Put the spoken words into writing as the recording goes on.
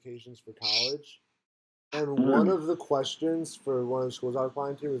applications for college, and one of the questions for one of the schools I was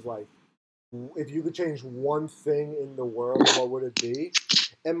applying to was like, if you could change one thing in the world, what would it be?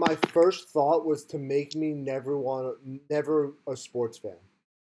 And my first thought was to make me never a sports fan.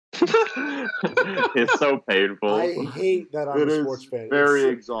 It's so painful. I hate that I'm a sports fan. Very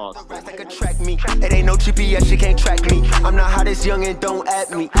exhausting. It ain't no GPS, you can't track me. I'm the hottest young and don't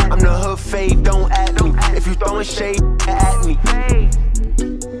at me. I'm the hood fade, don't at me. If you throwing shade at me.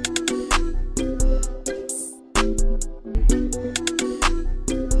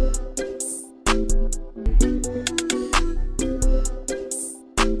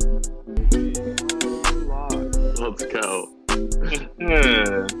 Let's go.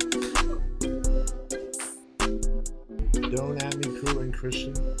 Don't at me, crew and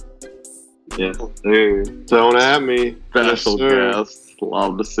Christian. Yes, sir. Don't at me. Special guest.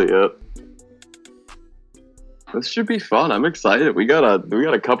 Love to see it. This should be fun. I'm excited. We got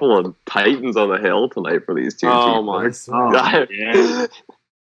a couple of Titans on the hill tonight for these two teams. Oh my God. yeah.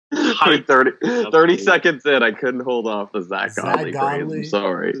 30 seconds in, I couldn't hold off the Zach Godley praise. I'm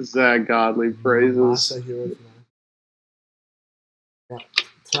sorry. Zach Godley praises.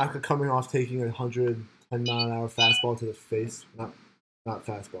 Tanaka coming off taking a 110-mile-an-hour fastball to the face. Not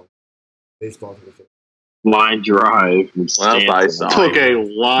fastball. Baseball to the face. Line drive. I saw took a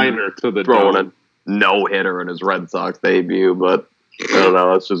liner to the throwing dome. a no-hitter in his Red Sox debut, but I don't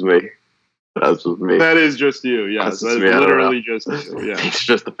know. That's just me. That's just me. That is just you, yes. That's literally just you, yeah. It's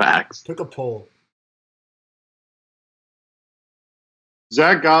just the facts. Took a poll.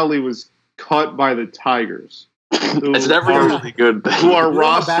 Zach Godley was cut by the Tigers. It's never a really good thing. Who are You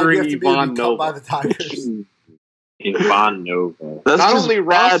know how bad you rostering have to be to be Ivan cut Nova. by the Tigers. Ivan Nova. That's Not just only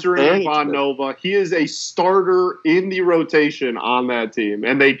bad rostering management. Ivan Nova, he is a starter in the rotation on that team,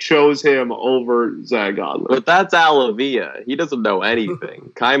 and they chose him over Zach Godley. But that's Alavia. He doesn't know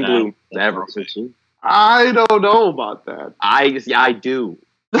anything. Kyle Bloom never. I don't know about that. I do.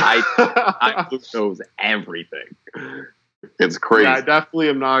 I knows everything. It's crazy. Yeah, I definitely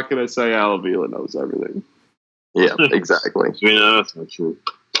am not going to say Alavila knows everything. Yeah, exactly. We know that's not true.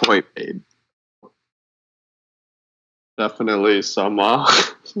 Point made. Definitely some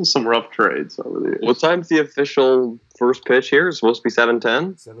rough trades over the years. What time's the official first pitch here? It's supposed to be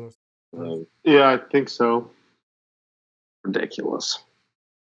 7:10? Yeah, I think so. Ridiculous.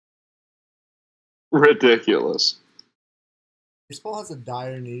 Ridiculous. Baseball has a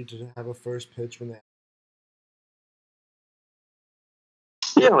dire need to have a first pitch when they.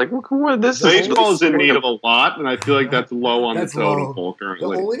 Yeah, like what this Baseball is in need of a lot, and I feel like that's low on That's the totem low. pole The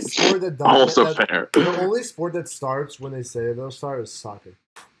currently. only sport that also fair. The only sport that starts when they say they'll start is soccer.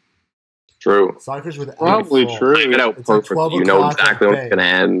 True. Soccer's with Probably every fall. true. You know, It's like perfect. 12 You know o'clock exactly at when it's going to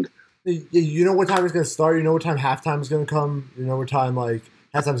end. You know what time it's going to start. You know what time halftime is going to come. You know what time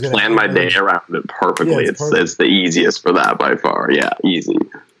halftime's going to Plan my day around it perfectly. Yeah, it's the easiest for that by far. Yeah, easy.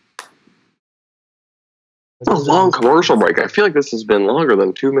 It's a long commercial break. I feel like this has been longer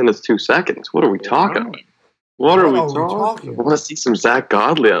than 2 minutes, 2 seconds. What are we talking about? What are we talking I want to see some Zach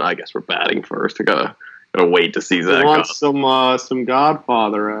Godley. I guess we're batting first. I gotta wait to see Zach I want Godley. some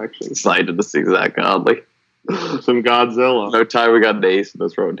Godfather action. Excited to see Zach Godley. Some Godzilla. No time we got an ace in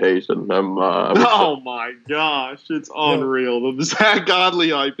this rotation. Oh my gosh, it's unreal. The Zach Godley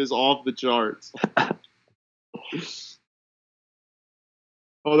hype is off the charts.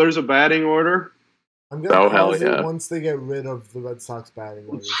 Oh, there's a batting order? I'm going to hell pause yeah. it once they get rid of the Red Sox batting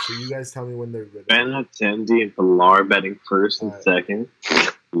order. So you guys tell me when they're rid of it. Ben Attendee and Pilar betting first and Alright. second.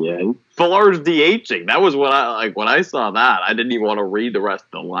 Yeah. Fuller's DHing. That was what I like when I saw that. I didn't even want to read the rest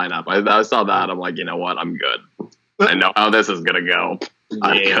of the lineup. I saw that. I'm like, you know what? I'm good. I know how this is gonna go.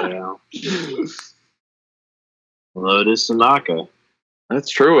 Yeah. Lotus Tanaka. That's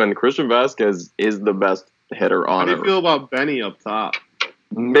true. And Christian Vasquez is the best hitter How on do it. you feel about Benny up top?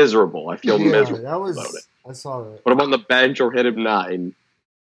 Miserable. I feel Yeah, miserable that was. about it. I saw that. Put him on the bench or hit him 9.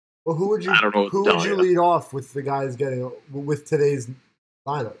 Well, who would you? I don't know what Who to would tell you ya. lead off with the guys getting with today's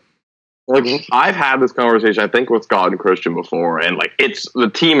lineup? Like I've had this conversation, I think, with Scott and Christian before, and like the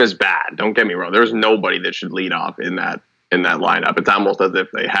team is bad. Don't get me wrong. There's nobody that should lead off in that lineup. It's almost as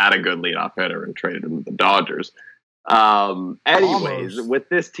if they had a good leadoff hitter and traded him to the Dodgers. Anyways, Almost. with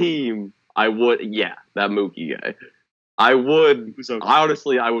this team, I would, that Mookie guy. I would,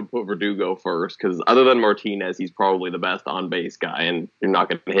 honestly, I would put Verdugo first, because other than Martinez, he's probably the best on-base guy, and you're not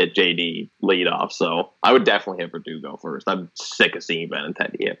going to hit JD leadoff, so I would definitely hit Verdugo first. I'm sick of seeing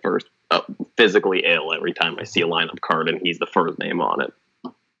Benintendi hit first. Physically ill every time I see a lineup card, and he's the first name on it.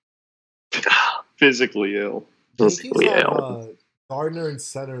 Physically ill. Physically Yankees have, ill. Gardner and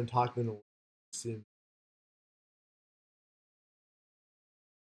center and Tachman.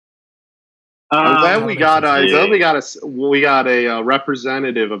 I'm glad we got yeah. we got a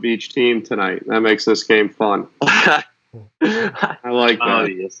representative of each team tonight. That makes this game fun. I like Oh,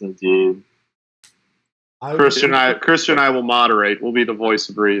 that. yes, indeed. Kristian and I will moderate. We'll be the voice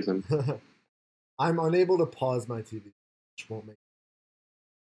of reason. I'm unable to pause my TV, which won't make.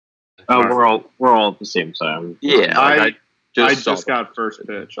 Oh, we're all at the same time. Yeah, I just just got first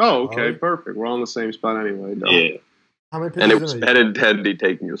pitch. Oh, okay, perfect. We're all in the same spot anyway. Though. Yeah. How many and it pitches was in a year? Benintendi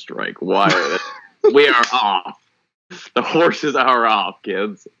taking a strike. Why? We are off. The horses are off,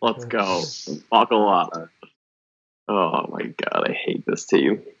 kids. Let's go. Buckle up. Oh my god, I hate this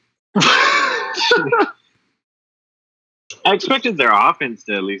team. I expected their offense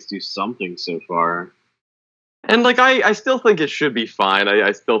to at least do something so far. And like I still think it should be fine.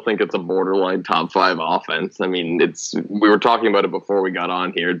 I still think it's a borderline top 5 offense. I mean, we were talking about it before we got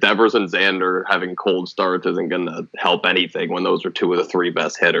on here. Devers and Xander having cold starts isn't going to help anything when those are 2 of the 3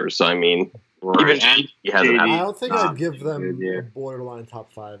 best hitters. So I mean, even he hasn't I had. don't think I'd give them a borderline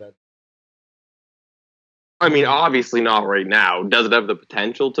top 5. I mean, obviously not right now. Does it have the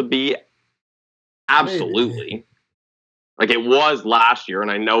potential to be? Absolutely. Maybe. Like it was last year, and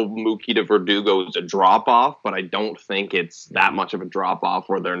I know Mookie to Verdugo is a drop-off, but I don't think it's that much of a drop-off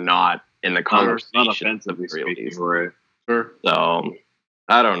where they're not in the conversation. Not offensively speaking, right? Sure. So,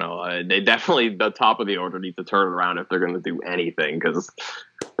 I don't know. They definitely, the top of the order needs to turn it around if they're going to do anything, because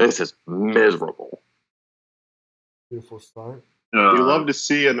this is miserable. Beautiful start. You love to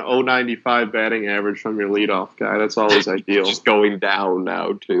see an 0.95 batting average from your leadoff guy. That's always ideal. Just going down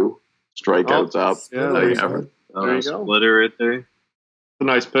now, too. Strikeouts up. Yeah, there you go. There you go. Splitter right there. It's a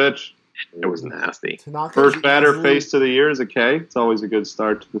nice pitch. It was nasty. Tanaka's First batter easily- face to the year is a K. It's always a good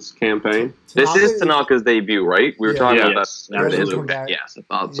start to this campaign. This is Tanaka's debut, right? We were talking about Yes, that. absolutely. It is. Come back. Yes, I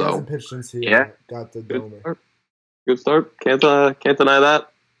thought He so. hasn't pitched since he Yeah. got the Good domer. start. Good start. Can't deny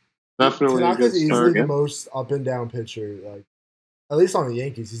that. Definitely a good Tanaka's easily start. the most up and down pitcher, like at least on the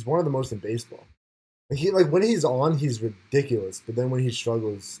Yankees. He's one of the most in baseball. When he's on, he's ridiculous. But then when he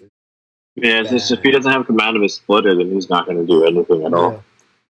struggles, Yeah, it's just, if he doesn't have command of his splitter, then he's not going to do anything at all.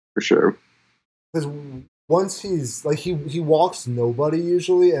 For sure. Because once he's like he walks nobody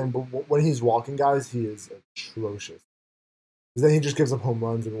usually, and when he's walking guys, he is atrocious. Because then he just gives up home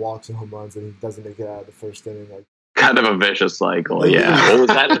runs and walks and home runs, and he doesn't make it out of the first inning. Like Kind of a vicious cycle. Like, Yeah. What was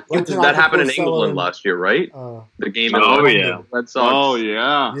that? like That happened in Porcello England and- last year, right? The game. Oh, in yeah. Red Sox. Oh,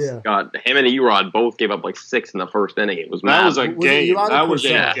 yeah. yeah. God, him and Erod both gave up like 6 in the first inning. It was That mad. was a Was it game. Erod or That was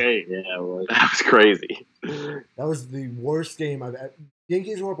Porcello? a game. Yeah, it was. That was crazy. That was the worst game I've ever.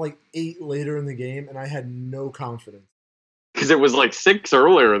 Yankees were up like 8 later in the game, and I had no confidence. Because it was like 6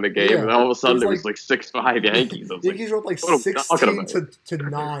 earlier in the game, Yeah. and all of a sudden It it was was like 6-5 Yankees. I was like, Yankees were up like what are we talking 16 to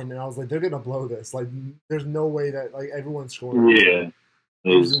 9, and I was like, they're gonna blow this. Like, there's no way that like everyone's scoring. Yeah.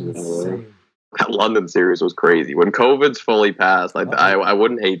 It was insane. that London series was crazy. When COVID's fully passed, I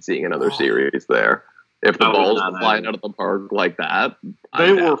wouldn't hate seeing another series there. If the I would balls not were flying either. out of the park like that,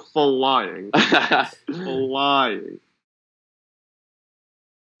 They were flying. Flying.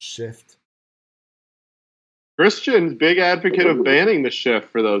 Shift. Kristian, big advocate of banning the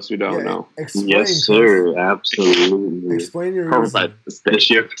shift, for those who don't know. Explain, Yes, Chris. sir. Absolutely. Explain your Or reason. The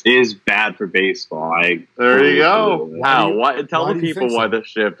shift is bad for baseball. There you go. Wow, why, tell why the do you people think why so? the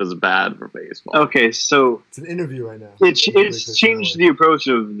shift is bad for baseball. Okay, so It's an interview right now. it's changed the approach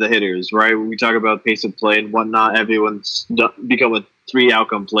of the hitters, right? When we talk about pace of play and whatnot, everyone's become a 3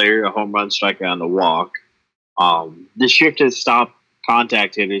 outcome player, a home run, strikeout, and a walk. The shift has stopped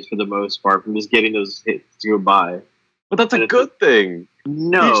contact hitters for the most part from just getting those hits to go by. But that's a good thing.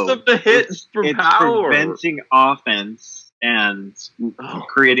 No, Teach them to hit for it's power. preventing offense and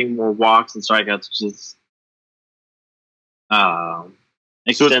creating more walks and strikeouts, which is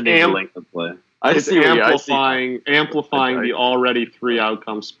extending the length of play. I It's see what you- I see. amplifying Okay. the already 3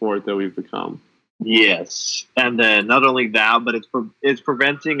 outcome sport that we've become. Yes, and then not only that, but it's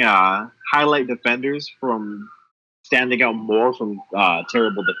preventing highlight defenders from standing out more from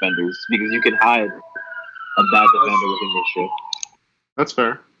terrible defenders, because you can hide a bad defender within your shift. That's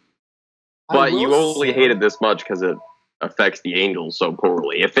fair. But you only hate it this much because it affects the Angels so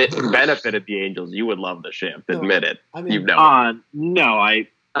poorly. If it benefited the Angels, you would love the shift. No, Admit it. I mean, You've known. No, I've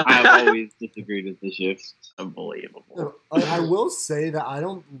always disagreed with the shift. Unbelievable. I will say that I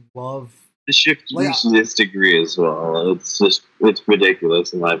don't love. The shift Like, usually disagree as well. It's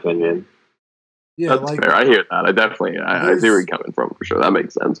ridiculous in my opinion. Yeah, That's fair. I hear that. I see where you're coming from for sure. That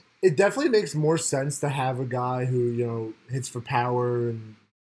makes sense. It definitely makes more sense to have a guy who hits for power and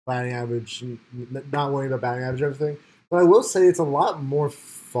batting average, and not worrying about batting average and everything. But I will say it's a lot more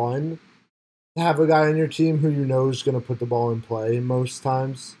fun to have a guy on your team who you know is going to put the ball in play most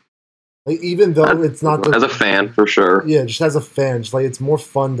times. Like, even though it's not as a fan for sure. Yeah, just as a fan, just like it's more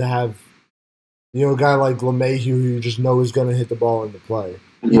fun to have, a guy like LeMahieu who you just know is going to hit the ball into play.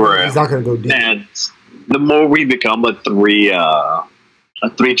 Right. He's not going to go deep. And the more we become a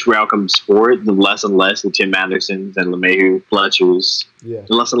three-true outcome sport, the less and less the Tim Andersons and LeMahieu Fletchers, the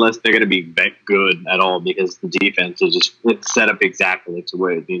less and less they're going to be good at all because the defense is just set up exactly to where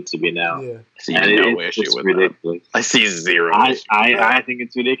it needs to be now. Yeah. I see no issue with ridiculous. That. I see zero. I think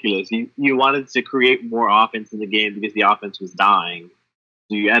it's ridiculous. You wanted to create more offense in the game because the offense was dying.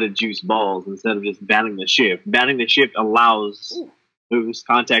 So you added juice balls instead of just banning the shift. Banning the shift allows those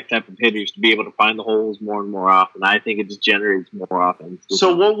contact type of hitters to be able to find the holes more and more often. I think it just generates more offense.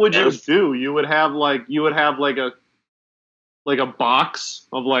 So what would you do? You would have like a box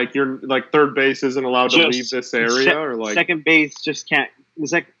of like your like third base isn't allowed to leave this area, or like second base just can't.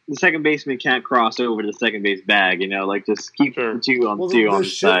 The second baseman can't cross over to the second base bag. Like just keep the two on the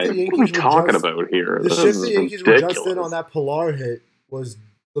side. What are we talking about here? The shift the Yankees were just in on that Pilar hit was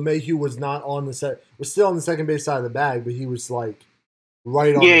LeMahieu was not on was still on the second base side of the bag, but he was like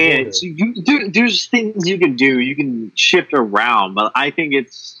right on. Yeah. So there's things you can do. You can shift around, but I think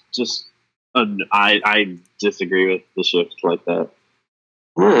it's just. I disagree with the shift like that.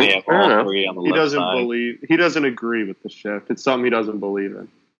 He doesn't agree with the shift. It's something he doesn't believe in.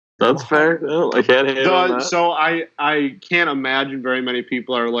 That's fair. No, I can't hate on that. So I can't imagine very many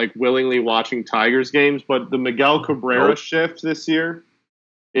people are like willingly watching Tigers games, but the Miguel Cabrera shift this year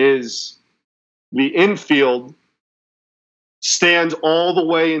is the infield stands all the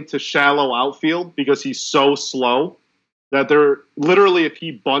way into shallow outfield because he's so slow that they're literally, if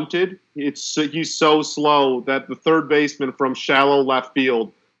he bunted, he's so slow that the third baseman from shallow left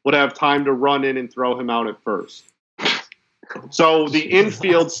field would have time to run in and throw him out at first. So the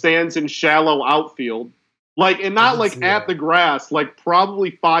infield stands in shallow outfield, and not at the grass,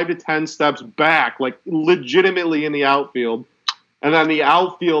 probably 5 to 10 steps back, legitimately in the outfield. And then the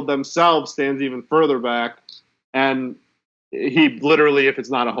outfield themselves stands even further back, and he literally, if it's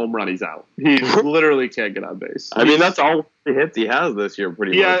not a home run, he's out. He literally can't get on base. I mean, that's all the hits he has this year,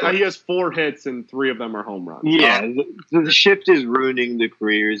 pretty much. Yeah, he has 4 hits, and 3 of them are home runs. Yeah, the shift is ruining the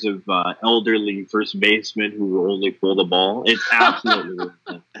careers of elderly first basemen who only pull the ball. It's absolutely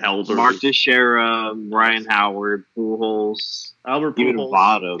elderly. Mark Teixeira, Ryan Howard, Pujols, even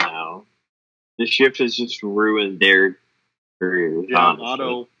Votto now. The shift has just ruined their careers. Yeah,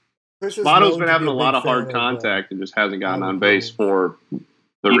 Votto's been having a lot of hard contact and just hasn't gotten on base for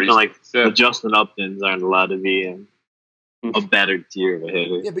the reason. The Justin Uptons aren't allowed to be in a better tier of a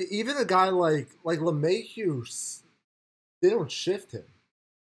hitter. Yeah, but even a guy like LeMahieu, they don't shift him.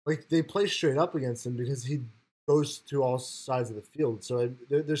 They play straight up against him because he goes to all sides of the field. So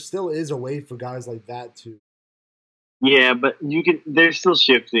there still is a way for guys like that to. Yeah, but they're still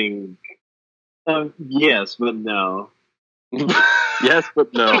shifting. Yes, but no. Yes,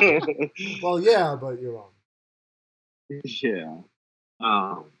 but no. Well, yeah, but you're wrong. Yeah.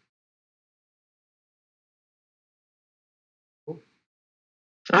 I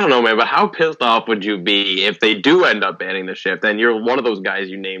don't know, man, but how pissed off would you be if they do end up banning the shift and you're one of those guys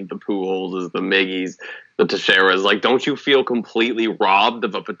you named, the Pujols, the Miggies, the Teixeiras? Don't you feel completely robbed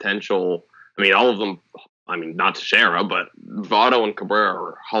of a potential? I mean, all of them, not Teixeira, but Votto and Cabrera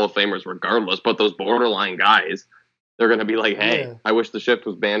are Hall of Famers regardless, but those borderline guys, they're going to be like, hey, I wish the shift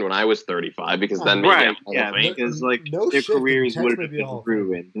was banned when I was 35 because then maybe I'm Hall of Fame. Because their careers would have been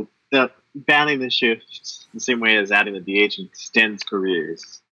ruined. Banning the shift the same way as adding the DH extends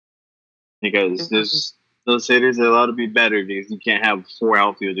careers. Because those hitters are allowed to be better because you can't have 4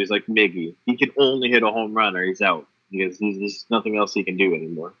 outfielders like Miggy. He can only hit a home run or he's out because there's nothing else he can do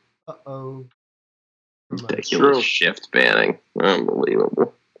anymore. Uh-oh. Ridiculous shift banning.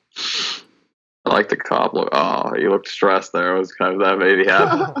 Unbelievable. I like the cop look. Oh, he looked stressed there. It was kind of that made me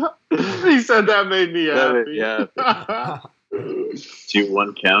happy. He said that made me happy. Yeah.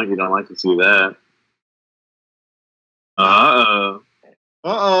 2-1 count. You don't like to see that. Uh-oh.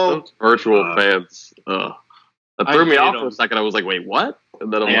 Those virtual fans. That threw me off for a second. I was like, wait, what?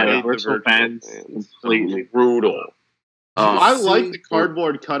 And then I'm like, virtual fans. Completely brutal. I like the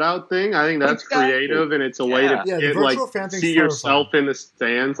cardboard cutout thing. I think that's creative, and it's a way to see yourself in the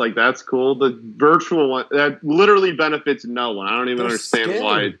stands. That's cool. The virtual one that literally benefits no one. I don't even understand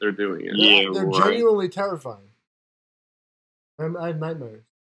why they're doing it. They're genuinely terrifying. I have nightmares.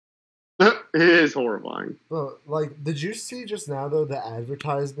 It is horrifying. Well, did you see just now though the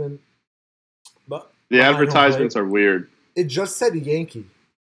advertisement? But the advertisements are weird. It just said Yankee.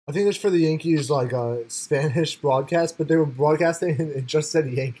 I think it's for the Yankees, Spanish broadcast, but they were broadcasting and it just said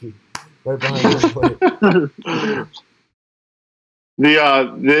Yankee right behind the plate.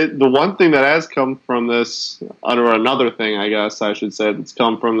 The one thing that has come from this, or another thing I guess I should say that's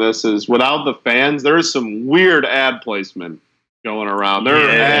come from this, is without the fans, there is some weird ad placement going around.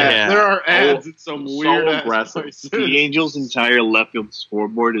 There are ads in some weird aggressive. The Angels' entire left field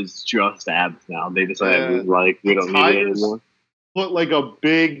scoreboard is just ads now. They decided we don't need it anymore. Put like a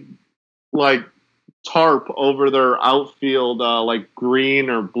big tarp over their outfield, like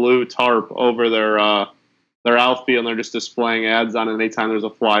green or blue tarp over their outfield, and they're just displaying ads on it. Anytime there's a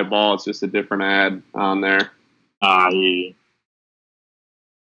fly ball, it's just a different ad on there. Yeah.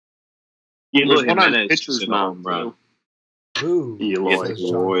 There's one on pitcher's mound, bro. Ooh,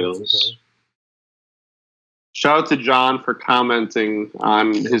 Royals. Shout out to John for commenting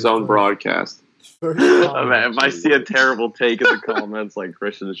on his own broadcast. If I see a terrible take in the comments, like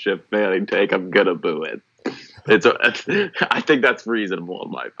Christian Ship Manning take, I'm gonna boo it. I think that's reasonable on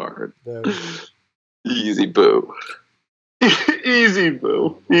my part. Easy boo. Easy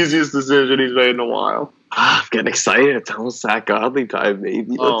boo. Easiest decision he's made in a while. I'm getting excited. It's almost Zach Godley time,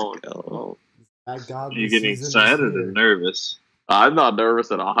 baby. Let's go. Are you getting excited or nervous? I'm not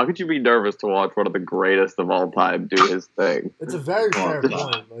nervous at all. How could you be nervous to watch one of the greatest of all time do his thing? It's a very fair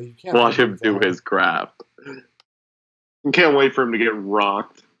point. You can't watch him do his craft. You can't wait for him to get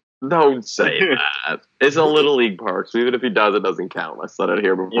rocked. Don't say that. It's a Little League park, so even if he does, it doesn't count. I said it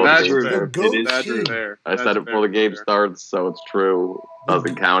here before that's the game fair. I said it before the game starts, so it's true.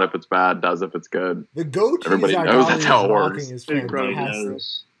 Doesn't count if it's bad, does if it's good. The goatee Everybody knows that's how it works. Everybody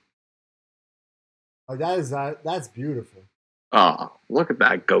knows. That's beautiful. Oh, look at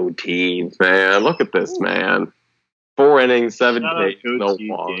that goatee, man. Look at this, man. 4 innings, 7 Ks, no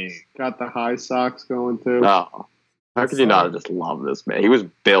walks. Got the high socks going, too. Oh, how could you not just love this, man? He was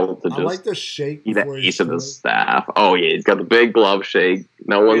built to just like the shake be the ace of the staff. Oh, yeah, he's got the big glove shake.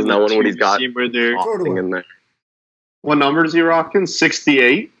 No one's knowing what he's got in there. What number is he rocking?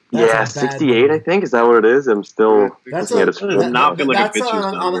 68? Yeah, 68, I think. Is that what it is? I'm still... I'm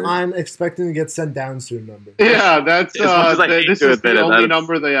expecting to get sent down soon number. Yeah, that's... this is the only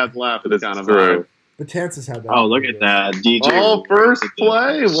number they have left. It's kind of true. Betances had that. Oh, look at that. DJ. Oh, first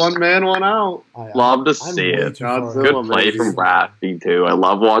play. 1 man, 1 out. Love to see it. Good play from Raffy, too. I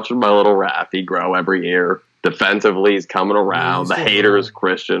love watching my little Raffy grow every year. Defensively, he's coming around. The haters,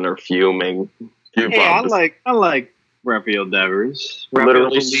 Christian, are fuming. I like Rafael Devers.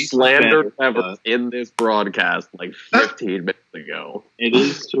 Literally slandered Devers in this broadcast like 15 minutes ago. It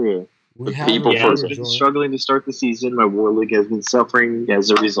is true. People have been struggling to start the season. My War League has been suffering as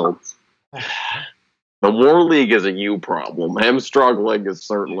a result. The War League is a you problem. Him struggling is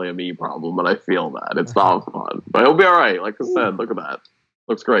certainly a me problem, and I feel that. It's not fun. But he'll be alright. Like I said, look at that.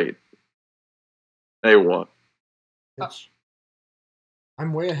 Looks great. Hey, what?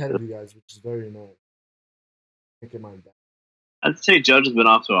 I'm way ahead of you guys, which is very annoying. I'd say Judge has been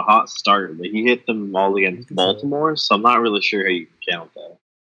off to a hot start, but he hit them all against Baltimore, so I'm not really sure how you can count that.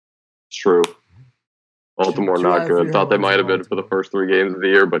 It's true. Baltimore not good. Thought they might have been for the first 3 games of the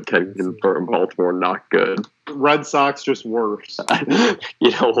year, but can confirm Baltimore not good. Red Sox just worse.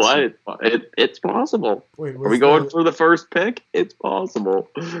 You know what? It's possible. Wait, are we going for the first pick? It's possible.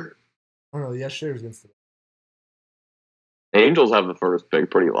 Oh no, yesterday was against the Angels have the first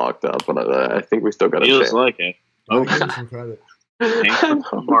pick pretty locked up, but I think we still got a chance. Like it. Oh, give some credit.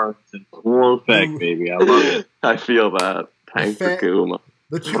 Full effect, baby. I love it. I feel that. Thanks for Kuma.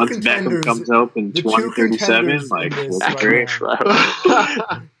 Once Beckham comes up in 2037, like, that's great.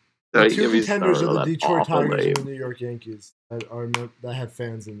 The 2 contenders are the Detroit Tigers and the New York Yankees that have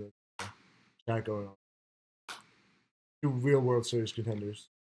fans in the chat going on. 2 real World Series contenders.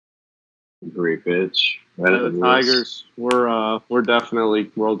 Great pitch. The Tigers, we're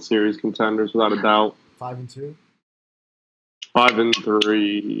definitely World Series contenders without a doubt. 5-2.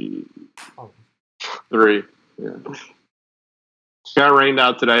 5-3. 3. Yeah. Got rained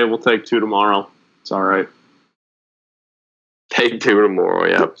out today. We'll take 2 tomorrow. It's all right. Take 2 tomorrow.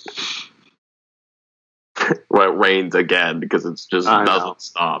 Yep. Well, it rains again because it's just doesn't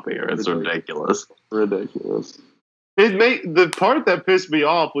stop here. It's ridiculous. Ridiculous. The part that pissed me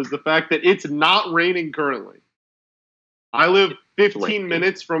off was the fact that it's not raining currently. I live 15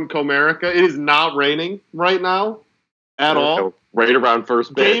 minutes from Comerica. It is not raining right now at all. Right around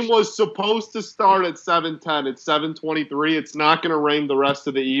first pitch. Game was supposed to start at 7:10. It's 7:23. It's not going to rain the rest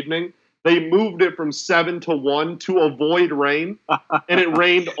of the evening. They moved it from 7 to 1 to avoid rain, and it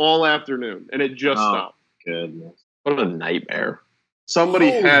rained all afternoon, and it just stopped. Goodness. What a nightmare.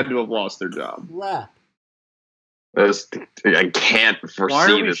 Somebody had to have lost their job. I can't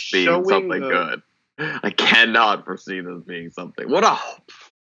foresee this being something good. I cannot foresee this being something. What a...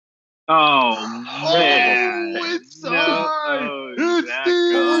 Oh, man. it's No, Zach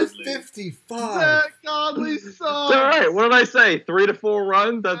Godley. 455. Zach Godley sucks. It's all right. What did I say? 3 to 4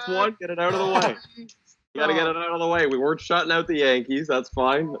 runs. That's one. Get it out of the way. You got to get it out of the way. We weren't shutting out the Yankees. That's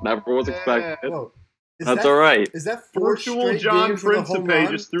fine. Never was expected. Whoa. That's all right. Is that four Virtual straight John games with a home Principe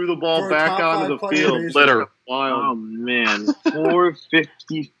run? just threw the ball for a back top onto five the player field. in baseball? Litter. Oh, Wild. man.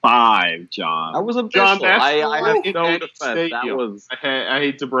 455, John. That was a John, that's I have in no any defense. That stadium. was. I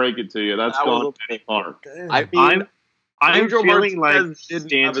hate to break it to you. That's That was gone a- too far. Damn. I mean, I'm Angel feeling like Martinez didn't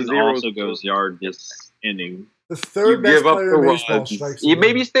have a Stanton zero also score. goes yard this inning. The you third best give up player the in baseball runs. strikes. You, again.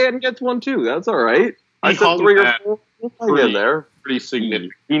 maybe Stanton gets one too. That's all right. I He said hung 3 or that 4. We'll pretty- in there. Pretty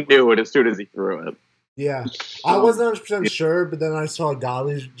significant. He knew it as soon as he threw it. Yeah, I wasn't 100% sure, but then I saw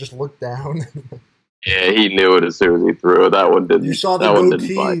Godley just look down. Yeah, he knew it as soon as he threw it. That one didn't. You saw the that one didn't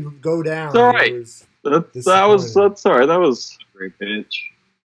goatee bite. go down. It's all It right. was- That was that's all right. That was Great pitch.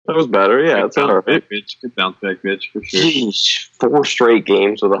 better. Yeah, Good it's all bounce right. back pitch. Good bounce back pitch for sure. Jeez, 4 straight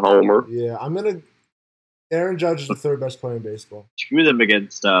games with a homer. Yeah, Aaron Judge is the third best player in baseball. Two of them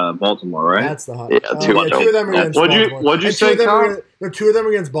against Baltimore, right? That's the hot. Yeah, two of them are against What'd you Baltimore. say, And Kyle? two of them are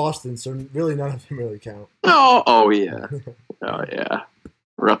against Boston, so really none of them really count. Oh yeah. Oh yeah.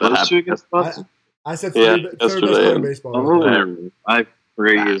 Forgot that Those two happened. against Boston? I said Yeah, third best yesterday. player in baseball. Oh, I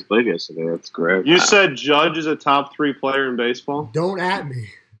forgot he was played yesterday. That's correct. You said Judge is a top 3 player in baseball? Don't at me.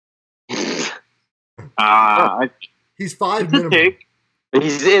 He's 5 minimum. take.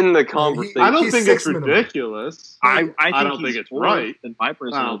 He's in the conversation. I don't He's think 6 it's minimum. ridiculous. I don't he's think it's fourth, right. in my I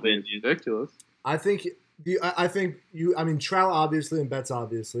personal don't think opinion. it's ridiculous. I think Trout obviously and Betts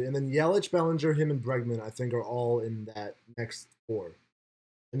obviously, and then Yelich, Bellinger, him, and Bregman I think are all in that next 4.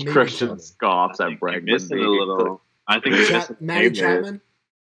 And maybe Christian Chapman. scoffs I at think you're Bregman. missing a little. I think you're missing Matty a Chapman.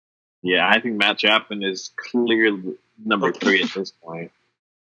 Yeah, I think Matt Chapman is clearly number 3 at this point.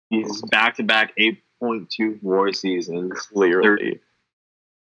 He's back-to-back 8.2 WAR seasons. Clearly.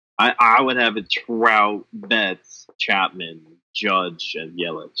 I would have a Trout, Betts, Chapman, Judge, and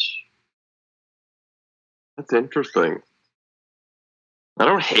Yelich. That's interesting. I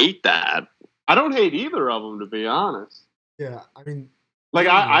don't hate that. I don't hate either of them, to be honest. Yeah, I mean, Like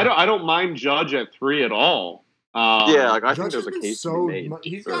I don't mind Judge at 3 at all. Yeah, like I Judge think there's has a been case to be made.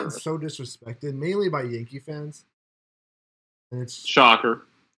 he's Sure. gotten so disrespected, mainly by Yankee fans, and it's shocker.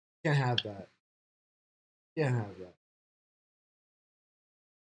 can't have that. Can't have that.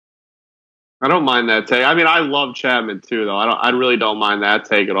 I don't mind that take. I mean, I love Chapman too, though. I really don't mind that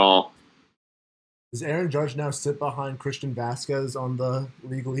take at all. Does Aaron Judge now sit behind Christian Vasquez on the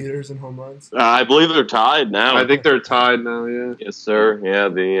league leaders in home runs? I believe they're tied now. I think they're tied now. Yeah. Yes, sir. Yeah,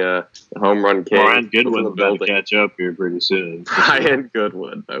 the home run king. Brian Goodwin's the about to building. catch up here pretty soon. Brian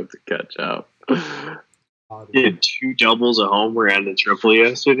Goodwin about to catch up. He had 2 doubles, a homer, and a triple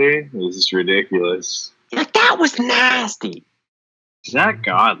yesterday. This is ridiculous. Like, that was nasty. Zach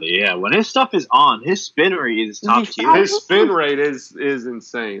Godley, yeah. When his stuff is on, his spin rate is top tier. His spin rate is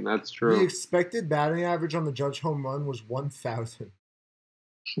insane. That's The true. expected batting average on the Judge home run was 1,000.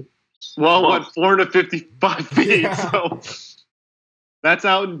 Well, what 455 feet? Yeah. So that's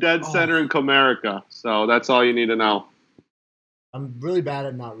out in dead center in Comerica. So that's all you need to know. I'm really bad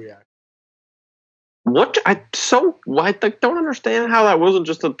at not reacting. What? I don't understand how that wasn't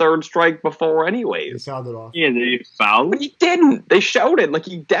just a third strike before, He anyways. fouled it off. Yeah, did he foul? But he didn't. They showed it. Like,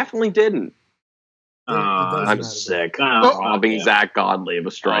 he definitely didn't. It doesn't I'm matter. sick. Oh, Robbing yeah. Zach Godley of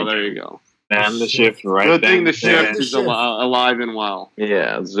a strike. Oh, there you go. And the shift right Good thing back the there. shift The is shift. alive and well.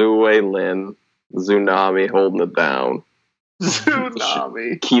 Yeah, Zue Lin, Tsunami holding it down.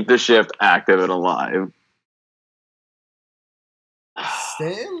 Tsunami. Keep the shift active and alive.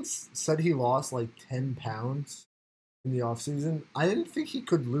 Stan said he lost like 10 pounds in the offseason. I didn't think he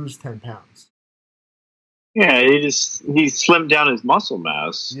could lose 10 pounds. Yeah, he slimmed down his muscle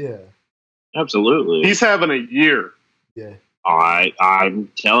mass. Yeah. Absolutely. He's having a year. Yeah.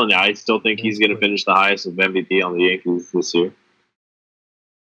 I'm telling you, I still think he's going to finish the highest of MVP on the Yankees this year.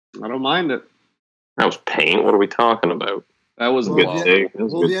 I don't mind it. That was paint. What are we talking about? That was Good low. take. That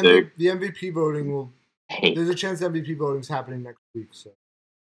was Well, a good take. the MVP voting will. Paint. There's a chance MVP voting's happening next week. So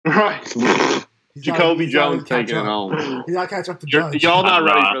Right. he's Jacoby he's gotta Jones catch taking it up. home. He's got to catch up to Judge. Y'all not I'm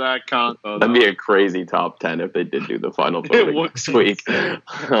ready not. for that count, though. That'd be a crazy top 10 if they did do the final voting would next week.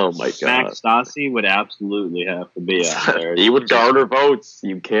 Oh my god. Max Stassi would absolutely have to be out there. He would garner votes.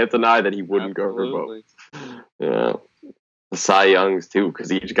 You can't deny that he wouldn't garner votes. Absolutely. Yeah. the Cy Youngs too,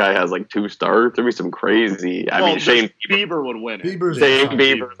 because each guy has like 2 stars. There'd be some crazy. I mean, Shane Bieber would win it.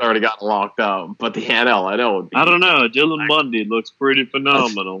 Bieber's already gotten locked up, but the NL, I know. I don't know. Dylan Bundy looks pretty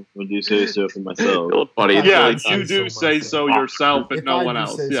phenomenal. Would you say so for myself? Funny. Yeah, you do say so yourself, but no one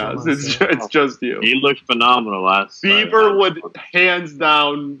else. Yeah, it's just you. He looked phenomenal last time. Bieber would hands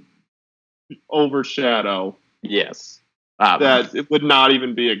down overshadow. Yes. That it would not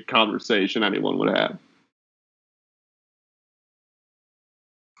even be a conversation anyone would have.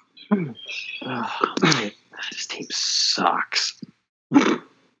 This team sucks.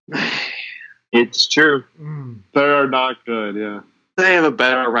 It's true. They are not good, yeah. They have a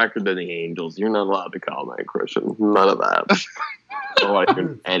better record than the Angels. You're not allowed to call that, Christian. None of that.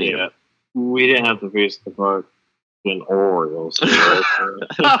 Any of it. We didn't have to face the fucking Orioles. We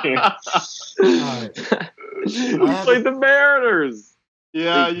played the Mariners.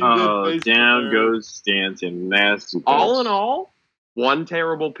 Yeah, you did face down the goes Stanton. Nasty pitch. All in all, one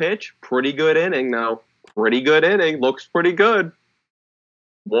terrible pitch, pretty good inning, though. Pretty good inning. Looks pretty good.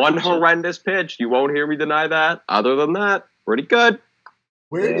 One horrendous pitch. You won't hear me deny that. Other than that, pretty good.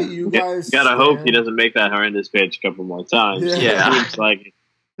 Where do you guys gotta hope he doesn't make that horrendous pitch a couple more times. Yeah. Seems like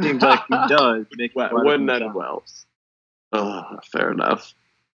he does. Wouldn't end well. Fair enough.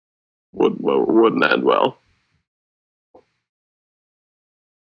 Wouldn't end well.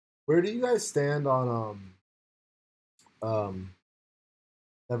 Where do you guys stand on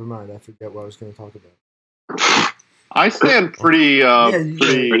never mind, I forget what I was going to talk about. I stand pretty tall.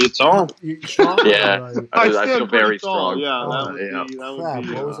 Strong? Yeah, I feel stand very tall. strong. Yeah, Crap,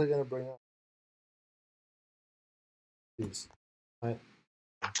 what was I going to bring up? Jeez.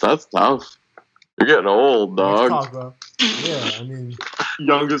 That's tough. You're getting old, dog. Let's talk, bro. Yeah, I mean,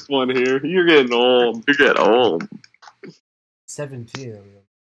 youngest one here. You're getting old. You're getting old. 17. I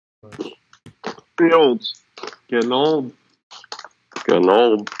mean, Pretty old. Getting old. Getting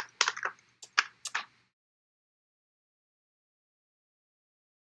old.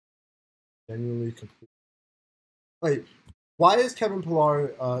 genuinely complete. Wait, why is Kevin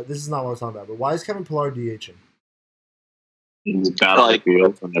Pillar? This is not what I was talking about, but why is Kevin Pillar DHing? He's got like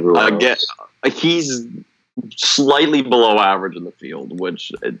field from everywhere. He's slightly below average in the field,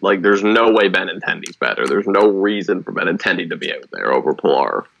 which like there's no way Benintendi's better. There's no reason for Benintendi to be out there over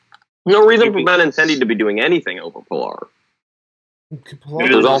Pillar. No reason for Benintendi to be doing anything over Pillar.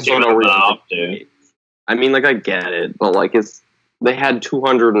 There's also no reason. I mean, like I get it, but like they had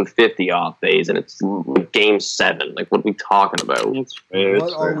 250 off days, and it's like Game 7. Like, what are we talking about?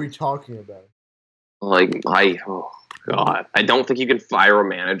 What are we talking about? Like, oh God, I don't think you can fire a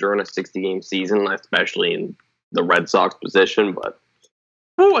manager in a 60-game season, especially in the Red Sox position. But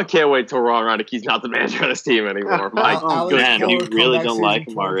I can't wait till Ron Reinecke's not the manager of this team anymore. My man, you really don't like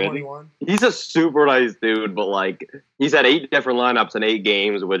him already? He's a super nice dude, but like he's had 8 different lineups in 8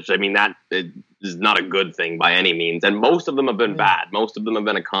 games, which I mean that is not a good thing by any means. And most of them have been bad. Most of them have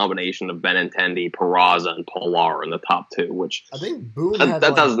been a combination of Benintendi, Peraza, and Pillar in the top 2, which I think Boone that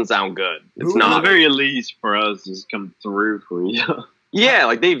doesn't sound good. It's not. At the very least, Peraza has come through for you. Yeah,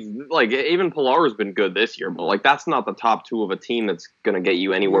 like even Pillar's been good this year, but like that's not the top 2 of a team that's gonna get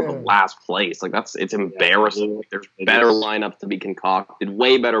you anywhere but last place. Like it's embarrassing. Like, there's better lineups to be concocted,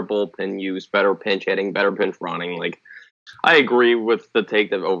 way better bullpen use, better pinch hitting, better pinch running. Like I agree with the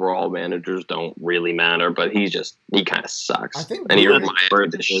take that overall managers don't really matter, but he kind of sucks. I think he reminds me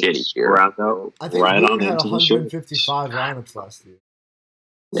of shitty here. I think Boone had 155 lineups last year.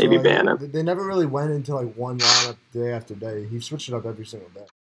 Maybe so, ban him. They never really went into like one lineup day after day. He switched it up every single day.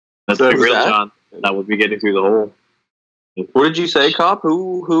 That's the real John. That would be getting through the hole. What did you say, Cop?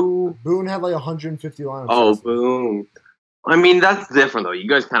 Who? Boone had like 150 lineups. Oh, Boone. I mean, that's different though. You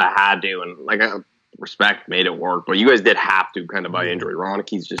guys kind of had to, and like respect made it work, but you guys did have to kind of by injury.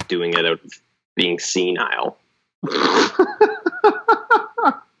 Ronick's just doing it out of being senile.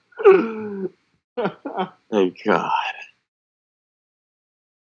 Thank God.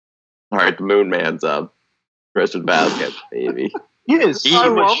 All right, the Moon Man's up. Christian Vasquez, baby. Yes, I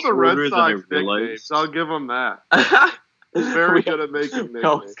love the Red Sox nicknames. I'll give him that. He's very good at making nicknames.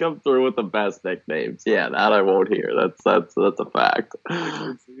 Always come through with the best nicknames. Yeah, that I won't hear. That's a fact.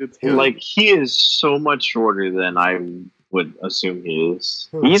 Like he is so much shorter than I would assume he is.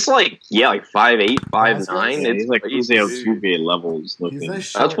 He's like 5'8", 5'9". It's like he's Altuve levels looking.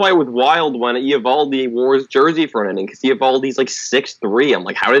 That's why with Wild when Eovaldi wore his jersey for an inning because Eovaldi's like 6'3". I'm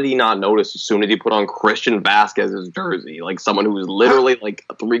like, how did he not notice as soon as he put on Christian Vasquez's jersey? Like someone who was literally like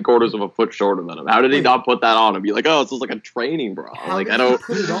 3/4 of a foot shorter than him. How did he not put that on and be like, oh, this is like a training bra? Like I don't.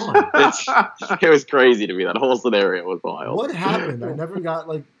 Put it on? It was crazy to me. That whole scenario was wild. What happened? I never got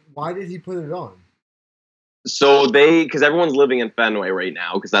like. Why did he put it on? So because everyone's living in Fenway right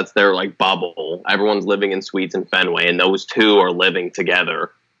now, because that's their like bubble. Everyone's living in suites in Fenway, and those two are living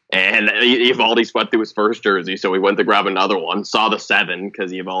together. And Evaldi swept through his first jersey, so we went to grab another one. Saw the 7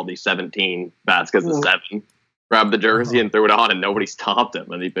 because Evaldi 17 bats because the 7. Grabbed the jersey and threw it on, and nobody stopped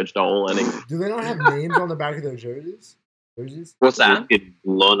him, and he pitched a whole inning. Do they not have names on the back of their jerseys? What's that? Get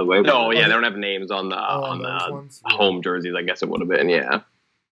blown away. No, yeah, they don't have names on the home jerseys. I guess it would have been, yeah.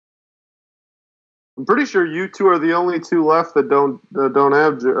 I'm pretty sure you two are the only two left that don't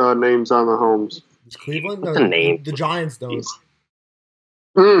have names on the homes. Is Cleveland? No, the Giants don't.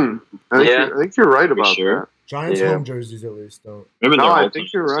 I think you're right about that. Giants home jerseys at least don't. No, I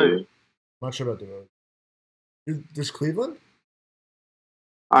think you're right. I'm not sure about the road. Does Cleveland?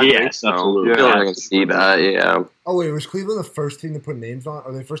 Yes, absolutely. Yeah, I can see that. Yeah. Oh wait, was Cleveland the first team to put names on?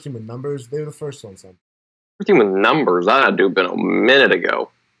 Are they the first team with numbers? They were the first one. First team with numbers. That had to have been a minute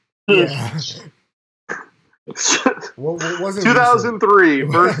ago. Yeah. What was it?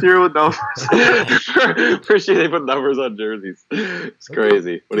 2003, first year with numbers. First year they put numbers on jerseys. It's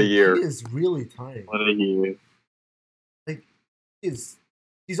crazy. What a year. He is really tiny. What a year. Like, he's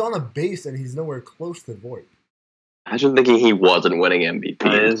on a base and he's nowhere close to Voigt. Imagine thinking he wasn't winning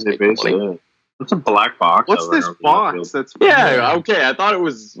MVP. What's a black box? What's this box? Okay. I thought it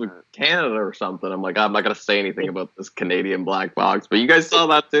was Canada or something. I'm like, I'm not gonna say anything about this Canadian black box, but you guys saw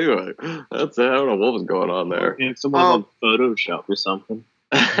that too. That's it. I don't know what was going on there. Someone on Photoshop or something.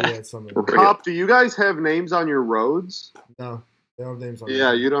 Yeah, something. Cop, do you guys have names on your roads? No, they don't have names on.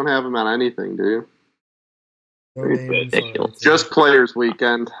 Yeah, you don't have them on anything, do you? No names on just Players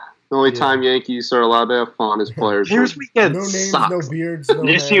Weekend. The only time Yankees are allowed to have fun is Players Weekend. No names, sucks. no beards.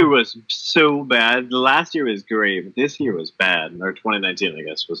 This year was so bad. Last year was great, but this year was bad. Or 2019, I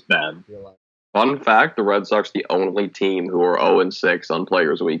guess, was bad. Fun fact, the Red Sox the only team who were 0-6 on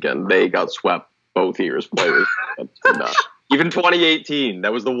Players Weekend. They got swept both years. Even 2018,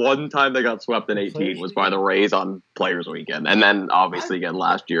 that was the one time they got swept in 18 was by the Rays on Players Weekend. And then, obviously, again,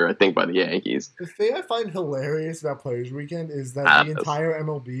 last year, I think by the Yankees. The thing I find hilarious about Players Weekend is that the entire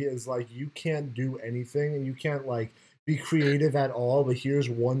MLB is like, you can't do anything and you can't, like, be creative at all, but here's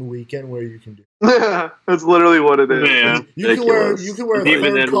one weekend where you can do it. Yeah, that's literally what it is. Yeah. You can wear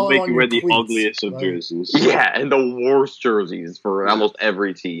even then we'll make you wear the cleats, ugliest of jerseys. Yeah, and the worst jerseys for almost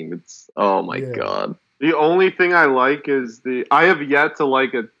every team. It's, oh my God. The only thing I like is I have yet to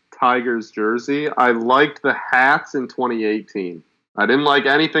like a Tigers jersey. I liked the hats in 2018. I didn't like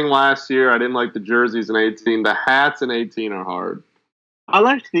anything last year. I didn't like the jerseys in 18. The hats in 18 are hard. I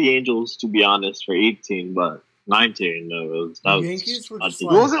liked the Angels, to be honest, for 18, but 19, no. The Yankees were just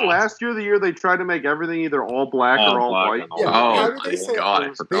like... Wasn't last year the year they tried to make everything either all black or all white? Yeah, how did they say God,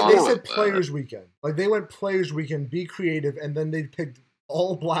 I forgot they said Players Weekend. Like, they went Players Weekend, be creative, and then they picked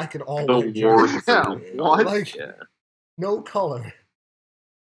all black and all white jerseys. Yeah, what? Like, no color.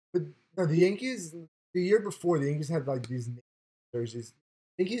 But no, the Yankees, the year before, the Yankees had like these jerseys.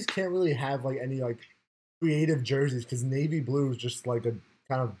 Yankees can't really have like any like creative jerseys because navy blue is just like a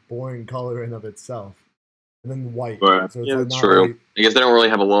kind of boring color in of itself. And then white. Right. So yeah, that's true. Really... I guess they don't really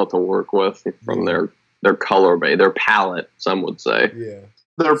have a lot to work with from their color base, their palette, some would say. Yeah.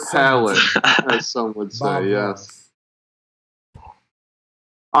 Their palette, as some would say, yes.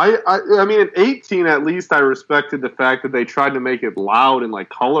 I mean, at 18, at least I respected the fact that they tried to make it loud and like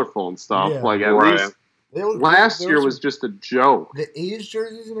colorful and stuff. Yeah, like at least last year was just a joke. The A's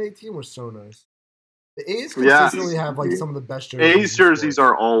jerseys in 18 were so nice. The A's consistently have like some of the best jerseys. A's jerseys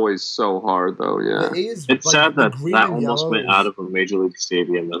are always so hard, though. Yeah, the A's, it's like, sad that almost went out of a major league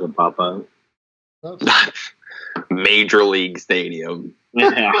stadium as a pop-out. Major League Stadium.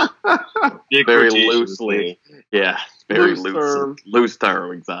 Yeah. Very loosely. Yeah. Very loose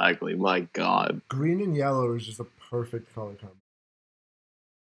term, exactly. My God. Green and yellow is just a perfect color combo.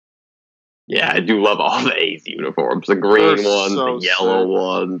 Yeah, I do love all the A's uniforms. The green ones, the yellow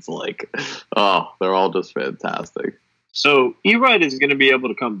ones. Like, oh, they're all just fantastic. So, Erod is going to be able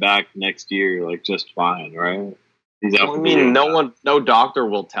to come back next year, like, just fine, right? I mean, no doctor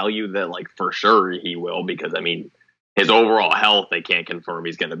will tell you that, like, for sure he will, because, I mean, his overall health, they can't confirm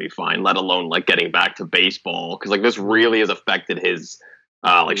he's going to be fine, let alone, like, getting back to baseball. Because, like, this really has affected his,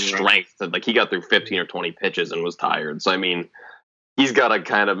 strength. Like, he got through 15 or 20 pitches and was tired. So, I mean, he's got to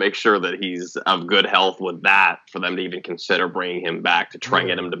kind of make sure that he's of good health with that for them to even consider bringing him back to try and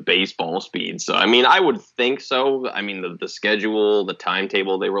get him to baseball speed. So, I mean, I would think so. I mean, the schedule, the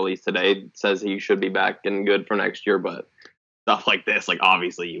timetable they released today says he should be back and good for next year. But stuff like this, like,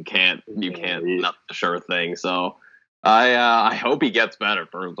 obviously you can't, not a sure thing. So, I hope he gets better,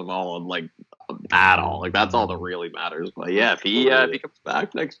 first of all, and like at all. Like that's all that really matters. But yeah, if he comes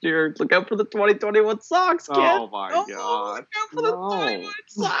back next year, look out for the 2021 Sox, kid. Oh my god! Look out for the 2021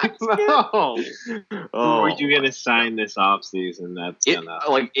 Sox, kid. Who are you gonna sign this offseason? That's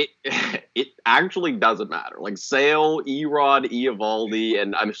it actually doesn't matter. Like Sale, Erod, Eovaldi,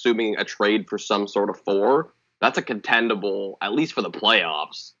 and I'm assuming a trade for some sort of 4. That's a contendable, at least for the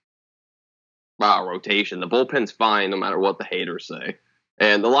playoffs. Rotation. The bullpen's fine no matter what the haters say.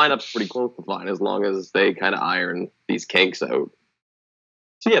 And the lineup's pretty close to fine as long as they kind of iron these kinks out.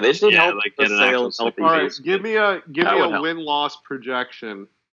 So yeah, they just need help. Like the Sale healthy. All right, give me a win-loss projection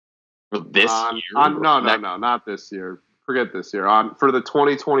for this year. No, not this year. Forget this year. For the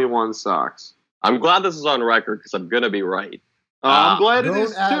 2021 Sox. I'm glad this is on record because I'm gonna be right. I'm glad it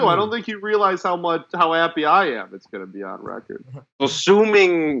is too. I don't think you realize how happy I am. It's gonna be on record.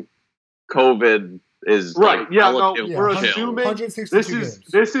 Assuming COVID is right. Like, yeah, no, we're assuming this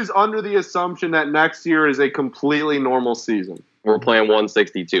is under the assumption that next year is a completely normal season. We're playing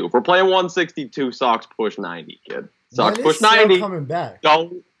 162. If we're playing 162, Sox push 90, kid. Sox push 90. Coming back.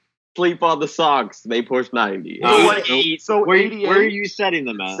 Don't sleep on the Sox. They push 90. So where are you setting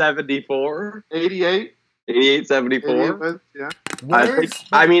them at? 74. 88. 88, 74. Yeah.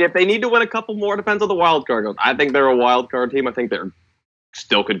 I mean, if they need to win a couple more, depends on the wild card. I think they're a wild card team. I think they're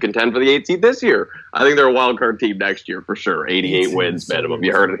still could contend for the 8th seed this year. I think they're a wild card team next year for sure. 88 wins minimum.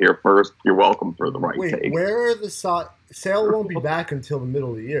 You heard it here first. You're welcome for the right take. Where are the Sale won't be back until the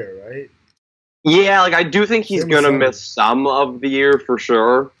middle of the year, right? Yeah, like I do think he's going to miss some of the year for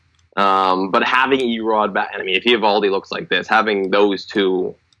sure. But having Erod back, I mean, if Eovaldi looks like this, having those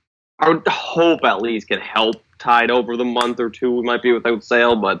two, I would hope at least can help tide over the month or two we might be without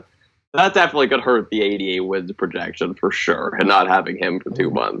Sale, but that definitely could hurt the 88 wins projection for sure, and not having him for 2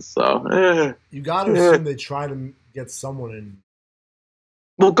 months. So you got to assume they try to get someone in.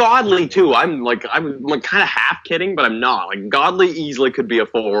 Well, Godley too. I'm kind of half kidding, but I'm not. Like Godley easily could be a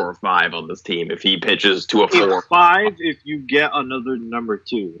 4 or 5 on this team if he pitches to a 4 or 5. If you get another number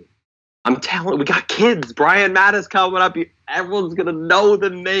 2. I'm telling you, we got kids. Brian Matta's coming up. Everyone's going to know the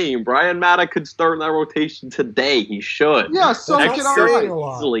name. Brian Matta could start in that rotation today. He should. Yeah, so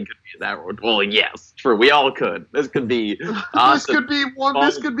easily could be in that rotation. Well, yes, true. We all could. This could be... this could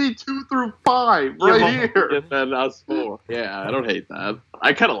be 2 through 5 right here. And then us 4. Yeah, I don't hate that.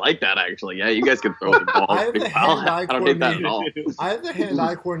 I kind of like that, actually. Yeah, you guys can throw the ball. I don't hate that at all. I have the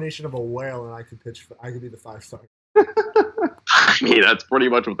hand-eye coordination of a whale, and I could pitch. I could be the 5-star. I mean, that's pretty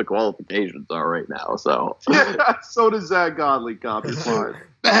much what the qualifications are right now. So yeah, so does Zach Godley. Copy fine.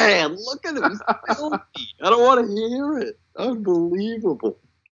 Man, look at him. He's filthy. I don't want to hear it. Unbelievable.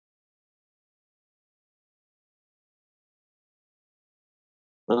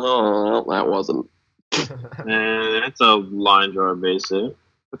 Oh, that wasn't. And it's a line draw base hit.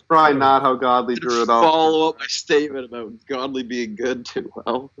 That's probably not how Godley drew it up. Follow up my statement about Godley being good too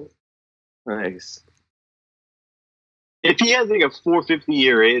well. Nice. If he has like a 4.50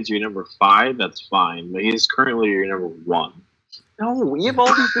 ERA as your number 5, that's fine. But he's currently your number 1. No,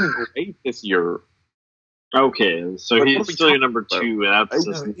 Eovaldi's been great this year. Okay, so he's still your number 2. That's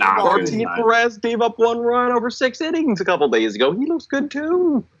just not good. Martin Perez gave up 1 run over 6 innings a couple days ago. He looks good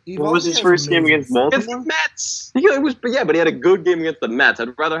too. What was his first game against Baltimore? Against the Mets. But he had a good game against the Mets. I'd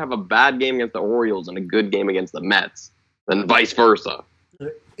rather have a bad game against the Orioles and a good game against the Mets than vice versa.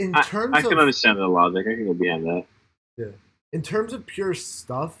 I can understand the logic. I can go behind that. Yeah. In terms of pure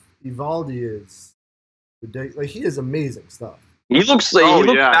stuff, Eovaldi is ridiculous. Like, he is amazing stuff. He looks. He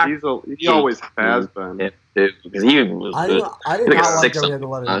always has been. Because he was. I did not like that we had to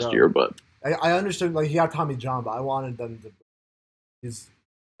let him last go. year, but I understood. Like, he got Tommy John, but I wanted them to. He's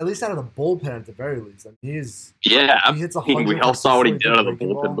at least out of the bullpen at the very least. I mean, he hits 100. We all saw what he did out of the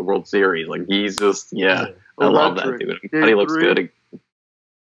bullpen in the World Series. Like, he's just I love that dude. He looks good.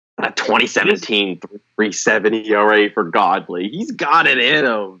 A 2017 3.70 ERA for Godley. He's got it in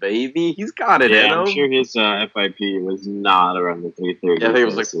him, baby. He's got it in him. I'm sure his FIP was not around the 3.30. Yeah, I think it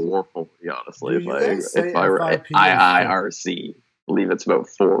was like 4.40, honestly. If I IIRC, I believe it's about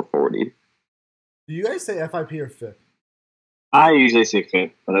 4.40. Do you guys say FIP or FIP? I usually say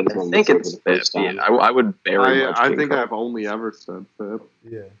FIP, but I don't think it's FIP. Yeah, I would very much. I think I've only ever said FIP.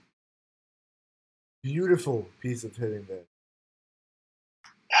 Yeah. Beautiful piece of hitting there.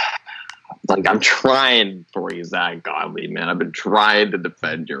 Like, I'm trying for you, Zach Godley, man. I've been trying to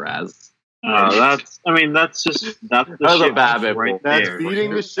defend your ass. That's the shit right there. That's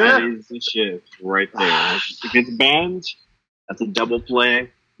beating the shit. That is the shit right there. If it's banned, that's a double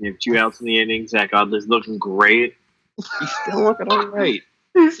play. You have 2 outs in the inning. Zach Godley's looking great. He's still looking all right.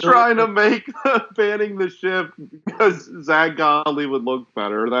 He's trying to make banning the shift because Zach Godley would look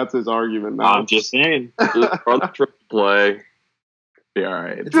better. That's his argument now. I'm just saying. Just run the triple play. Be all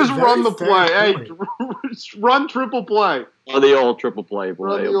right. Just run the play. Hey, run triple play. Run the old triple play.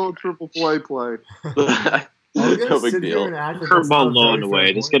 Run the old triple play. No big deal. Curveball low and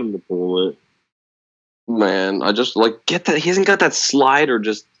away. Just get him to pull it. Man, I just get that. He hasn't got that slider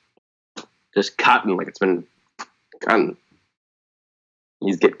just cutting like it's been cutting.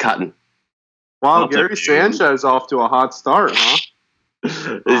 He's cutting. Wow, Gary Sanchez off to a hot start, huh?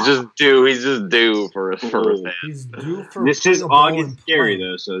 He's just due for his first hand. He's due for This is August Gary,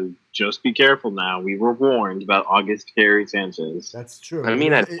 though, so just be careful now. We were warned about August Gary Sanchez. That's true. I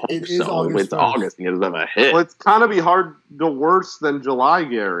mean, I hope so. It's August and he doesn't have a hit. Well, it's kind of be hard to worse than July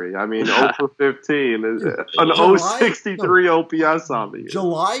Gary. I mean, 0 for 15. An 063 OPS on the year.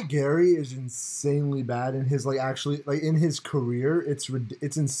 July Gary is insanely bad in his in his career. It's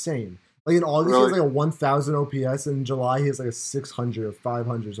insane. Like in August, he has like a 1,000 OPS, and in July he has like a 600 or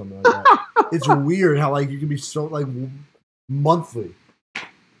 500, something like that. It's weird how you can be so monthly.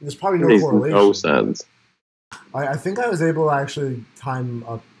 There's probably no correlation. No sense. I think I was able to actually time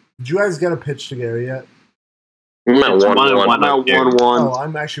up. Did you guys get a pitch to Gary yet? I'm at 1-1. Oh,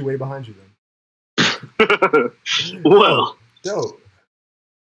 I'm actually way behind you then. Well, dope.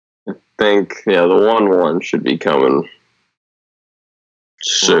 I think the 1-1 should be coming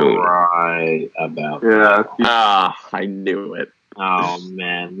soon. Right about I knew it. Oh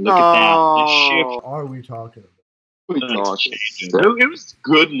man, look at that! The shift. What are we talking about? It was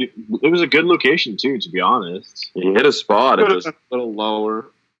good. It was a good location too, to be honest. He hit a spot. It just a little lower.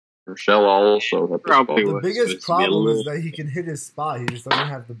 Rochelle also hit the spot. The biggest problem is that he can hit his spot. He just doesn't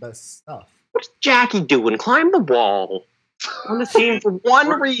have the best stuff. What's Jackie doing? Climb the wall. On the team for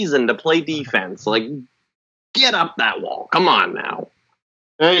one reason, to play defense. Get up that wall. Come on now.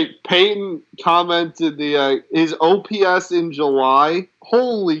 Hey, Peyton commented his OPS in July.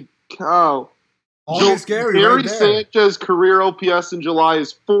 Holy cow! Gary Sanchez career OPS in July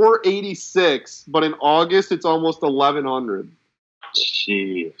is 486, but in August it's almost 1,100.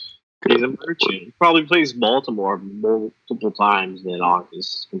 Jeez, he's a merchant. He probably plays Baltimore multiple times in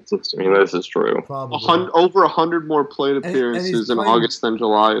August consistently. I mean, this is true. Over 100 more plate appearances in August than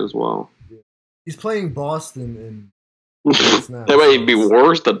July as well. He's playing Boston in. That way he'd be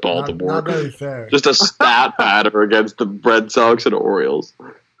worse than Baltimore. Not very fair. Just a stat pattern against the Red Sox and Orioles.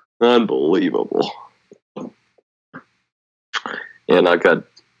 Unbelievable. Yeah, not good.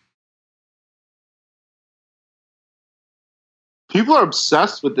 People are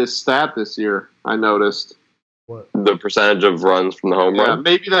obsessed with this stat this year, I noticed. What? The percentage of runs from the home run?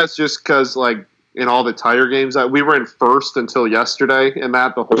 Maybe that's just because, in all the Tiger games, we were in first until yesterday, and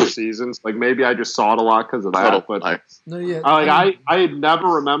that the whole season. Maybe I just saw it a lot because of that. But I had never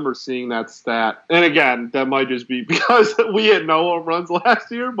remember seeing that stat. And again, that might just be because we had no home runs last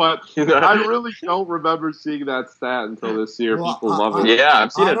year, but I really don't remember seeing that stat until this year. Well, people love it. Yeah,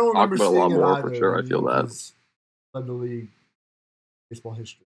 I've seen it talked talked about a lot more either. for sure. I feel that. Led the league baseball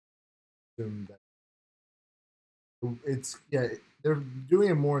history. They're doing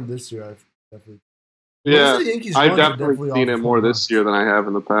it more in this year. Definitely. Yeah, I've definitely seen it more this year than I have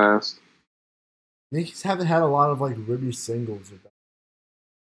in the past. Yankees haven't had a lot of ribby singles,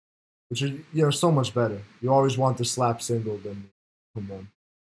 which are so much better. You always want the slap single than the home run.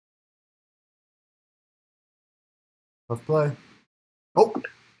 Tough play.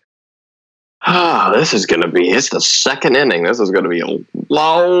 Oh, this is going to be. It's the second inning. This is going to be a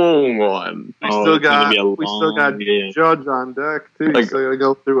long one. We still got Judge on deck too. So gotta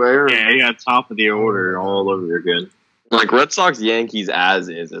go through Aaron. Yeah, you got top of the order all over again. Red Sox Yankees as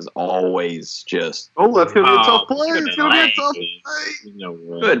is always just. Oh, that's gonna be a tough play. It's gonna be a tough play. No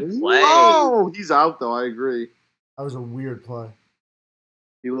way. Good play. Oh, he's out though. I agree. That was a weird play.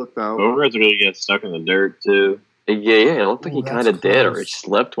 He looked out. Overheads really get stuck in the dirt too. Yeah, it looked like he kind of did, or he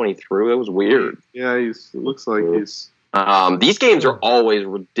slipped when he threw. It was weird. Yeah, it looks like he's. These games are always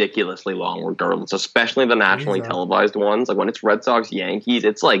ridiculously long, regardless, especially the nationally televised ones. When it's Red Sox Yankees,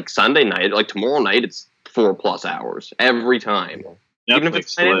 it's Sunday night, tomorrow night, it's 4+ hours every time, even if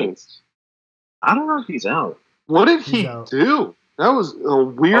it's 10 innings. I don't know if he's out. What did he do? That was the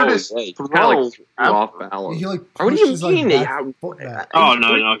weirdest throw. Kind of off balance. What do you mean? Oh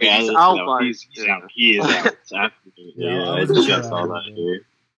no! Okay, he's out. He's out. He is out. Yeah, I just saw that here.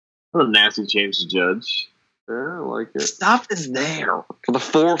 What a nasty change to Judge. Yeah, I like it. Stuff is there for the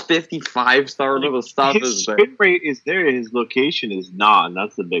 455 starter. The stuff is there. His spin rate is there. His location is not, and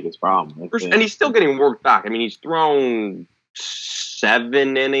that's the biggest problem. And he's still getting worked back. I mean, he's thrown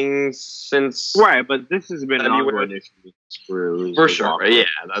 7 innings since. Right, but this has been an ongoing issue with screws. For sure. Yeah,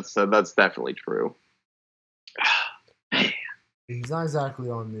 that's definitely true. He's not exactly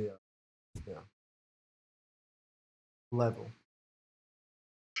on the level.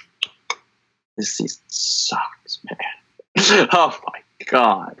 This season sucks, man. Oh my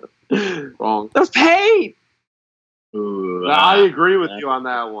god. Wrong. That's pain. Ooh, I agree with you on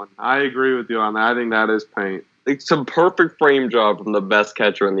that one. I think that is paint. It's a perfect frame job from the best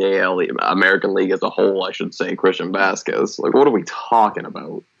catcher in the AL, American League as a whole, I should say, Christian Vasquez. Like, what are we talking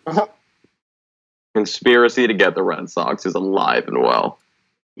about? Conspiracy to get the Red Sox is alive and well.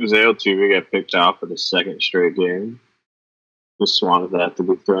 His Altuve got picked off for the second straight game. Just wanted that to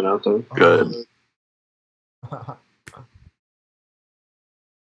be thrown out there. Good.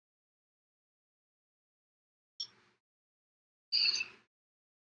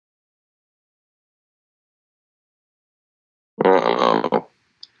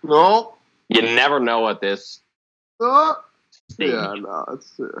 No. You never know at this stage. Yeah, no,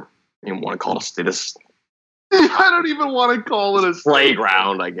 it's. You don't want to call it this I don't even want to call it a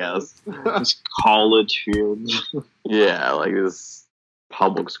playground, I guess. This college field. Yeah, like this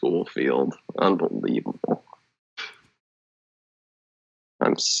public school field. Unbelievable.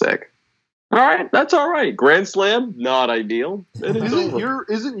 I'm sick. All right, that's all right. Grand Slam, not ideal.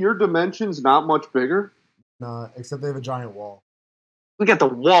 Isn't your dimensions not much bigger? No, except they have a giant wall. We got the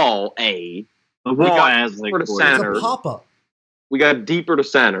wall, A. The We wall got has like deeper to 40. It's center. a pop-up. We got deeper to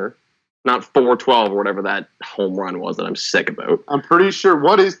center. Not 412 or whatever that home run was that I'm sick about. I'm pretty sure.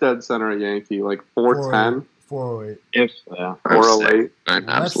 What is dead center at Yankee? Like 410? 408. If yeah. I'm 408? sick. I'm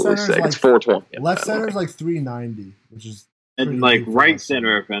Left absolutely center's sick. like- It's 412. Left center is like 390, which is pretty And like deep for right left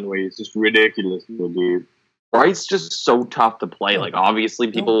center of Fenway is just ridiculously deep. Right's just so tough to play. Like,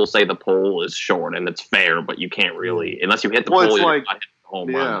 obviously, people will say the pole is short, and it's fair, but you can't really, unless you hit the Well, pole, it's you're like- not hitting the home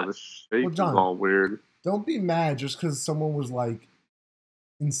Yeah, run. the shape Well, is John. all weird. Don't be mad just because someone was like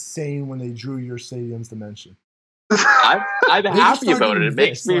insane when they drew your stadium's dimension. I'm They just happy started about it. It doing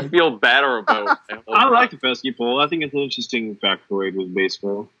makes this, me like- feel better about it. I like the pesky pole. I think it's an interesting factoid with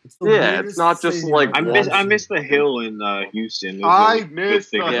baseball. It's the Yeah, weirdest it's not just stadium like- I've I ever miss seen. the hill in Houston. It was I a good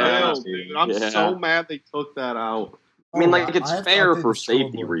missed the thing about Yeah. hill, that dude. stadium. I'm Yeah. so mad they took that out. I mean, Oh, like, it's I have to fair update for the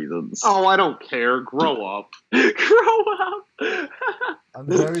safety scoreboard. reasons. Oh, I don't care. Grow up. Grow up. I'm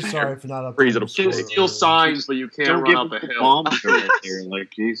very sorry for not Freeze updating it the up. You can score steal earlier. signs, but you can't Don't run give up the a hill. bombs right there.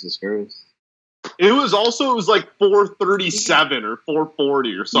 Like Jesus Christ. It was like 437 or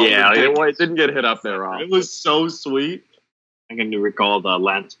 440 or something. Yeah, ridiculous. it didn't get hit up there often. It was so sweet. I can recall the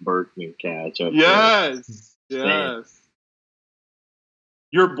Lance Berkman catch. Up Yes. Yes.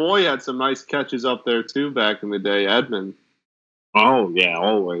 Your boy had some nice catches up there too back in the day, Edmund. There. Oh yeah,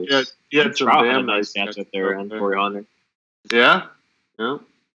 always. Yeah, he had some Trout had a damn nice nice catch catches up there and Corey Hunter. Yeah. Yeah.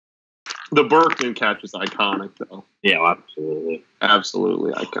 The Berkman catch is iconic though. Yeah, absolutely.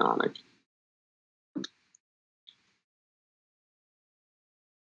 Absolutely iconic.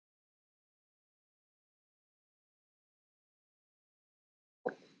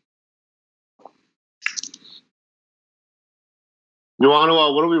 You want to?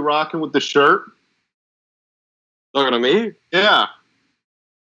 What are we rocking with the shirt? Looking at me? Yeah.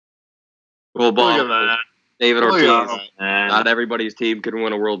 Well, Look Bob, at that. David Look at Ortiz. that. And Not everybody's team can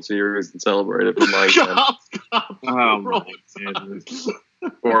win a World Series and celebrate it. But Mike, Stop. oh my goodness.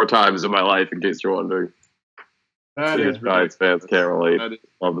 4 times in my life, in case you're wondering. That is Giants fans can't relate. That is-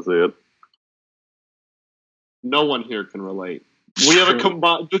 Love to see it. No one here can relate. We have a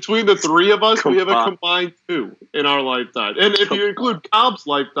combined between the three of us. We have a combined 2 in our lifetime, and if you include Cobb's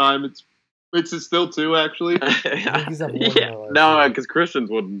lifetime, it's still 2 actually. Yankees have one in Yeah, our life. no, because Christians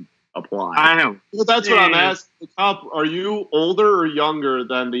wouldn't apply. I know. Well, that's what I'm Yeah. asking. Cobb, are you older or younger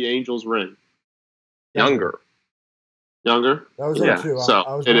than the Angels ring? Younger. Younger. That was Yeah, 02. so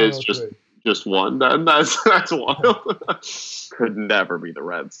I was it born is in just- 03. Just one. That's wild. Could never be the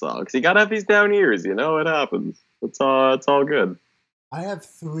Red Sox. You gotta have these down years, you know. It happens. It's all good. I have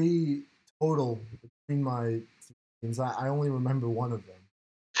 3 total between my teams. I only remember one of them.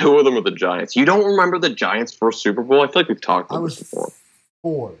 2 of them are the Giants. You don't remember the Giants' first Super Bowl? I feel like we've talked I about was this before.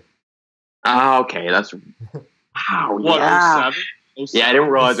 4. Ah, okay, that's wow. What? Yeah. 07? Yeah, I didn't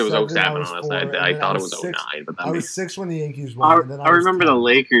realize it was 07, 07, I was honestly. 4, and I then thought I it was was 6. 09, but that I was makes 6 when the Yankees won. and then I was remember 10. the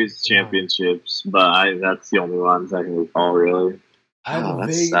Lakers Yeah. championships, but that's the only ones I can recall really. I have oh, a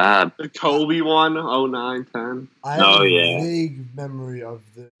that's vague, sad. The Kobe one, 09, 10. I have Oh, a yeah. vague memory of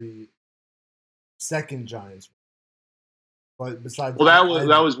the second Giants. But besides Well,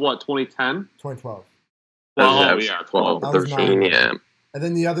 that was what, 2010? 2012. Well, That was yeah, 12, That was 13, 9. yeah. And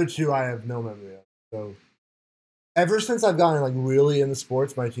then the other 2 I have no memory of. So ever since I've gotten like really into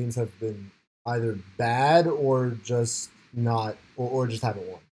sports, my teams have been either bad or just not, or just haven't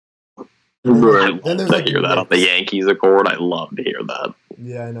won. I love then there's to like hear that on the Yankees accord. I love to hear that.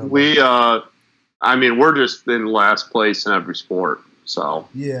 Yeah, I know. We're just in last place in every sport, so.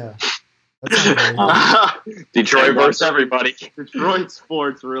 Yeah. That's not great. Detroit versus everybody. Detroit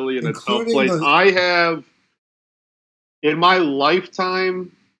sports really in a tough Including place. the- I have, in my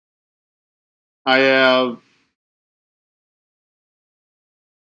lifetime, I have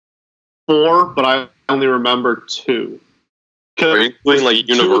 4, but I only remember 2. Are you including like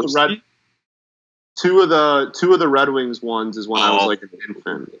university? Two of the Red Wings ones is when I was like an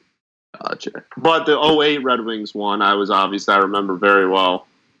infant. Gotcha. But the 08 Red Wings one, I remember very well.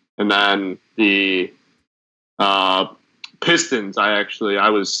 And then the Pistons, I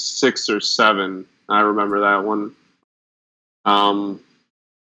was 6 or 7. I remember that one. But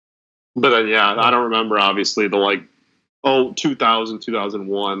then, yeah, I don't remember, obviously, the 2000,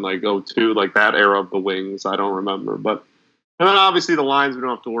 2001, 02, that era of the Wings. I don't remember. But, and then obviously the Lions we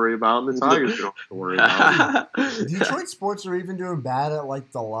don't have to worry about, and the Tigers we don't have to worry about. Detroit sports are even doing bad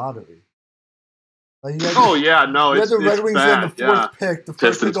at the lottery. You had the Red Wings bad, in the 4th pick. The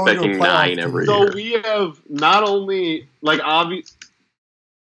first Pistons pick going to a picking playoff 9 team. every So year. we have not only obvious.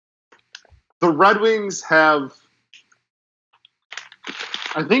 The Red Wings have.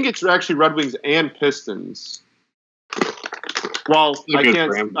 I think it's actually Red Wings and Pistons. Well,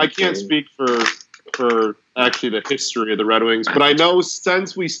 I can't speak for actually the history of the Red Wings, but I know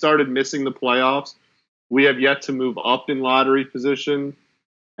since we started missing the playoffs, we have yet to move up in lottery position,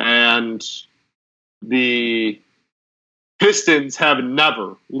 and the Pistons have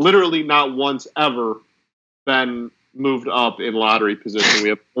never, literally not once ever, been moved up in lottery position. We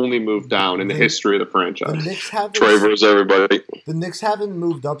have only moved down in the history of the franchise. Travers, everybody. The Knicks haven't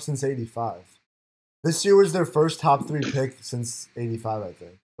moved up since '85. This year was their first top 3 pick since '85, I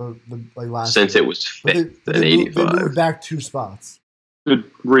think. Last Since year. it was fixed in They '85. moved back 2 spots. Good,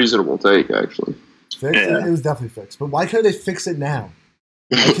 reasonable take, actually. Fixed? Yeah. It was definitely fixed. But why couldn't they fix it now?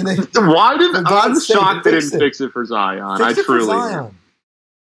 Why can they Why did For I'm God's sake, shocked they fix didn't it. fix it for Zion? fix I it for truly Zion?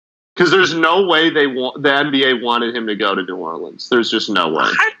 because there's no way the NBA wanted him to go to New Orleans. There's just no way.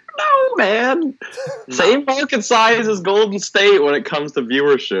 I don't know, man. Same market size as Golden State when it comes to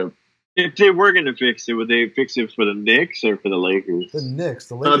viewership. If they were going to fix it, would they fix it for the Knicks or for the Lakers? The Knicks.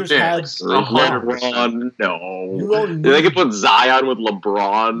 The Lakers had Knicks. LeBron, You no. don't They need could put Zion with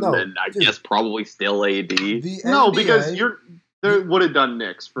LeBron, No, and I dude. guess probably still AD. the No, NBA, because they would have done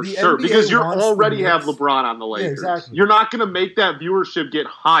Knicks for the sure. NBA Because you wants the already have Knicks. LeBron on the Lakers. exactly. You're not going to make that viewership get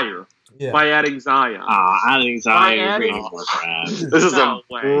higher Yeah. by adding Zion. I think Zion By is adding- being more bad. This is No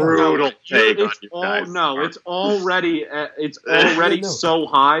a way. brutal No, take on it's you all- guys. No, it's already No. so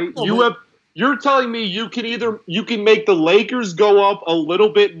high. No, You're telling me you can make the Lakers go up a little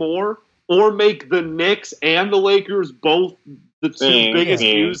bit more, or make the Knicks and the Lakers both the 2 biggest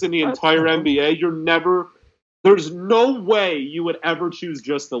views in the entire NBA. There's no way you would ever choose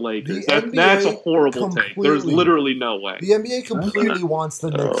just the Lakers. The That's a NBA horrible take. There's completely- literally no way. The NBA completely wants the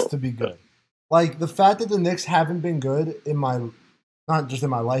Knicks to be good. The fact that the Knicks haven't been good not just in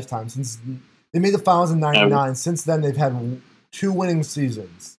my lifetime, since they made the finals in '99. Since then, they've had 2 winning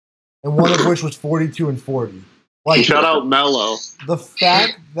seasons, and one of which was 42-40. Shout out Melo. The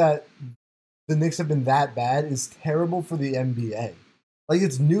fact that the Knicks have been that bad is terrible for the NBA.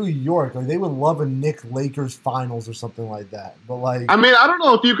 It's New York. They would love a Knicks-Lakers finals or something like that. But I mean, I don't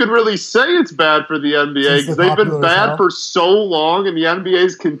know if you can really say it's bad for the NBA Since because they're they've been popular as bad hell? for so long, and the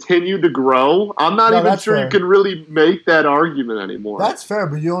NBA's continued to grow. I'm not No, even that's sure fair. you can really make that argument anymore. that's fair.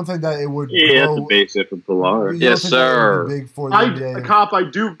 But you don't think that it would You have to grow? base it for Pilar. You don't Yes, think that it would sir. be big for the NBA? I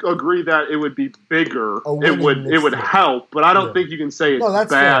do agree that it would be bigger. A It winning would Knicks team. help, but I don't Yeah. think you can say it's No,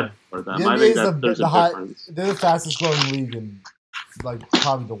 that's bad fair. for them. The I NBA think is that there's a difference. they're the fastest growing league in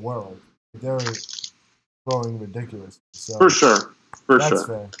probably the world. They're growing ridiculous. So For sure. that's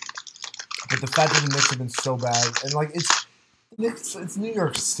fair. But the fact that the Knicks have been so bad, and it's New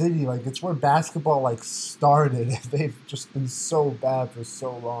York City, it's where basketball started. They've just been so bad for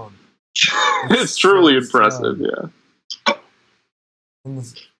so long. It's truly so impressive, sad. yeah.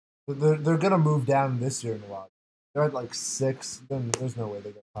 And they're gonna move down this year in a lot. They're at 6. Then there's no way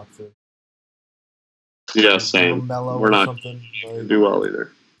they get top 3. Yeah, same. Melo We're or not something. do well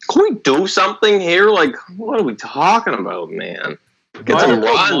either. Can we do something here? What are we talking about, man? Get If I some had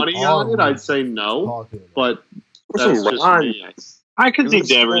put run. money on it, I'd say no, Talking about. but Put some that's just run. me. I could see It was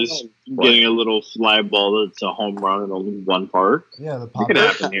Devers fun. getting a little fly ball that's a home run in only one park. Yeah, the It pop. could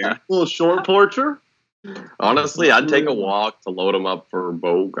happen here. A little short porcher. Honestly, I'd take a walk to load him up for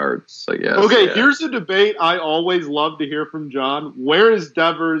Bogarts, I guess. Okay, yeah. here's a debate I always love to hear from John. Where is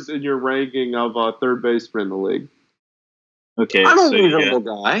Devers in your ranking of third baseman in the league? Okay, I'm a so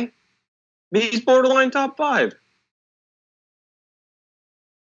reasonable guy. He's borderline top 5.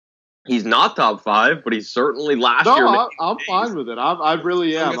 He's not top 5, but he's certainly last year. I'm fine with it. I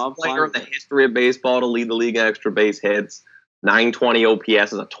really am. I'm player in fine. the history of baseball to lead the league in extra base hits. 920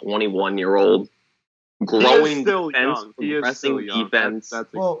 OPS as a 21-year-old. Growing defense, progressing defense.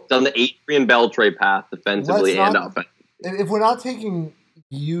 Done the Adrian Beltre path defensively and offensively. If we're not taking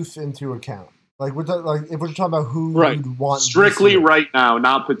youth into account, if we're talking about who you'd want strictly right now,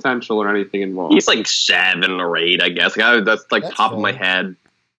 not potential or anything involved. He's like 7 or 8, I guess. That's That's top fair. of my head.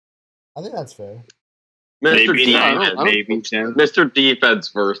 I think that's fair. Maybe Defense. 9, maybe 10. Mr. Defense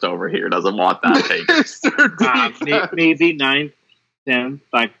first over here doesn't want that take. Mr. Defense. Maybe 9, 10.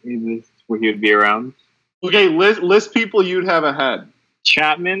 Like where he would be around. Okay, list people you'd have ahead.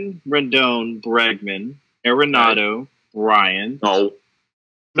 Chapman, Rendon, Bregman, Arenado, Ryan. No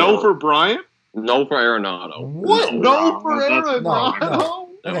for Bryant? No for Arenado. What? No for Arenado? No.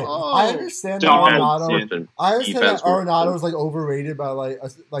 Okay, Oh. I understand that Arenado is overrated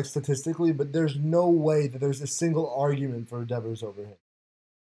by statistically, but there's no way that there's a single argument for Devers over him.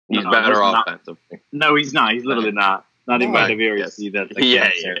 He's better offensively. No, he's not. He's literally not. Not even by the VRC. That's He's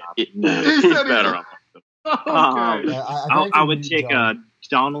better offensively. Okay. I would take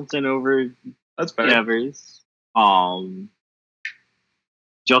Donaldson over Devers.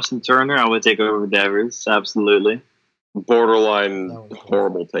 Justin Turner, I would take over Devers. Absolutely. Borderline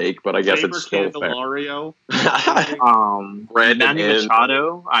horrible take, but I guess it's still Candelario. Brandon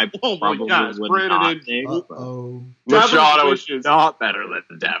Machado, I probably would not take. Machado is not better than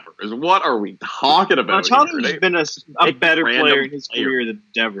Devers. What are we talking about? Machado's been a better player in his career than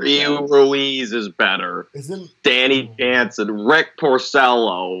Devers. Rio Ruiz is better. Danny Jansen, Rick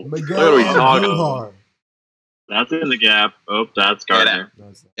Porcello. What are we talking about? That's in the gap. Oh, that's Gardner.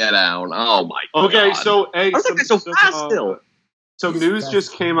 Get out. Oh, my God. Okay, so... Hey, so fast still. So news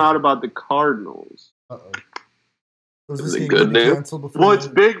just came out about the Cardinals. Is it good news? Well, it's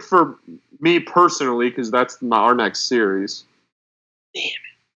big for me personally because that's our next series. Damn it.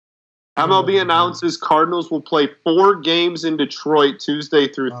 MLB announces Cardinals will play 4 games in Detroit Tuesday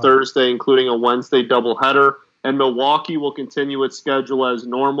through Thursday, including a Wednesday doubleheader. And Milwaukee will continue its schedule as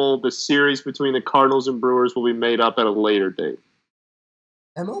normal. The series between the Cardinals and Brewers will be made up at a later date.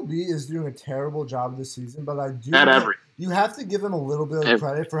 MLB is doing a terrible job this season, but I do. You have to give them a little bit of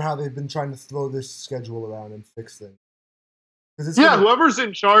credit for how they've been trying to throw this schedule around and fix things. Whoever's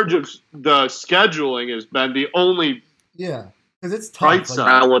in charge of the scheduling has been the only. Yeah, because it's tough.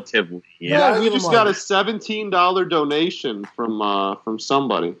 Relatively. Yeah, we just got a $17 donation from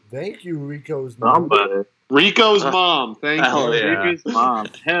somebody. Thank you, Rico's mom. Rico's mom. Thank you. Yeah. Rico's mom.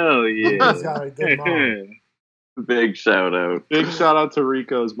 Hell yeah. He's got a good mom. Big shout out. Big shout out to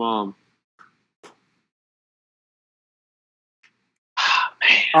Rico's mom.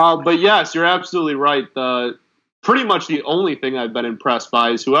 But yes, you're absolutely right. Pretty much the only thing I've been impressed by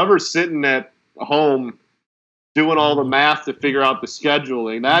is whoever's sitting at home doing all the math to figure out the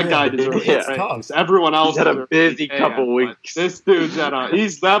scheduling. That guy deserves praise. Everyone else had a busy couple weeks. This dude's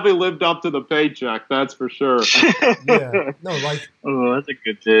he's definitely lived up to the paycheck, that's for sure. Oh, that's a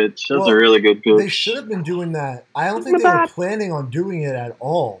good pitch. That's a really good pitch. They should have been doing that. I don't think they were planning on doing it at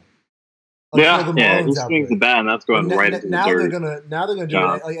all. He swings the bat, and that's going right into the dirt. Now they're gonna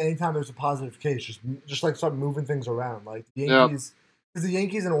do it anytime there's a positive case. Just start moving things around. Like the Yankees, because the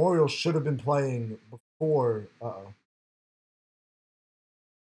Yankees and Orioles should have been playing before.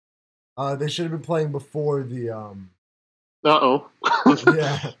 They should have been playing before the. Yeah.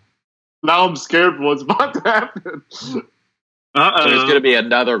 Now I'm scared for what's about to happen. So there's going to be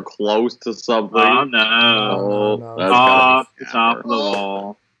another close to something. Oh, no. That's off the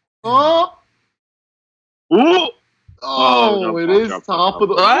wall. It is top of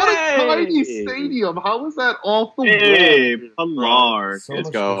the... What a tiny stadium. How is that off the wall? Pilar.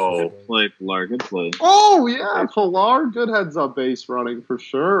 Let's go. Good play, Pilar. Good play. Oh, yeah. Pilar. Good heads-up base running for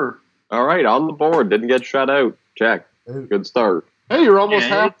sure. All right, on the board. Didn't get shut out. Check. Good start. Hey, you're almost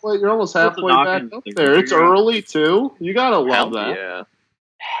halfway. You're almost halfway back up there. It's early too. You gotta love that. Yeah.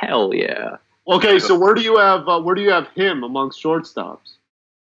 Hell yeah. Okay, so where do you have him amongst shortstops?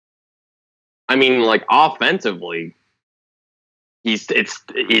 I mean, like offensively,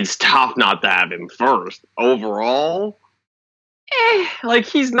 it's tough not to have him first. Overall,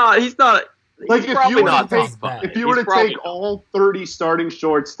 he's not. Like if you were to take all 30 starting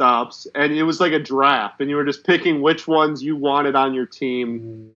shortstops and it was like a draft and you were just picking which ones you wanted on your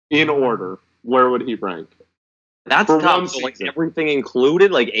team in order, where would he rank? That's for tough. So, like everything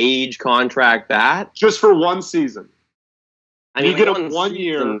included, like age, contract, that just for one season. I mean, you get him 1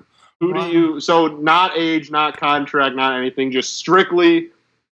 year. Who do you? So not age, not contract, not anything. Just strictly,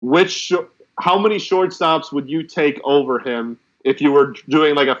 how many shortstops would you take over him if you were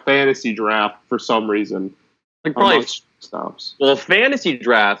doing like a fantasy draft for some reason? Like probably shortstops. Well, fantasy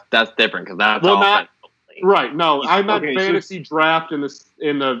draft that's different because that's not right. No, I meant fantasy draft in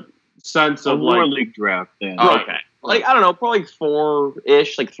the sense of lower like league draft. Then. Right. Okay, like I don't know, probably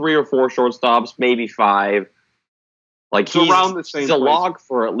 4-ish, like 3 or 4 shortstops, maybe 5. Like so around the same. He's a log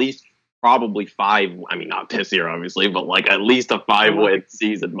for at least probably 5. I mean, not this year, obviously, but like at least a 5-win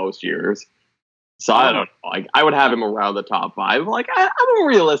season most years. So I don't know. Like I would have him around the top 5. Like I'm a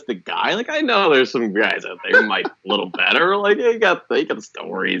realistic guy. Like I know there's some guys out there who might be a little better. Like they got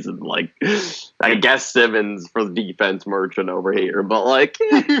stories and like I guess Simmons for the defense merchant over here. But like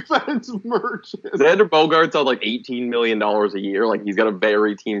defense merchant. Xander Bogaerts on like $18 million a year. Like he's got a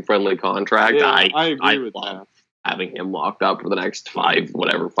very team friendly contract. Yeah, I agree with that. Having him locked up for the next 5,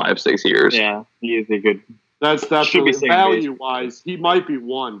 6 years. Yeah, he is a good. That's definitely value-wise. He might be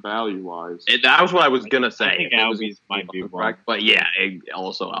one value-wise. That was what I was gonna say. I think Albies might be one, but yeah,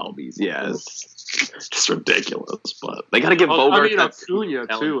 also Albies. Yeah, it's just ridiculous. But they got to give Bogaerts Acuna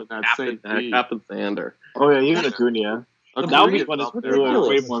too in that same team. Captain Sander. Oh yeah, even Acuna. Albies one is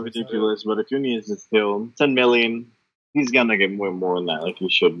way more ridiculous, but Acuna is still $10 million. He's gonna get more and more than that, like he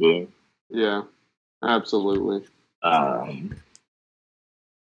should be. Yeah, absolutely.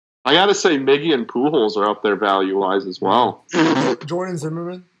 I gotta say, Miggy and Pujols are up there value-wise as well. Jordan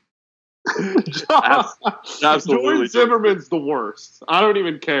Zimmerman? Absolutely. Jordan Zimmerman's the worst. I don't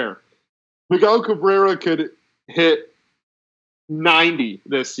even care. Miguel Cabrera could hit 90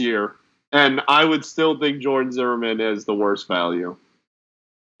 this year, and I would still think Jordan Zimmerman is the worst value.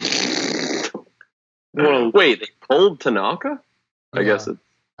 Wait, they pulled Tanaka? I guess it's...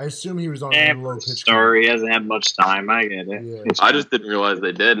 I assume he was on a low pitch. Story. He hasn't had much time. I get it. Yeah. I just didn't realize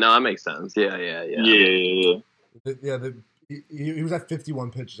they did. No, that makes sense. Yeah. He was at 51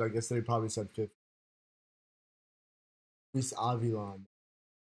 pitches. I guess they probably said 50. Luis Avilan.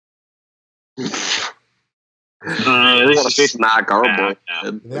 What a snack our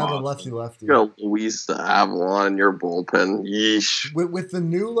bullpen. They have a lefty. You got Luis Avilan in your bullpen. Yeesh. With the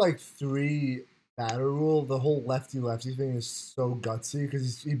new 3 batter rule, the whole lefty thing is so gutsy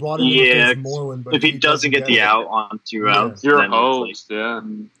because he brought in Moreland. But if he doesn't get the out on 2 outs, you're host.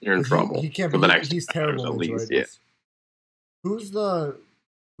 You're in trouble. He can't. He's terrible. At least, yeah. Who's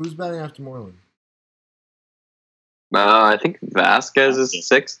batting after Moreland? I think Vasquez is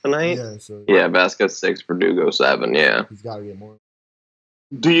 6th tonight. Yeah, Vasquez 6, Verdugo 7. Yeah, he's got to get more.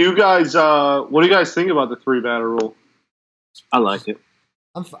 Do you guys? What do you guys think about the 3 batter rule? I like it.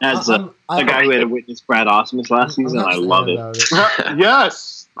 As a guy who had to witness Brad Osmus last season, I love it.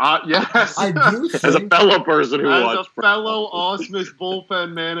 Yes. Yes. I do think, as a fellow person who watched a fellow Osmus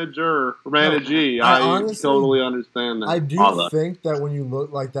bullpen manager, I totally understand that. I do think that when you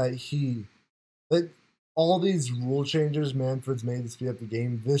look like that, all these rule changes Manfred's made to speed up the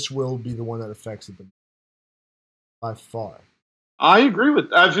game, this will be the one that affects it by far. I agree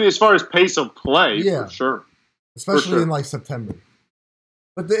with actually as far as pace of play, for sure. Especially in September.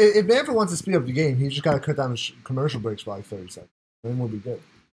 But if Manfred wants to speed up the game, he's just got to cut down the commercial breaks by 30 seconds. Then we'll be good.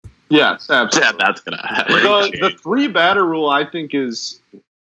 Yes, absolutely. Yeah, that's going to happen. The 3 batter rule, I think, is...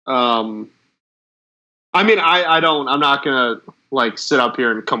 I'm not going to sit up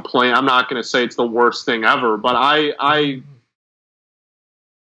here and complain. I'm not going to say it's the worst thing ever, but I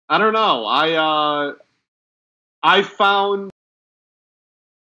don't know. I found...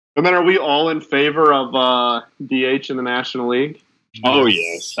 I mean, are we all in favor of DH in the National League? Oh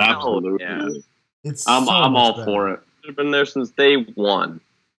yes, absolutely. Yeah. I'm all for it. I've been there since day 1.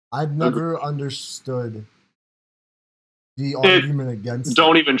 I've never understood the argument against.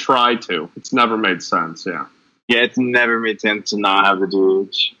 Don't even try to. It's never made sense. Yeah, it's never made sense to not have the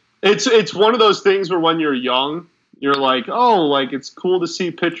DH. It's one of those things where when you're young, you're like, it's cool to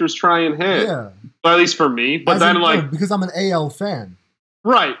see pitchers try and hit. Yeah, but at least for me. But because I'm an AL fan.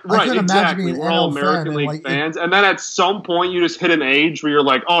 Right, exactly. We're all American League fans. And then at some point, you just hit an age where you're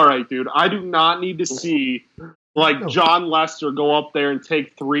like, all right, dude, I do not need to see, John Lester go up there and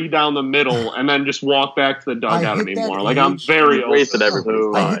take 3 down the middle and then just walk back to the dugout anymore. I'm very old. I hit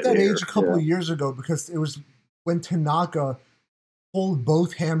that age a couple of years ago because it was when Tanaka pulled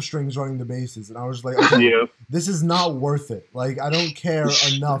both hamstrings running the bases. And I was like, this is not worth it. I don't care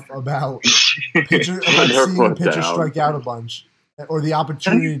enough about seeing a pitcher strike out a bunch. Or the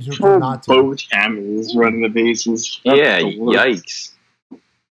opportunity to not to. Both hammies running the bases. Yikes.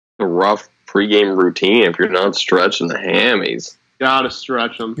 A rough pregame routine if you're not stretching the hammies. Gotta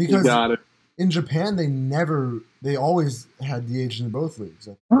stretch them. Because you got it. in Japan, they always had DH in both leagues.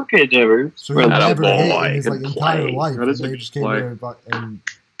 Okay, Devers. So he never hit boy, in his good entire play. life. That And is a they good just came play. there and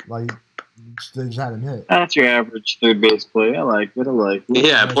they just had him hit. That's your average third base play. I like it.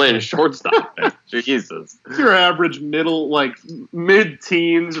 Yeah, playing shortstop. Man. Jesus. It's your average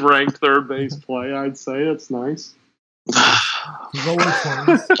mid-teens ranked third base play, I'd say. That's nice. Lower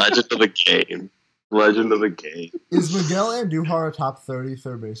 20s. Legend of the game. Legend of the game. Is Miguel Andujar a top 30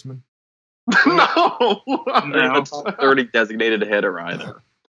 third baseman? No! Not top 30 designated hitter either.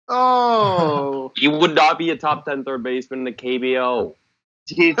 Oh! He would not be a top 10 third baseman in the KBO.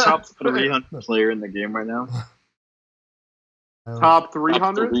 Is he a top 300 player in the game right now? Top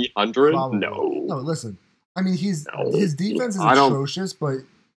 300? 300? Probably. No. No, listen. I mean, his defense is I don't- atrocious, but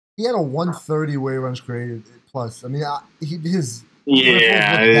he had a 130 way runs created plus. I mean, his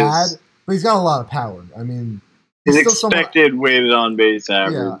Yeah, riffles look bad, but he's got a lot of power. I mean, his he's still expected weighted on base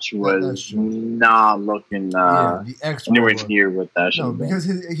average that's was true. not looking the extra anywhere run. near what that should No, have been. because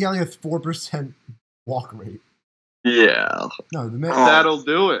he had like a 4% walk rate. Yeah. No, the man. That'll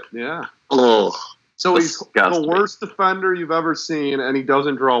do it, yeah. Ugh. So he's Disgusting. the worst defender you've ever seen, and he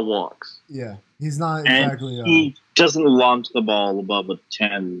doesn't draw walks. Yeah, he's not And exactly. he doesn't launch the ball above a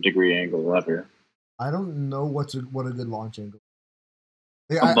 10-degree angle ever. I don't know what a good launch angle.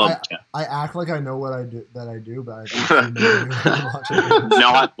 Above 10. I act like I know what I do, but I don't know what launch angle is.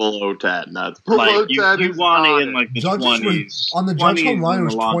 Not below 10. That's Below Like, you 10 is want not it in like the Judges were- 20s. on the Judge 20s home run, it and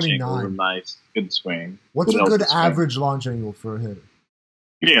was the launch angle 29. were nice. Good swing. What's a healthy good swing. average launch angle for a hitter?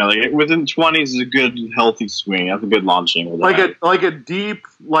 Yeah, like within 20s is a good healthy swing. That's a good launch angle. Like a deep,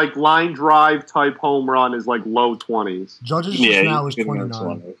 like line drive type home run is like low 20s. Judges yeah, just now you was can get 29.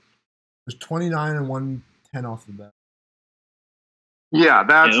 20. It was 29 and 110 off the bat. Yeah,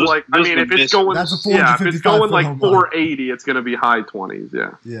 that's Yeah, those- like I those mean, are if it's best- going, That's a yeah, if it's 455 going foot like home run. 480, it's going to be high 20s.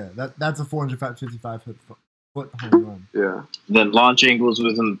 Yeah, Yeah, that's a 455 foot home run. yeah. Then launch angles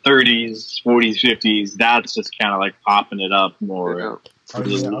within the 30s, 40s, 50s. That's just kind of like popping it up more. Yeah. Oh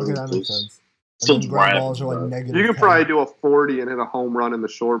yeah, okay, that makes sense. Still And then ground driving, balls are like but- negative. You can 10. probably do a 40 and hit a home run in the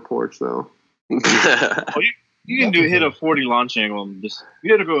short porch, though. You can hit a 40 launch angle and just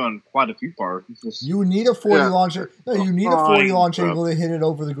you got to go on quite a few parks. It's just, You need a 40 Yeah. launch. No, you need a 40 Fine, launch bro. angle to hit it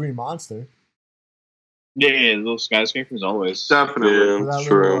over the Green Monster. yeah, those skyscrapers always. Definitely. For Yeah, that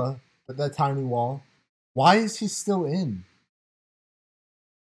true. little, with that tiny wall. Why is he still in?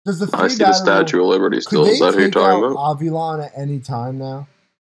 Does the I three see the batter Statue rule, of Liberty could still. they Is that who you're take talking out about? Avilon at any time now?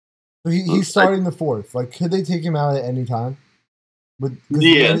 So he's starting the fourth. Like, could they take him out at any time? But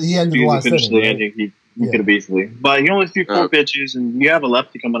Yeah, he ended the last finished inning, the right? ending. He Yeah. could have easily, but he only threw 4 Uh, pitches, and you have a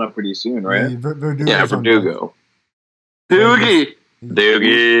lefty coming up pretty soon, right? Verdugo's Yeah, on deck. Verdugo. Doogie!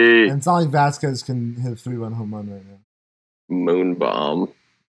 Doogie. And it's not like Vasquez can hit a 3-run home run right now. Moon bomb.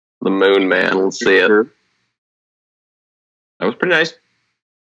 The Moon Man. Let's see it. That was pretty nice.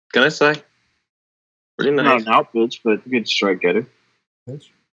 Can I say? Pretty Not nice. an out pitch, but a good strike getter.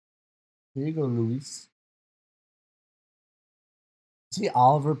 Pitch. Here you go, Luis. See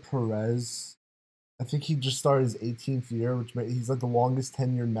Oliver Perez. I think he just started his 18th year, which he's like the longest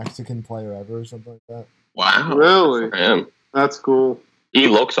tenured Mexican player ever, or something like that. Wow. Really? For him. That's cool. He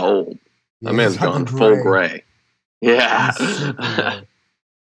looks old. That Yeah, man's he's got gone the full gray. Yeah. He's super gray.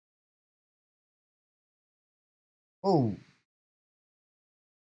 Oh,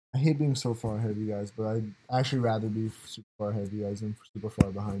 I hate being so far ahead of you guys, but I'd actually rather be super far ahead of you guys than super far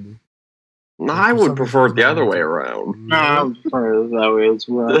behind you. No, I would prefer it the other way around. No, that way as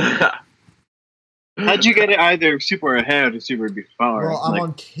well. How'd you get it either super ahead or super before? Well, I'm Like,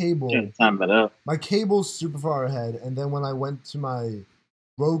 on cable. can't time it up. My cable's super far ahead, and then when I went to my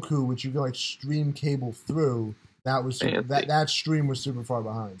Roku, which you can like stream cable through, that was super, Fancy. that stream was super far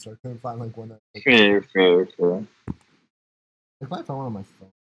behind, so I couldn't find like one that. Fair. If I found one on my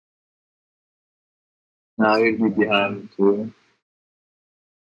phone, No, you'd be behind too.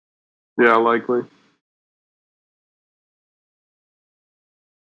 Yeah, likely.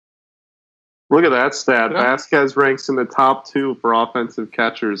 Look at that stat. Yeah. Vasquez ranks in the top 2 for offensive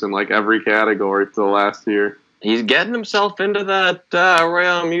catchers in like every category for the last year. He's getting himself into that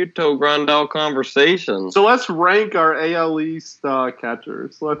Real Muto Grandal conversation. So let's rank our AL East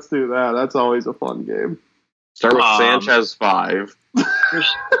catchers. Let's do that. That's always a fun game. Start with Sanchez 5.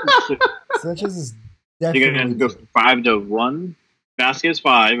 Sanchez is You're definitely gonna go from 5 to 1. Vasquez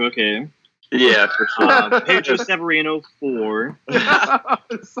 5, okay. Yeah, for sure. Pedro Severino 4.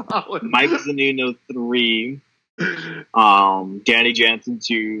 Solid. Mike Zunino 3. Danny Jansen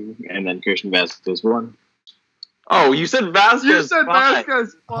 2, and then Christian Vasquez 1. Oh, you said Vasquez. You said 5.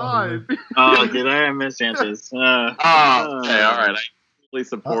 Vasquez 5. Oh, did I miss Sanchez? Oh, okay, all right.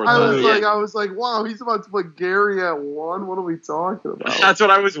 support I that. was like, wow, he's about to put Gary at 1. What are we talking about? That's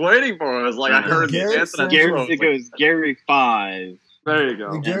what I was waiting for. I was like, I heard Gary the answer. Sanchez- It goes Gary 5. There you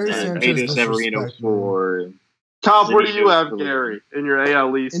go. The Gary and Sanchez Pedro Severino disrespect, 4. Tom, where do you Then he have goes to Gary in your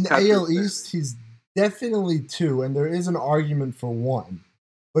AL East? In the catcher AL standing? East, he's definitely 2, and there is an argument for 1,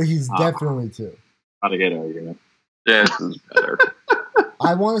 but he's definitely 2. Not a good argument. Yeah, this is better.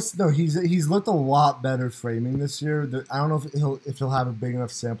 I want to know he's looked a lot better framing this year. I don't know if he'll have a big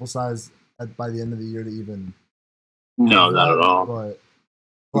enough sample size by the end of the year to even. No, not at all. But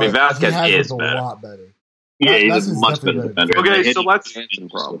I mean, Vasquez he has is looked better. a lot better. Yeah, he's Vasquez a much definitely better defender. Okay, so let's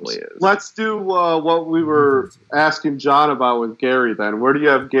Probably is. let's do what we were asking John about with Gary. Then, where do you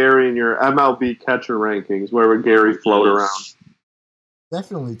have Gary in your MLB catcher rankings? Where would Gary float around?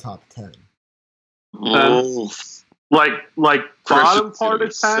 Definitely top 10. Like bottom Christian's part gonna of be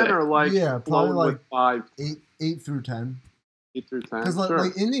 10, sick. or like Yeah, probably floating like with 5, 8 through 10. 8 through 10. Because Sure.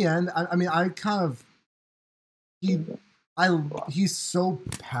 like in the end, I mean, I kind of he's so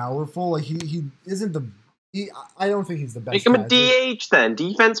powerful. Like he isn't the. I don't think he's the best. Make him a catcher, DH then.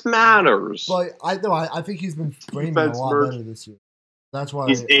 Defense matters. But I think he's been framing a Defense lot merge. better this year. That's why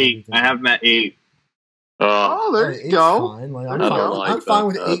He's 8. I have him at 8. Oh, there Hey, you go. Fine. Like, I I'm don't fine, like I'm fine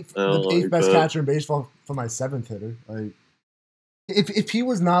with that. eighth, I don't the 8th like best that. catcher in baseball for my 7th hitter. Like, if he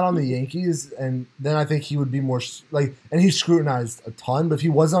was not on the Yankees, and then I think he would be more like, and he's scrutinized a ton. But if he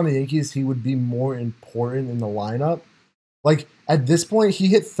was on the Yankees, he would be more important in the lineup. Like at this point, he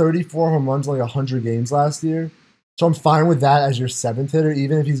hit 34 home runs in like 100 games last year. So I'm fine with that as your 7th hitter,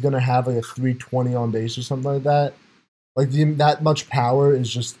 even if he's going to have like a 320 on base or something like that. Like that much power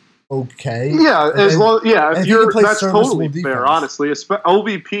is just okay. Yeah, as long and if he can play that's totally serviceable fair. defense. Honestly,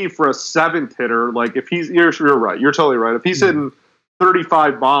 OBP for a 7th hitter, like if you're right, you're totally right. If he's hitting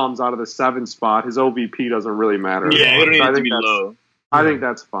 35 bombs out of the 7 spot, his OBP doesn't really matter. Yeah, it don't I need to think be that's- low. I think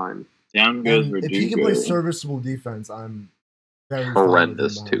that's fine. Down goes And if he can play Verdugo. serviceable defense, I'm very fine with him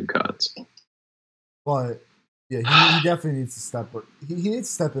Horrendous behind 2 him. cuts. But yeah, he definitely needs to step up. He needs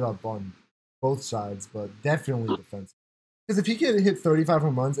to step it up on both sides, but definitely defense. Because if he can hit 35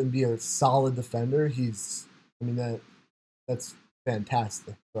 home runs and be a solid defender, that's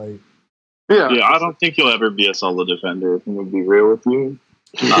fantastic. Like, Yeah, Yeah, I don't think he'll ever be a solid defender, if I'm going to be real with you.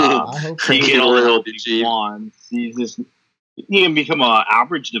 I hope so. He can Real only help cheap. if he wants. He can become an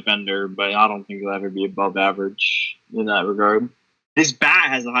average defender, but I don't think he'll ever be above average in that regard. His bat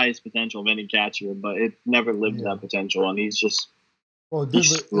has the highest potential of any catcher, but it never lived to Yeah. that potential, and he's just Well, it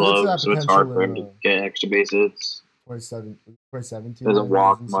he's lived to slow, that so it's hard potential for him in, to get extra base hits. 2017. Doesn't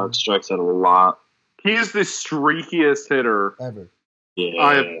walk much, strikes out a lot. he is the streakiest hitter Ever. Yeah,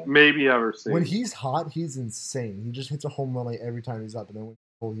 I have maybe ever seen. When he's hot, he's insane. He just hits a home run like every time he's up, and then when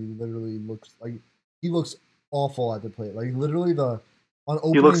he's cold, he literally looks awful at the plate. Like literally on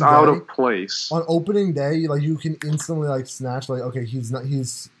opening he looks day, out of place. on opening day, like you can instantly like snatch like, okay,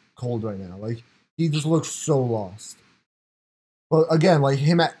 he's cold right now. Like he just looks so lost. But again, like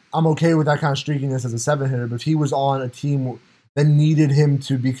I'm okay with that kind of streakiness as a 7 hitter. But if he was on a team that needed him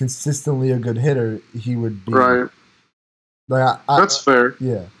to be consistently a good hitter, he would be Right, Like that's fair.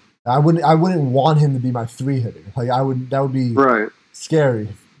 yeah. I wouldn't want him to be my 3 hitter. Like that would be Right. scary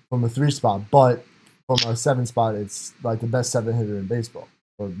from a 3 spot, but from a 7 spot, it's like the best 7 hitter in baseball,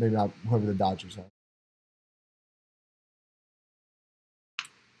 or maybe not whoever the Dodgers have.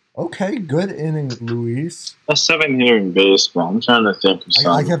 Okay, good inning, Luis. a 7 hitter in baseball. I'm trying to think of I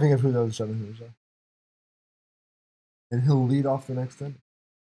something. can't think of who the other 7 hitters are. And he'll lead off the next inning.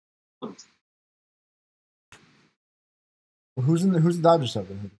 Well, who's the Dodgers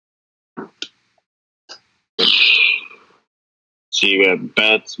 7 hitter? So you got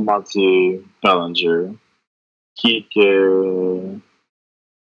Betts, Monty, Bellinger, Kike,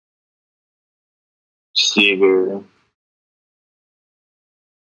 Seager,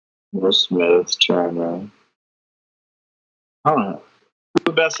 Will Smith, Turner. I don't know. Who's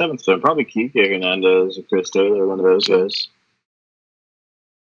the best 7th hitter? Probably Kike Hernandez or Chris Taylor, one of those guys.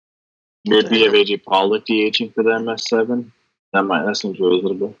 Maybe you have AJ Pollock DHing for them as 7. That seems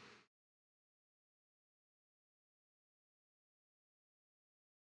reasonable.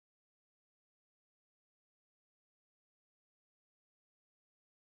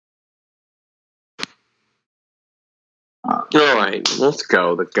 All right, let's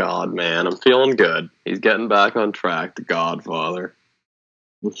go. The God Man. I'm feeling good. He's getting back on track. The Godfather.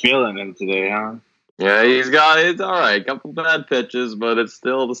 We're feeling him today, huh? Yeah, it's all right. Couple bad pitches, but it's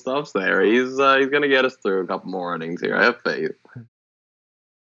still the stuff's there. He's gonna get us through a couple more innings here. I have faith.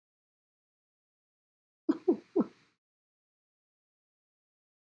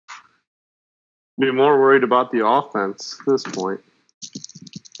 Be more worried about the offense at this point.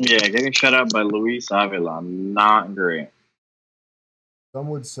 Yeah, getting shut out by Luis Avila, not great. Some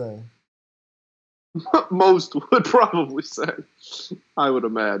would say. Most would probably say. I would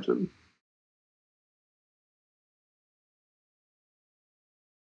imagine.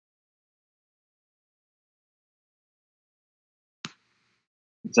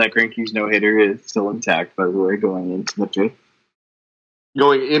 Zach Greinke's no-hitter is still intact, by the way, going into the fifth.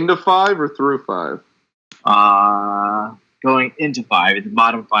 Going into 5 or through 5? Going into 5. It's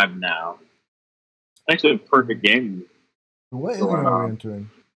bottom 5 now. Actually, a perfect game. What inning are we entering?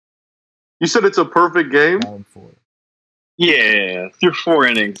 You said it's a perfect game? Bottom 4. Yeah, through 4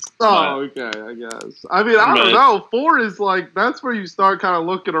 innings. Oh, okay, I guess. I mean, I don't know. 4 is like, that's where you start kind of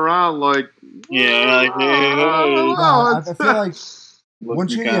looking around like, yeah, I feel like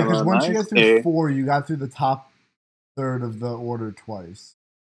once you get through 4, you got through the top third of the order twice.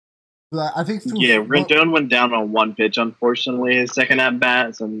 But I think Rendon went down on 1 pitch, unfortunately, his second at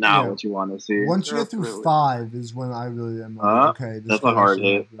bat, so not what you want to see. Once you get through 5 is when I really am like, okay. That's a hard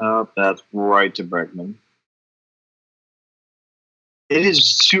hit. That's right to Bregman. It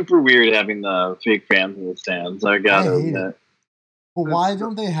is super weird having the fake fans in the stands. I gotta admit. But why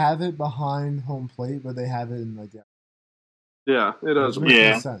don't they have it behind home plate, but they have it in like that? Yeah, it does. It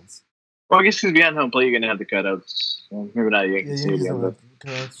makes no sense. Well, I guess because behind home plate, you're gonna have the cutouts. Well, maybe not Yankee Stadium.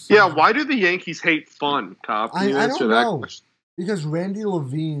 Yeah, why do the Yankees hate fun, Cop? Can you answer that question? Because Randy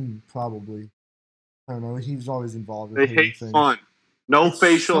Levine probably. I don't know. He's always involved. They hate fun. No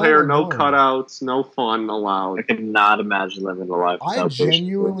facial hair, no cutouts, no fun allowed. I cannot imagine living a life without I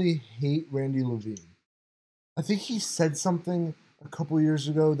genuinely hate Randy Levine. I think he said something a couple years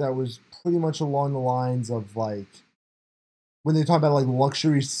ago that was pretty much along the lines of like when they talk about like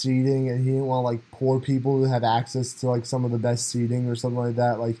luxury seating and he didn't want like poor people to have access to like some of the best seating or something like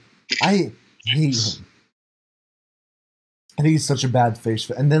that. Like I hate him. I think he's such a bad face.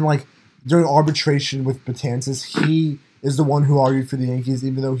 And then like during arbitration with Betances, he is the one who argued for the Yankees,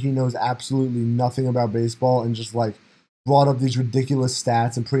 even though he knows absolutely nothing about baseball and just like brought up these ridiculous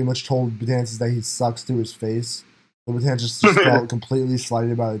stats and pretty much told Betances that he sucks to his face. So Betances just felt completely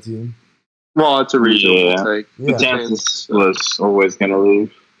slighted by the team. Well, it's a reasonable take. Yeah. Betances was always going to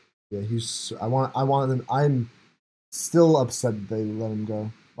leave. Yeah, I wanted him. I'm still upset that they let him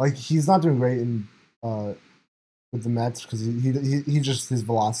go. Like he's not doing great in with the Mets because he just his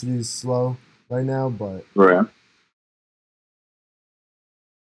velocity is slow right now. But right.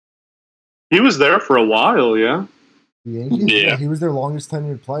 He was there for a while, yeah. The Yankees? Yeah, he was their longest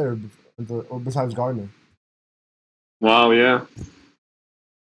tenured player besides Gardner. Wow, yeah.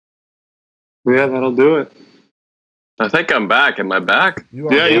 Yeah, that'll do it. I think I'm back. Am I back?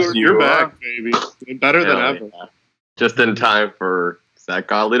 You're back, baby. Better than ever. Yeah. Just in time for Zach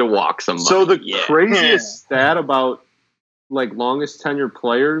Godley to walk somebody. So the craziest stat about like longest tenured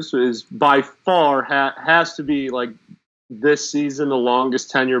players is by far has to be like this season the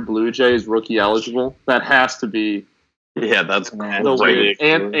longest tenured Blue Jays rookie eligible. That has to be. Yeah, that's great.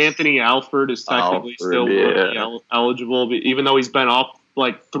 And Anthony Alford is technically still rookie eligible, even though he's been off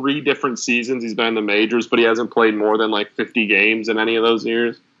like 3 different seasons. He's been in the majors, but he hasn't played more than like 50 games in any of those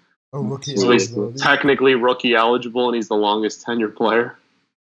years. Oh, rookie so he's technically rookie eligible, and he's the longest tenured player.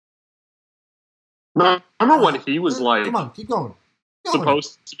 Remember when he was like, come on, keep going.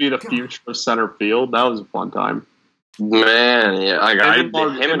 Supposed to be the future of center field? That was a fun time. Man, yeah,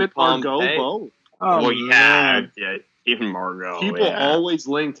 him and Margot both. Oh, yeah, even Margot. People always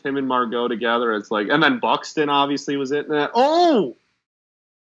linked him and Margot together. It's like, and then Buxton obviously was in that. Oh,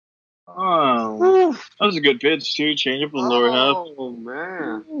 that was a good pitch too. Change up the lower half. Oh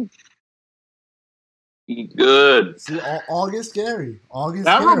man, good. See, August Gary.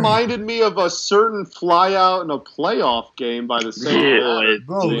 That reminded me of a certain fly out in a playoff game by the same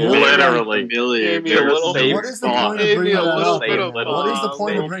bro. Literally, gave me a little. What is the point of bringing that up? What is the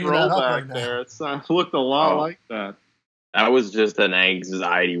point of bringing that up right now? There, it looked a lot like that. That was just an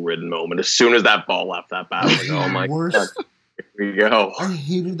anxiety-ridden moment. As soon as that ball left that bat, I was like, oh my god, here we go. I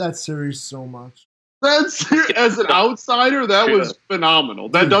hated that series so much. As an outsider, that was phenomenal.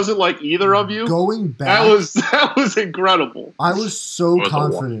 That doesn't like either of you. Going back, that was incredible. I was so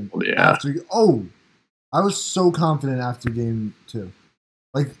confident after. I was so confident after game 2.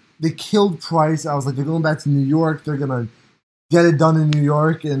 Like they killed Price. I was like, they're going back to New York. They're gonna get it done in New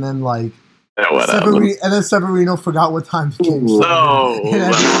York, and then like. Severino forgot what time the game started.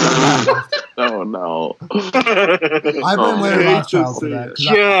 No. I blame Larry Rothschild for that.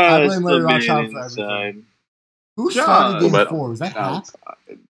 I blame Larry Rothschild for everything. Who started game 4? Was that Hap?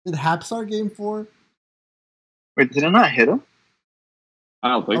 Did Hap start game 4? Wait, did it not hit him? I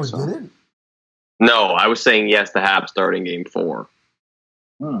don't think so. Did it? No, I was saying yes to Hap starting game 4.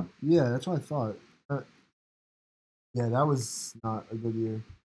 Huh. Yeah, that's what I thought. Yeah, that was not a good year.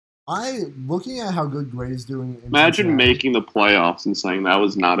 Looking at how good Gray's doing. In Imagine Cincinnati, making the playoffs and saying that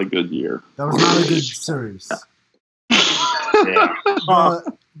was not a good year. that was not a good series. Yeah.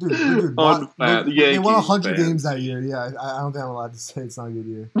 Dude, they won 100 games that year. Yeah, I don't think I'm allowed to say it's not a good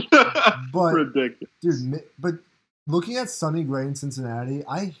year. But Ridiculous. dude, but looking at Sonny Gray in Cincinnati,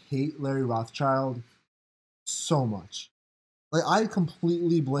 I hate Larry Rothschild so much. Like, I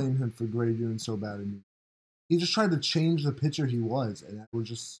completely blame him for Gray doing so bad in me. He just tried to change the pitcher he was, and that was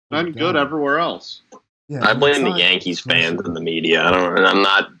just Been good everywhere else. Yeah, I blame the Yankees fans and the media. I'm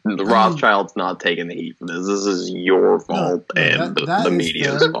not. The Rothschild's not taking the heat for this. This is your fault and the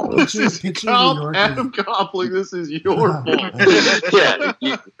media's fault. Adam Coupling, this is your fault. Yeah,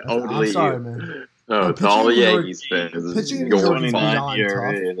 I'm sorry, man. No, it's all the Yankees fans. Pitching in New York is beyond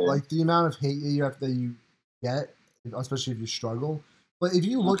tough. Like, the amount of hate that you get, especially if you struggle. But if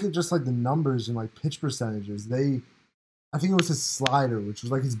you look at just like the numbers and like pitch percentages, I think it was his slider, which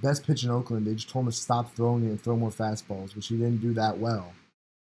was like his best pitch in Oakland. They just told him to stop throwing it and throw more fastballs, which he didn't do that well.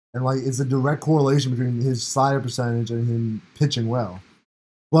 And like, it's a direct correlation between his slider percentage and him pitching well.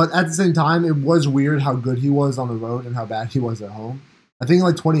 But at the same time, it was weird how good he was on the road and how bad he was at home. I think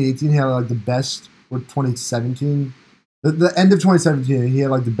like 2018, he had like the best, or 2017, the end of 2017, he had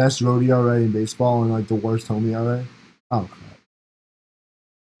like the best road ERA in baseball and like the worst home ERA. Oh, crap.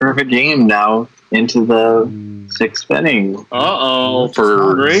 Perfect game now into the sixth inning. Uh-oh.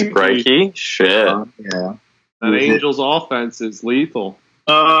 For Greinke? Shit. Yeah. That Angels offense is lethal.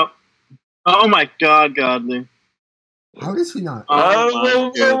 Oh my God, Godly. How does he not?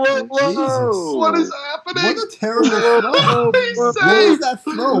 Whoa. Jesus. What is happening? What a terrible throw. What was that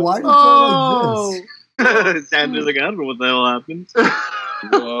throw? Why did you throw like this? Sanders like, I don't know what the hell happened.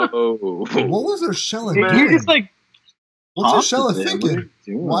 Whoa. What was Urshela You're doing? just like, what's Urshela thinking?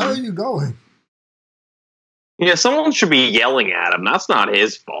 Why are you going? Yeah, someone should be yelling at him. That's not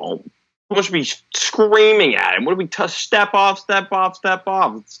his fault. Someone should be screaming at him. What do we step off? I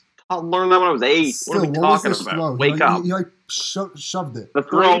learned that when I was 8. Still, what are we talking about? Throw? Wake up. He shoved it. The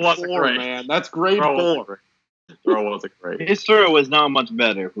throw Grade wasn't 4, great. man. That's grade 4. The throw wasn't great. his throw was not much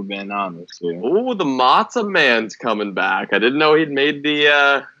better, if we're being honest here. Oh, the Matza man's coming back. I didn't know he'd made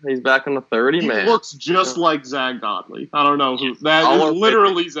the. He's back on the 30 He man. looks just like Zach Godley. I don't know who. That is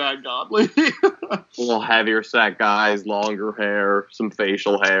literally Zach Godley. A little heavier set guys, longer hair, some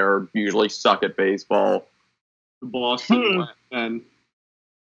facial hair. Usually suck at baseball. The Boston and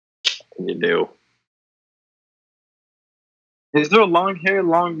You do. Is there a long hair,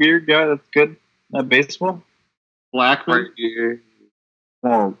 long beard guy that's good at baseball? Blackman.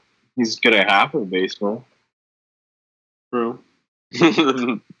 Well, he's good at half of baseball. True.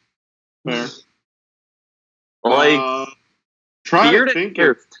 Fair. Like, trying beard to think.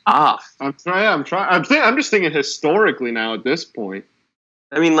 hair is tough. I'm just thinking historically now at this point.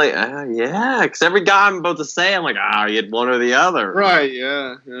 I mean, like, yeah, because every guy I'm about to say, I'm like, you had one or the other. Right?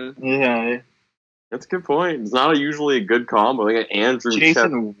 Yeah. Yeah. That's a good point. It's not usually a good combo. I think Andrew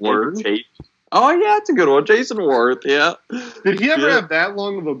Jason Worth. Oh, yeah, it's a good one. Jason Worth, yeah. Did he ever have that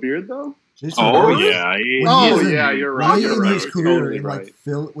long of a beard, though? Jason Oh, Worth? yeah. You're right. Early You're in his right. career, Totally in right.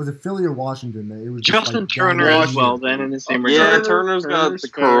 like was it Philly or Washington? It was just, Justin like, Turner down as well, then, in the same Yeah, regard. Turner's got Turner's the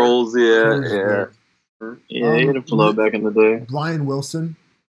fair. curls, yeah. Turner's Yeah, he had a flow back in the day. Brian Wilson,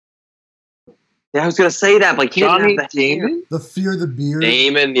 Yeah, I was going to say that, but he didn't Johnny have the hair. Damon? the Fear the Beard.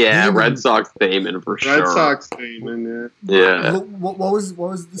 Damon, yeah. Damon. Red Sox Damon for sure. Red Sox Damon, Yeah. What was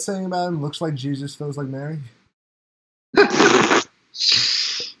the saying about him? Looks like Jesus, feels like Mary.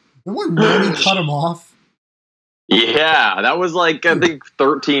 Remember when Mary cut him off? Yeah, that was like, I think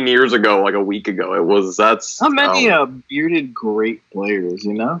 13 years ago, like a week ago. That's How many bearded great players,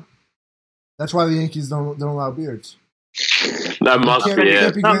 you know? That's why the Yankees don't allow beards. that must can't- be you it.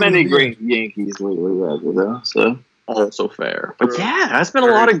 can't be Not great many with a beard. great Yankees lately, rather, though, so. Also fair. But yeah, that's been a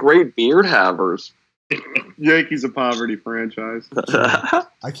lot of great beard havers. Yankees a poverty franchise.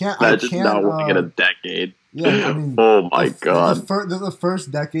 I can't. That's not winning in a decade. Yeah, I mean, oh my god. The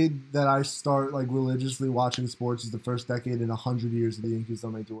first decade that I start like religiously watching sports is the first decade in 100 years that the Yankees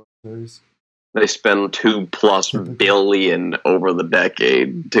don't make the World Series. They spend $2+ billion over the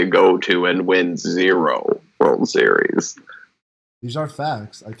decade to go to and win 0 World Series. These are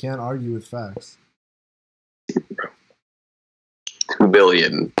facts. I can't argue with facts. $2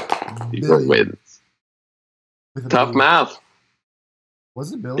 billion. These are wins. With a Tough billion. math.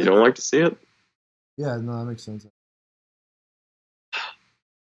 Was it You Billy? don't like to see it? Yeah, no, that makes sense.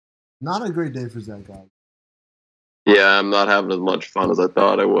 Not a great day for Zach Godley. Yeah, I'm not having as much fun as I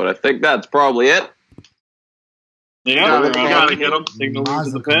thought I would. I think that's probably it. Yeah, You gotta get him. Signal him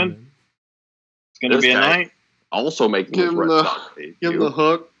to the Mazza pin. coming. It's going to This be a guy- night. Also making Give his him Red the- Sox Give him debut. the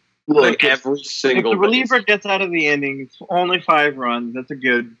hook. Like Look, every If single the reliever base. gets out of the inning, only 5 runs. That's a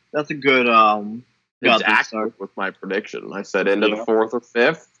good. It's Godly start. accurate with my prediction. I said into the Yeah. 4th or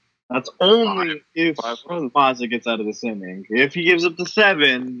 5th. That's only if 5 runs. Mazza gets out of this inning. If he gives up the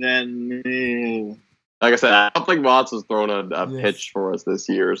 7, then Like I said, I don't think Watts has thrown a Yes. pitch for us this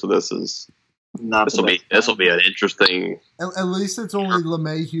year, so this not the will be an interesting. At least it's only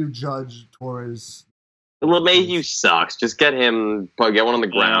LeMahieu, Judge, Torres. LeMahieu sucks. Just get him, get one on the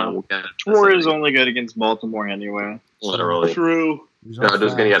ground. And we'll get it. Torres is only good against Baltimore anyway. Literally. true. He's They're not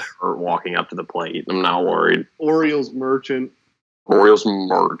just gonna get fast. hurt walking up to the plate. I'm not worried. Orioles merchant. Orioles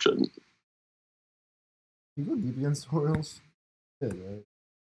merchant. You go deep against Orioles? Yeah,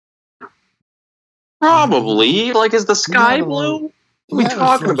 right? Probably. Like, is the sky had a blue? low- What are we he had a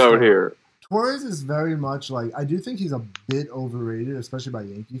talking slow about start. here? Torres is very much like, I do think he's a bit overrated, especially by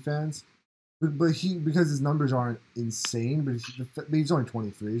Yankee fans. But he, because his numbers aren't insane, but he's only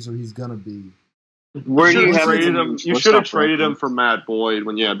 23, so he's gonna be. Where do you have traded him? him? You should have traded him for Matt Boyd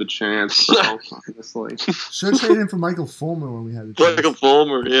when you had the chance. So, honestly, Should have traded him for Michael Fulmer when we had the chance. Michael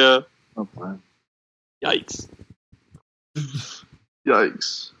Fulmer, yeah. Okay. Yikes.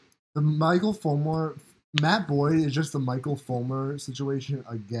 yikes. The Michael Fulmer, Matt Boyd is just the Michael Fulmer situation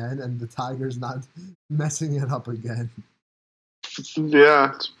again, and the Tigers not messing it up again.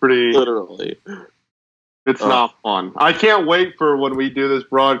 Yeah, it's pretty. Literally. It's not fun. I can't wait for when we do this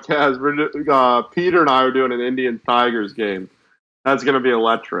broadcast. Peter and I are doing an Indian Tigers game. That's going to be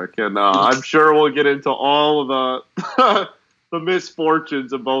electric, and I'm sure we'll get into all of the the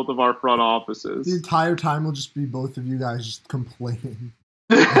misfortunes of both of our front The offices. entire time will just be both of you guys just complaining.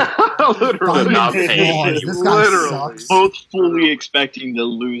 Literally, Not paying Flaws. any- This guy Literally. sucks. Both fully expecting to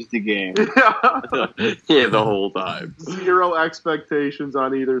lose the game. Yeah, the whole time. Zero expectations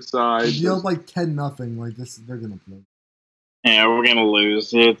on either side. If you have like 10-0, like this, they're gonna play. Yeah, we're gonna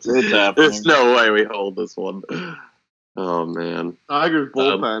lose. It's happening. There's no way we hold this one. Oh, man. Tigers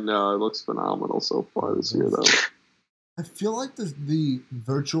bullpen looks phenomenal so far this year, though. I feel like the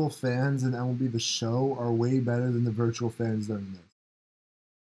virtual fans in MLB The Show are way better than the virtual fans during this.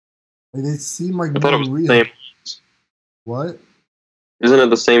 Like, they seem like I thought it was more the real. same. What? Isn't it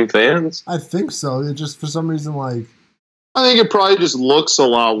the same fans? I think so. It just for some reason like I think it probably just looks a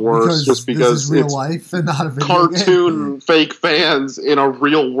lot worse just this because is real it's life and not a video game. cartoon fake fans in a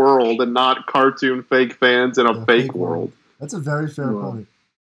real world and not cartoon fake fans in a Yeah, fake world. That's a very fair point.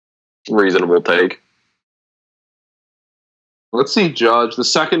 Reasonable take. Let's see Judge, the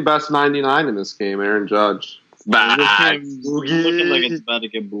second best 99 in this game, Aaron Judge. Back. Looking like it's about to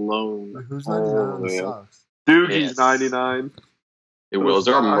get blown. Like, who's 99 on the yeah. Sox? Doogie's Yes. 99. It will. Is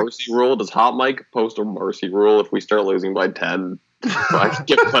there a mercy rule? Does Hot Mike post a mercy rule if we start losing by 10? I can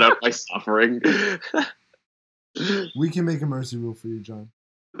get put out by suffering. We can make a mercy rule for you, John.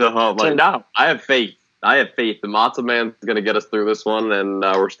 The Hot Mike. No, I have faith. I have faith. The Matzo Man's going to get us through this one, and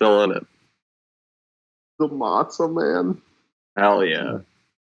we're still in it. The Matzo Man. Hell yeah.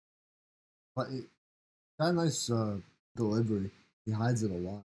 But got a nice delivery. He hides it a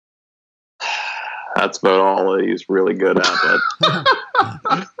lot. That's about all he's really good at.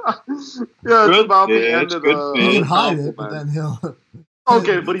 But Yeah, it's about the pitch, end of good the. He pitch. can hide it, but compliment. then he'll.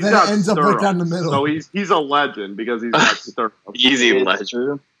 Okay, but he's then got it ends up right stirrups, down the middle. So he's a legend because he's got stirrups. easy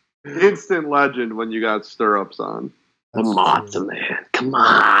legend. Instant legend when you got stirrups on. The That's Matzo true. Man. Come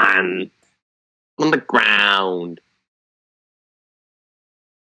on. On the ground.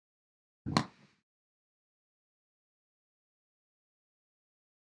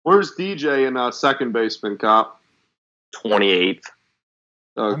 Where's DJ in second baseman, Cop? 28th.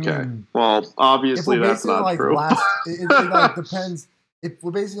 Okay. I mean, Well, if obviously we're that's basing not like true. last, it like depends. If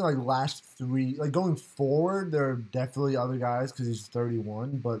we're basing like last three, like going forward, there are definitely other guys because he's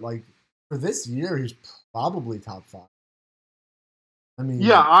 31. But like for this year, he's probably top 5. I mean,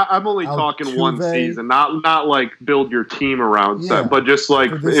 Yeah, I'm only talking one Altuve. season, not like build your team around Yeah, set, but just like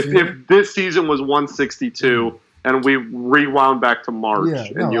for this if this season was 162 and we rewound back to March Yeah,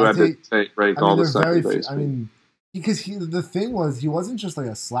 and no, you I had think- to rank I mean, all the they're second very. basemen. I mean, because the thing was, he wasn't just like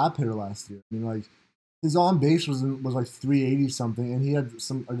a slap hitter last year. I mean, like his on base was like 380 something, and he had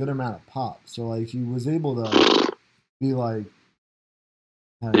a good amount of pop. So like he was able to be like.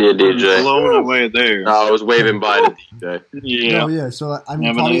 Yeah, DJ. Blown away there. No, I was waving by to DJ. Yeah. No, yeah. So I mean,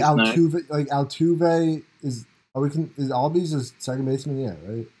 Have a probably nice night. Altuve. Like Altuve is. Is Albies his second baseman? Yeah,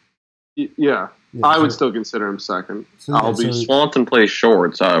 right. Yeah, Yeah, I would so- still consider him second. So, yeah, Albies. so, Swanson plays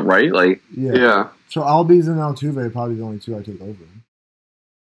shorts, right? Like, yeah. Yeah. So Albies and Altuve are probably the only two I take over him.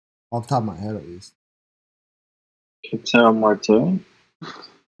 Off the top of my head, at least. Ketel Marte.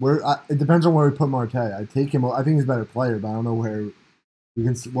 It depends on where we put Marte. I take him. I think he's a better player, but I don't know where we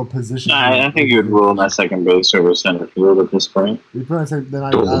can. What position? I think you would rule him at second base over center field at this point. We put then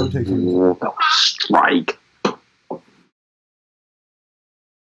I would take him. Strike.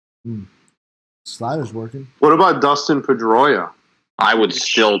 Slider's working. What about Dustin Pedroia? I would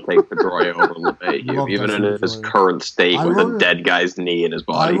still take Pedroia over LeMahieu, even in his current state with a dead guy's knee in his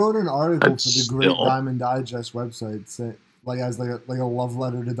body. I wrote an article for the Great Diamond Digest website, as a love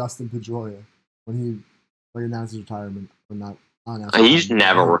letter to Dustin Pedroia when he announced his retirement, or not. He's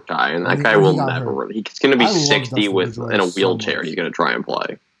never retiring. That guy will never. He's going to be 60 in a wheelchair. And he's going to try and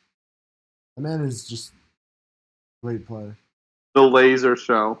play. The man is just a great player. The Laser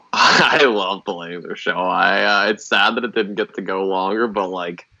Show. I love the Laser Show. It's sad that it didn't get to go longer, but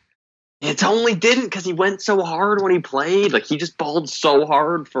it only didn't because he went so hard when he played. He just balled so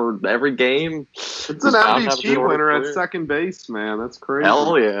hard for every game. It's an MVP winner at second base, man. That's crazy.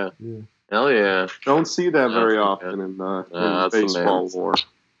 Hell yeah. Hell yeah. Don't see that very often in baseball war.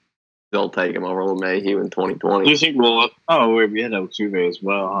 They'll take him over LeMahieu in 2020. Do you think we'll... Oh, wait, we had Altuve as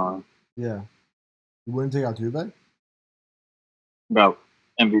well, huh? Yeah. You wouldn't take Altuve? About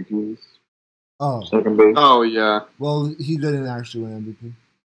MVPs. Oh. Second base. Oh, yeah. Well, he didn't actually win MVP.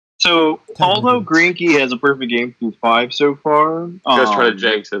 So, although Greinke has a perfect game through 5 so far... You guys try to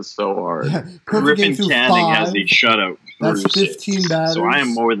jinx it so hard. Yeah, Griffin Canning has a shutout. That's 15 batters. So I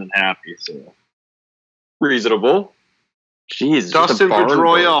am more than happy. So reasonable. Jeez. Dustin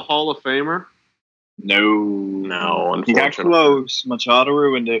Pedroia, a Hall of Famer? No, he got close. Machado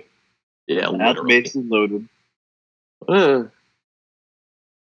ruined it. Yeah, that base is loaded. This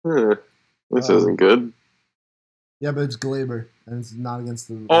isn't good. Yeah, but it's Glaber, and it's not against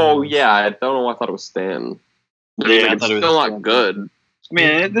the... Oh, yeah, I don't know why I thought it was Stan. Yeah, it's still not good. I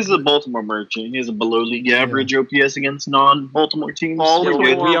mean, this is a Baltimore merchant. He has a below league average OPS against non-Baltimore teams.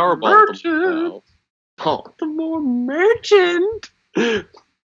 We are Baltimore. Baltimore merchant.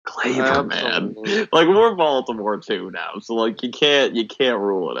 Glaber, man. We're Baltimore too now, so you can't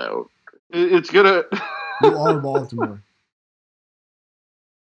rule it out. It's gonna. You are Baltimore.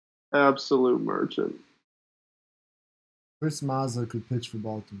 Absolute merchant. Chris Mazza could pitch for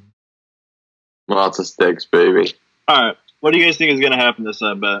Baltimore. Lots of sticks, baby. All right. What do you guys think is going to happen this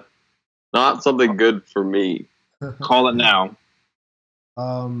bet? Not something good for me. Call it now.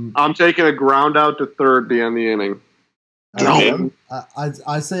 I'm taking a ground out to third to end the inning.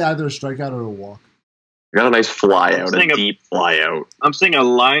 I say either a strikeout or a walk. I got a nice fly out, a deep fly out. I'm saying a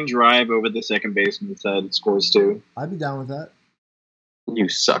line drive over the second baseman's head scores 2. I'd be down with that. You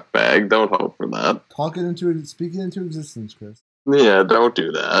suck bag. Don't hope for that. Speak it into existence, Chris. Yeah, don't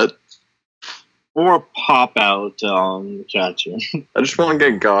do that. Or a pop out catcher. I just want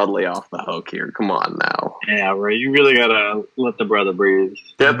to get Godly off the hook here. Come on now. Yeah, right. You really gotta let the brother breathe.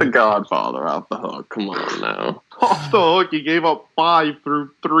 Get the Godfather off the hook. Come on now. Off the hook, he gave up 5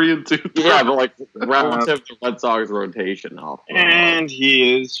 through 3 and 2. Yeah, but relative to Red Sox rotation off. And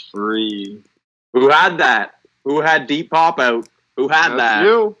he is free. Who had that? Who had deep pop out? Who had that?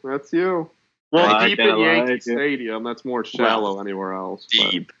 That's you. Well, deep in Yankee Stadium. That's more shallow anywhere else.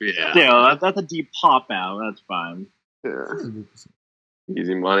 Deep, yeah. Yeah, that's a deep pop out. That's fine. Yeah.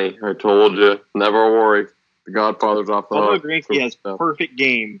 Easy money. I told you. Never worry. The Godfather's off the hook. Although Greinke has perfect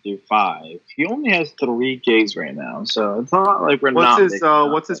game through 5, he only has 3 Ks right now, so it's not like we're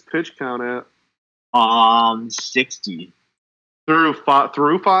what's his pitch count at? 60. Through 5?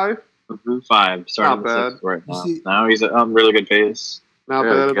 Through 5? Starting not bad. Right now. Now he's at really good pace. Not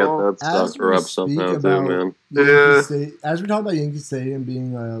bad at all. That sucker up somehow too, man. As we talk about Yankee Stadium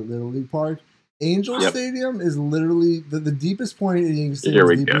being a Little League park, Angel Stadium is literally the deepest point in Yankee Stadium.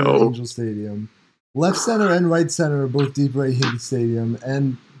 Here we go. Angel Stadium. Left center and right center are both deeper at Yankee Stadium,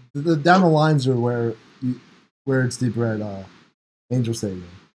 and down the lines are where it's deeper at Angel Stadium.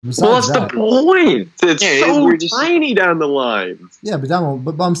 Besides the point. It's so tiny down the lines. Yeah, but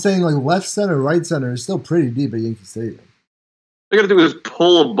I'm saying left center, right center is still pretty deep at Yankee Stadium. All you got to do is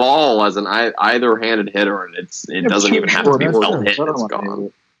pull a ball as an either-handed hitter, and it doesn't even have to be well hit. It's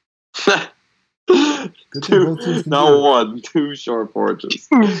gone. Not 1, 2 short porches.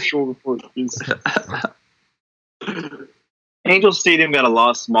 Angel Stadium got a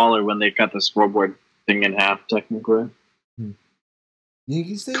lot smaller when they cut the scoreboard thing in half, technically.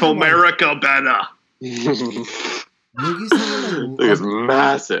 Yankee Stadium, Comerica better. Yankee Stadium it's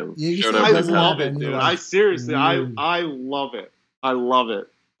massive. I love it, dude. I love it. I love it.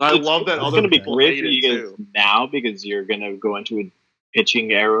 I love that. It's going to be great for you guys now because you're going to go into a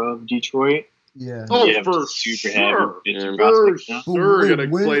pitching era of Detroit. Yeah. Oh, Yeah, for super sure. heavy pitching For prospects now. sure Wait, going to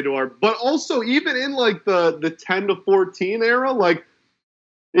when- play to our. But also, even in like the 10 to 14 era, like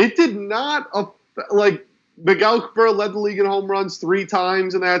it did not like Miguel Cabrera led the league in home runs 3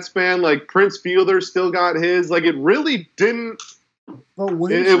 times in that span. Like Prince Fielder still got his. Like it really didn't. But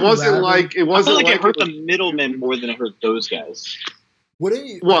wouldn't It you wasn't rather- like it I feel wasn't like like it hurt was- the middlemen more than it hurt those guys. Wouldn't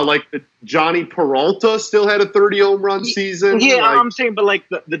you? What, like the Johnny Peralta still had a 30 home run season? Yeah, like, I'm saying, but like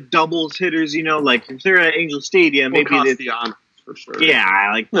the doubles hitters, you know, like if they're at Angel Stadium, maybe they, Castellanos, for sure.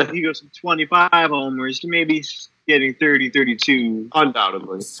 yeah, like he goes from 25 homers to maybe getting 30, 32.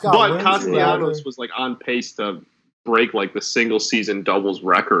 Undoubtedly. Scott, but wouldn't you Castellanos rather- was like on pace to break like the single season doubles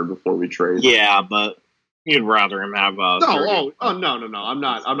record before we traded. Yeah, but you'd rather him have No, 30. no. I'm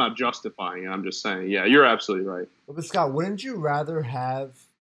not justifying it. I'm just saying, yeah, you're absolutely right. But Scott, wouldn't you rather have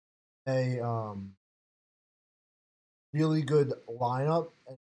a really good lineup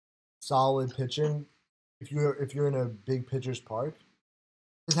and solid pitching if you're in a big pitcher's park?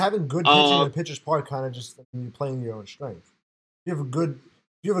 Because having good pitching in a pitcher's park kind of just you're playing your own strength. If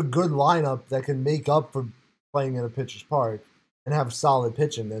you have a good lineup that can make up for playing in a pitcher's park and have solid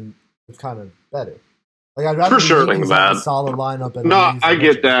pitching, then it's kind of better. Like I'd rather For sure. the Yankees have a Bad. solid lineup. And No, amazing I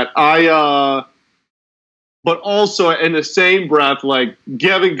get pitching. that. But also in the same breath, like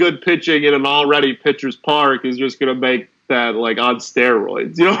having good pitching in an already pitcher's park is just going to make that like on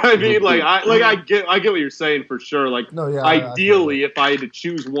steroids. You know what I mean? Like I get what you're saying for sure. Like No, yeah. ideally, if I had to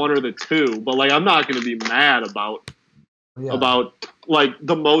choose one or the two, but like I'm not going to be mad about like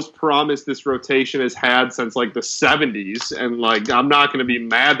the most promise this rotation has had since like the 70s, and like I'm not going to be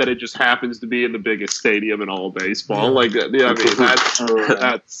mad that it just happens to be in the biggest stadium in all baseball. Yeah. Like I mean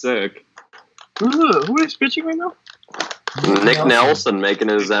that's sick. Who is pitching right now? Nick Nelson making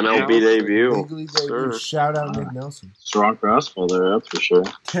his MLB debut. Big league debut. Sure. Shout out Nick Nelson. Strong fastball there, that's for sure.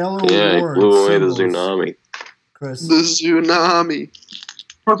 Taylor Yeah, he Ward blew away the singles. tsunami. Chris. tsunami.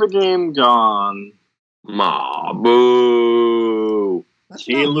 Perfect game gone. Ma boo. That's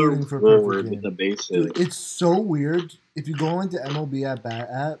not Taylor rooting for a perfect Ward game. with the base Dude, hit. it's so weird. If you go into MLB at Bat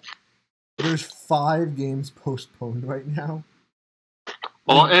app, there's 5 games postponed right now.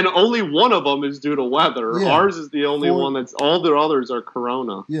 And only one of them is due to weather. Yeah. Ours is the only 4 one that's. All the others are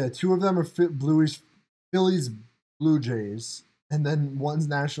Corona. Yeah, 2 of them are Phillies, Blue Jays, and then one's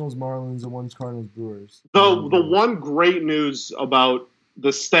Nationals, Marlins, and one's Cardinals, Brewers. The one great news about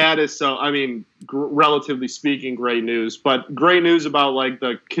the status, relatively speaking, great news, but great news about like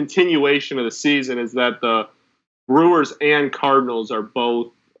the continuation of the season is that the Brewers and Cardinals are both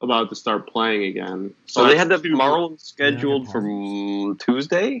about to start playing again. So they had the that's 2 Marlins scheduled Yeah, for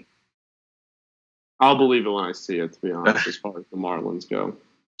Tuesday? I'll believe it when I see it, to be honest, as far as the Marlins go.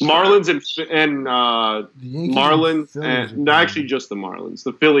 Marlins and The Yankees Marlins Phillies and are actually just the Marlins.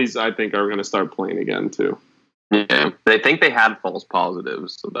 The Phillies, I think, are going to start playing again too. Yeah. They think they had false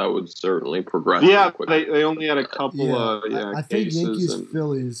positives, so that would certainly progress. Yeah, quickly. they only had a couple I think cases. Yankees and,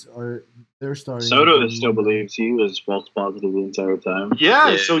 Phillies they're starting. Soto still believes he was false positive the entire time. yeah,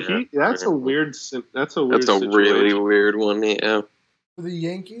 Yeah. so that's a weird. That's a weird. That's a situation. really weird one, yeah. The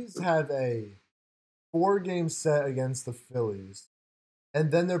Yankees have a 4-game set against the Phillies,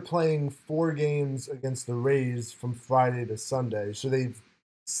 and then they're playing 4 games against the Rays from Friday to Sunday. So they've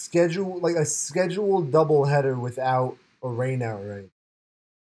scheduled like a scheduled doubleheader without a rainout, right?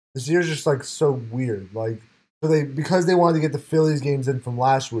 This year's just like so weird. Like because they wanted to get the Phillies games in from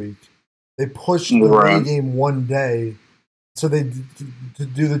last week, they pushed the Right. Ray game one day, so they to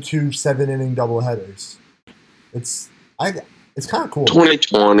do the 2 7-inning doubleheaders. It's kind of cool.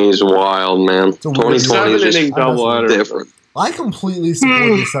 2020 is wild, man. a weird 2020 is just 7-inning doubleheader. different. I completely support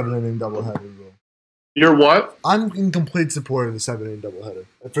the 7-inning doubleheader rule. You're what? I'm in complete support of the 7-inning doubleheader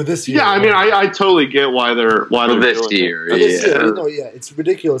for this year. Yeah, I mean, I totally get why they're This doing it. year, For this year, yeah. no, yeah, it's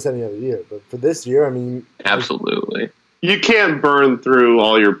ridiculous any other year, but for this year, I mean, Absolutely. You can't burn through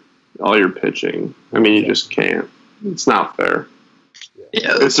all your pitching. I mean, you just can't. It's not fair.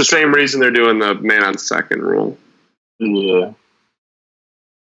 Yeah. It's the same reason they're doing the man on second rule. Yeah.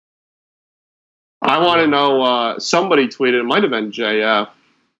 I want to know. Somebody tweeted. It might have been JF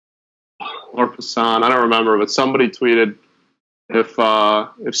or Passan. I don't remember, but somebody tweeted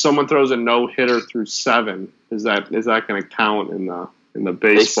if someone throws a no hitter through 7, is that going to count in the They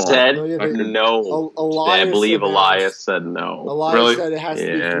baseball? said No, yeah, no. Elias I believe said Elias said no. Elias Really? said it has to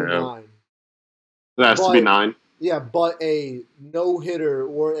be through Yeah. 9. It has to be 9. Yeah, but a no hitter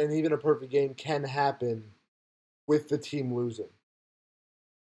and even a perfect game can happen with the team losing.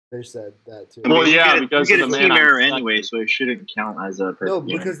 They said that too. Well, yeah, because you get of a the team man on error second. anyway, so it shouldn't count as a perfect No,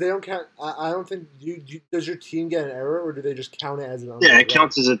 game. because they don't count. I don't think does your team get an error, or do they just count it as an? Yeah, it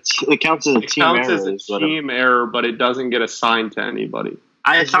counts as a team error. Team error, but it doesn't get assigned to anybody.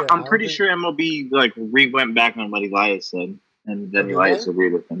 I'm pretty sure MLB went back on what Elias said, and then Elias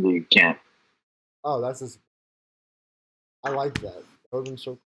agreed with him. You can't. Oh, that's just. I like that. That would have been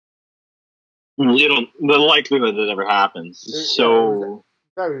so. The likelihood that ever happens. So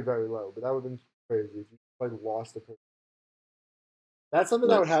very, very low, but that would have been crazy if you lost the person. That's something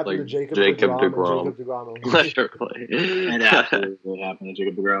that would happen to Jacob DeGrom and Jacob DeGrom. Literally. And after what happened to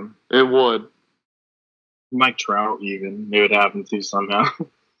Jacob DeGrom. It would. Mike Trout, even. It would happen to somehow.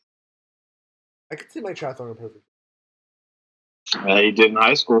 I could see Mike Trout throwing a perfect. He did in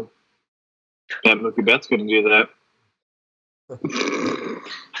high school. Bet Mookie Betts couldn't do that.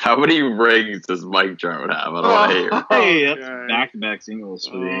 How many rings does Mike Trout have? I don't want to hear. Hey, that's back-to-back singles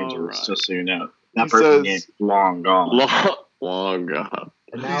for the Angels, right. just so you know. That person's game long gone. Long gone.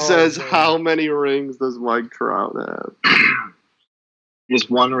 He says, how many rings does Mike Trout have?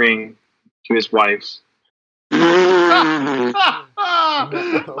 Just one ring to his wife.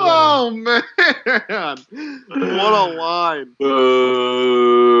 Oh, man. What a line.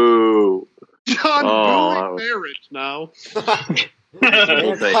 Boo. John Bowie marriage now.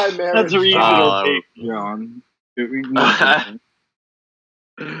 Anti-marriage. That's a reasonable take, John.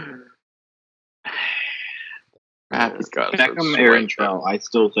 Beckham Aaron Trout, I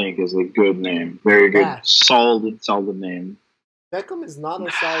still think is a good name. Very good. Solid name. Beckham is not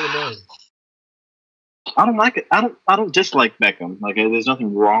a solid name. I don't like it. I don't dislike Beckham. There's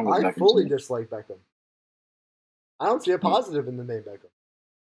nothing wrong with Beckham. I fully dislike Beckham. I don't see a positive in the name Beckham.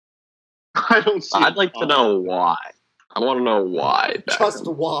 I don't see. I'd like to know why. I want to know why. Just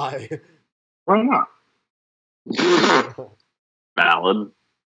why. Why not? Valid.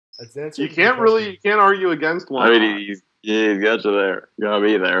 You can't argue against one. I mean, he's got you there. You gotta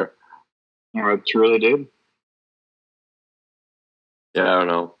be there. I truly did. Yeah, I don't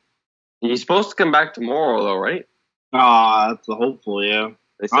know. He's supposed to come back tomorrow, though, right? That's the hopeful, yeah.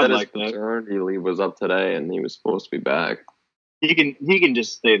 They said his paternity leave was up today, and he was supposed to be back. He can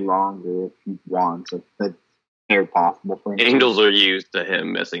just stay longer if he wants. That's very possible for him. Angels are used to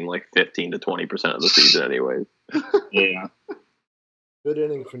him missing 15 to 20% of the season, anyways. Yeah. Good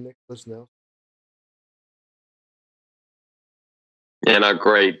inning for Nicholas now. Yeah, not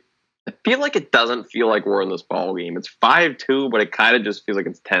great. I feel like it doesn't feel like we're in this ball game. It's 5-2, but it kind of just feels like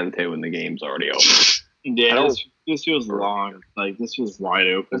it's 10-2 and the game's already over. Yeah, this feels long. This feels wide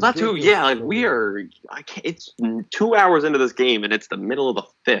open. It's not too. Yeah, we are. It's 2 hours into this game, and it's the middle of the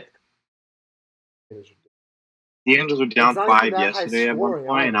fifth. The Angels were down 5 yesterday at one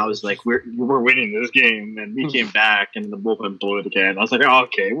point, and I was like, "We're winning this game," and we came back, and the bullpen blew it again. I was like, "Oh,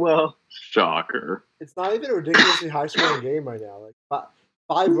 okay, well, shocker." It's not even a ridiculously high-scoring game right now.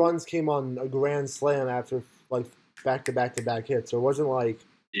 5 runs came on a grand slam after back-to-back hits, so it wasn't like.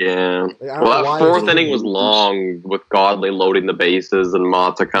 Yeah. Well, that fourth inning was long with Godley loading the bases and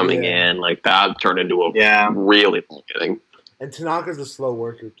Mata coming in. That turned into a really long inning. And Tanaka's a slow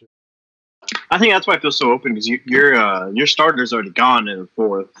worker, too. I think that's why it feels so open, because your starter's already gone in the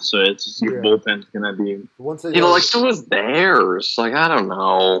fourth, so it's your bullpen's going to be... so was theirs. I don't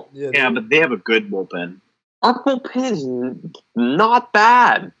know. Yeah, but they have a good bullpen. Our bullpen's not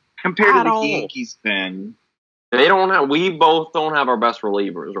bad. Compared to the Yankees, Ben. They don't have. We both don't have our best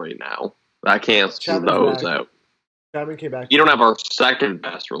relievers right now. I can't see those out. Chapman came back. You don't have our second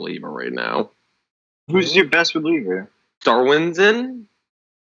best reliever right now. Who's your best reliever? Darwin's in.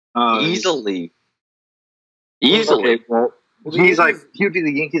 Easily. Okay, well, he'd be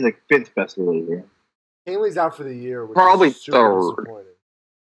the Yankees' 5th best reliever. Hanley's out for the year. Which probably is super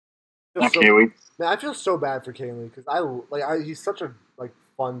 3rd. Man, I feel so bad for Canley because he's such a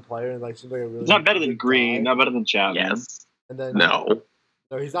fun player and seems like a really. He's not better than Green, not better than Chapman. Yes. And then no,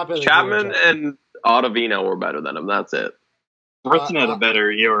 he's not better. Chapman and Ottavino were better than him. That's it. Person had a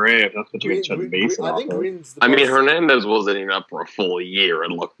better ERA if that's what you're trying to base it off of. Hernandez wasn't even up for a full year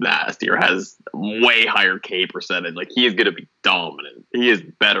and looked nasty or has way higher K percentage. He is going to be dominant. He is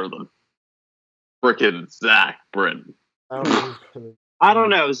better than frickin' Zach Britton. I don't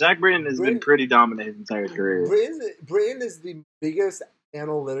know. Zach Britton has been pretty dominant his entire career. Britton is the biggest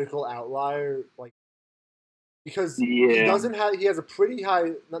analytical outlier, because he has a pretty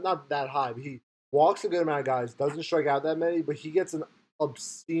high, not that high, but he walks a good amount of guys, doesn't strike out that many, but he gets an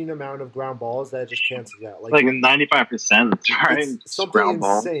obscene amount of ground balls that just cancels out. 95%, right? It's something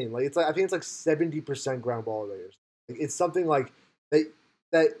insane. I think it's 70% ground ball rates. It's something that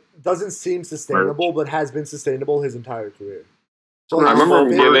doesn't seem sustainable, but has been sustainable his entire career. But I remember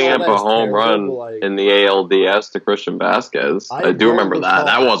him spin giving all up a that's home terrible, run but, like, in the ALDS to Christian Vasquez. I do don't remember that. recall.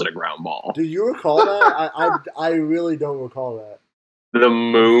 That wasn't a ground ball. Do you recall that? I really don't recall that. The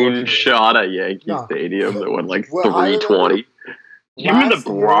moon shot at Yankee No. Stadium that went like Well, I 320. You remember the Last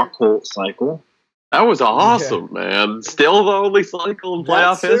year- Brock Holt cycle? That was awesome, man. Still the only cycle in That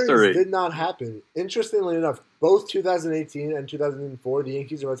playoff series history. did not happen. Interestingly enough, both 2018 and 2004, the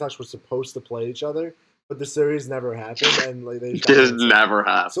Yankees and Red Sox were supposed to play each other, but the series never happened, and like they It just got never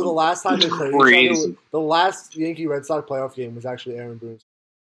happened. So the last time they played each other, the last Yankee Red Sox playoff game was actually Aaron Boone's.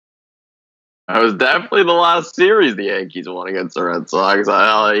 That was definitely the last series the Yankees won against the Red Sox.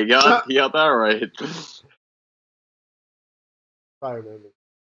 You got that right. I remember.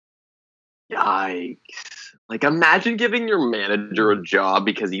 Yikes. Like, imagine giving your manager a job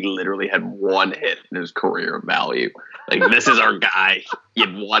because he literally had one hit in his career of value. Like, this is our guy. He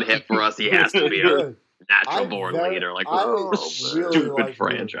had one hit for us. He has to be our natural born leader. Like, really stupid like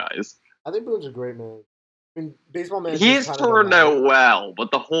franchise. I think Boone's a great man. I mean, baseball manager. He's turned out well,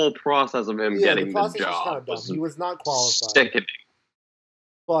 but the whole process of him getting the job was he was not qualified. Sickening.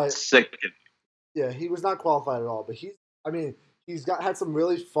 But sickening. Yeah, he was not qualified at all. But he's had some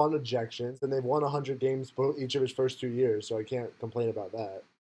really fun ejections, and they've won 100 games each of his first 2 years, so I can't complain about that.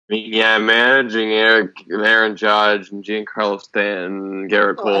 I mean, yeah, managing Aaron Judge and Giancarlo Stanton,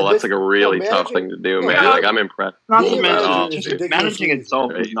 Garrett Cole, that's like a really tough thing to do, man. Like, I'm impressed. Not to mention, managing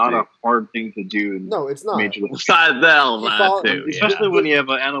itself is not a hard thing to do. No, it's not. Besides that, too. Especially when you have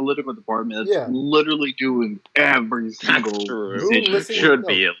an analytical department that's literally doing every single decision. Should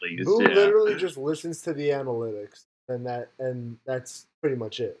be, at least. Who literally just listens to the analytics, and that's pretty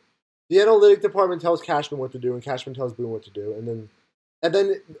much it. The analytic department tells Cashman what to do, and Cashman tells Boone what to do, and then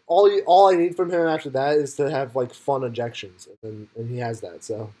all I need from him after that is to have like fun ejections, and he has that.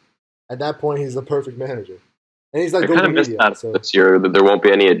 So at that point, he's the perfect manager, and he's like I kind of missed that this year that there won't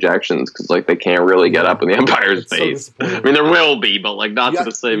be any ejections because like they can't really get up in the umpire's face. So I mean, there will be, but like not to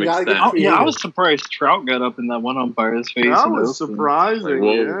the same extent. I was surprised Trout got up in that one umpire's face. That was surprising.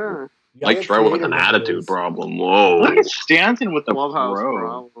 Yeah. Like Trout with an attitude problem. Whoa. Look at Stanton with the clubhouse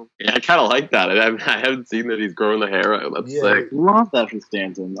problem. Yeah, I kind of like that. I haven't seen that he's growing the hair out. That's sick. Love that for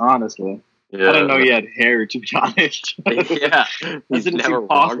Stanton, honestly. Yeah. I didn't know he had hair, to be honest. Yeah. That didn't seem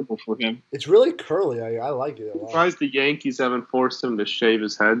possible for him. It's really curly. I like it a lot. I'm surprised the Yankees haven't forced him to shave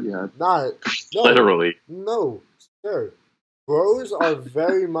his head yet. Literally. No, sir. Bros are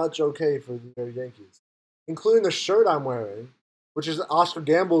very much okay for the Yankees, including the shirt I'm wearing, which is Oscar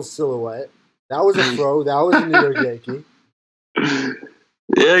Gamble's silhouette. That was a throw. That was a New York Yankee.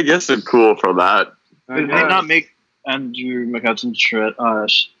 Yeah, I guess it's cool for that. Did they not make Andrew McCutcheon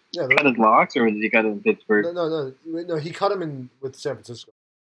cut his locks, or did he cut it in Pittsburgh? No. He cut him in with San Francisco.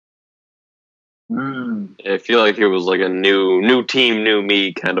 I feel like it was like a new team, new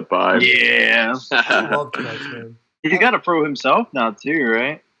me kind of vibe. Yeah. I love Canucks, man. He's got a pro himself now, too,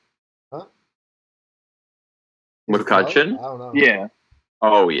 right? Huh? McCutcheon? I don't know. Yeah.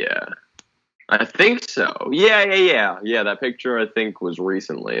 Oh, yeah. I think so. Yeah. That picture, I think, was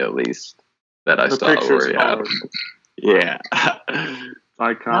recently, at least, that I saw where he had. Yeah.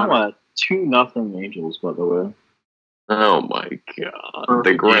 Iconic. 2-0 Angels, by the way. Oh, my God.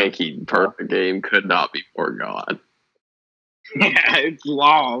 The Greinke perfect game could not be more gone. Yeah, it's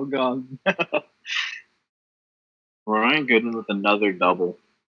long gone. Ryan Goodman with another double.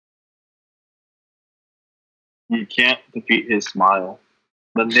 You can't defeat his smile.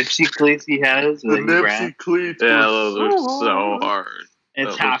 The Nipsey cleats he has. The Nipsey cleats. Yeah, those are so hard.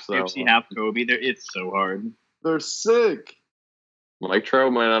 It's half Nipsey, half Kobe. It's so hard. They're sick. Mike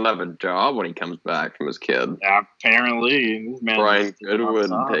Trout might not have a job when he comes back from his kid. Apparently. This man Brian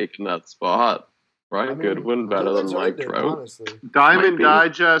Goodwin taking that spot. Goodwin better than Mike Trout. Diamond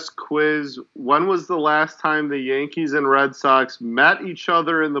Digest quiz. When was the last time the Yankees and Red Sox met each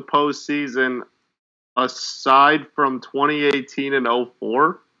other in the postseason aside from 2018 and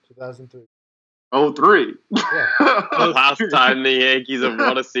 04? 2003. 03. Yeah. The last time the Yankees have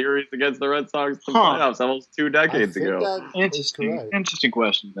won a series against the Red Sox in the playoffs, almost 2 decades ago. Interesting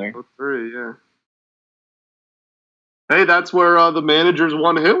question there. 03, yeah. Hey, that's where the manager's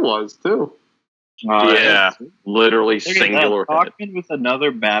one hit was, too. Yeah, literally singular hit. Talkman with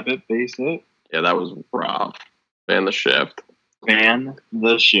another Babbitt base hit. Yeah, that was rough. Ban the shift. Ban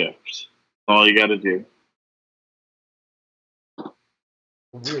the shift. All you got to do.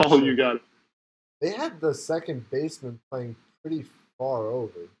 That's all you got. They had the second baseman playing pretty far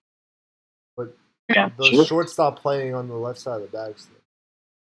over, but the shortstop playing on the left side of the backstop.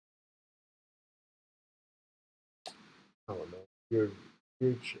 I don't know. Weird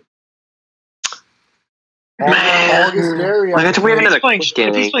shit. August Gary. Like, we have another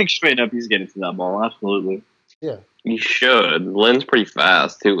if he's playing straight up, he's getting to that ball. Absolutely. Yeah. He should. Lynn's pretty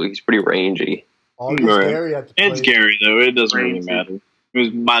fast, too. He's pretty rangy. August Gary at the plate. It's Gary, though. It doesn't really matter. We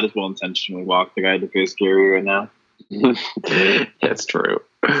might as well intentionally walk the guy to face Gary right now. That's true.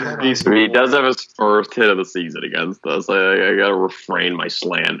 He does have his first hit of the season against us. I gotta refrain my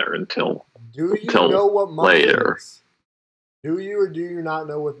slander until know what month later. it is? Do you or do you not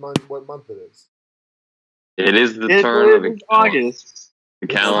know what month it is? It is the turn of the August. The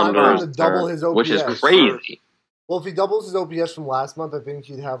calendar is double his OPS, which is crazy. Well, if he doubles his OPS from last month, I think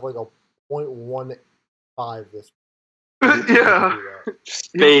he'd have like a .15 this month. Yeah.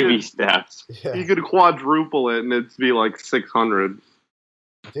 Baby steps. Yeah. He could quadruple it and it'd be like 600.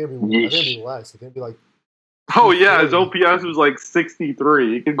 I think it'd be less. I think it'd be like. Oh yeah, his OPS was like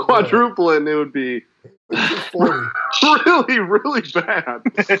 63. He could quadruple it and it would be 40. really, really bad.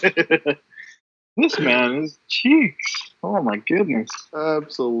 This man is cheeks. Oh my goodness.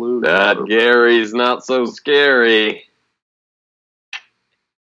 Absolutely. That Gary's not so scary.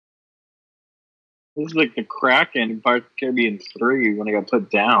 This is like the Kraken in Pirates of the Caribbean 3 when he got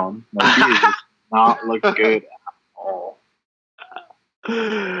put down. Like, he just not look good at all.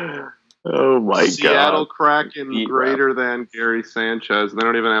 Oh my god. Seattle Kraken greater than Gary Sanchez. They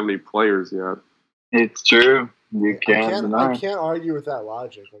don't even have any players yet. It's true. You can't deny. I can't argue with that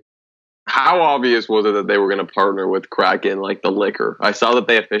logic. How obvious was it that they were going to partner with Kraken like the liquor? I saw that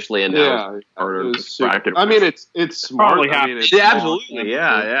they officially announced partnered with Kraken. I mean, it's smart. Probably I mean, it's yeah, absolutely.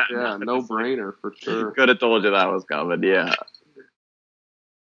 Yeah. No brainer for sure. Could have told you that was coming. Yeah.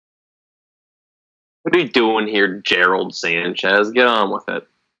 What are you doing here, Gerald Sanchez? Get on with it.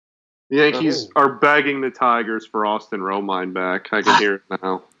 The Yankees are begging the Tigers for Austin Romine back. I can hear it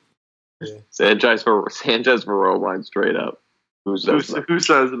now. Yeah. Sanchez for Romine, straight up. Who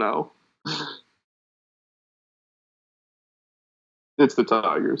says no? It's the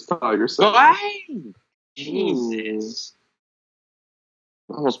Tigers. Tigers. Jesus.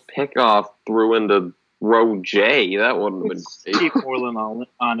 Almost pickoff threw into row J. That wouldn't have been great. Keep Orland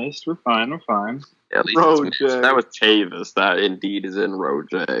honest. We're fine. Yeah, at least row J. That was Chavis. That indeed is in row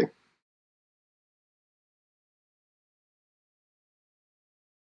J.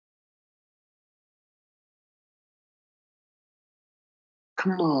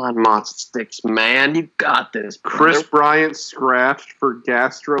 Come on, Monster Sticks, man. You got this. Chris Bryant scratched for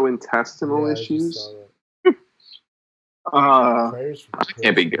gastrointestinal issues.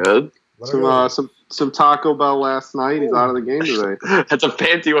 Can't be good. Some Taco Bell last night. He's out of the game today. That's a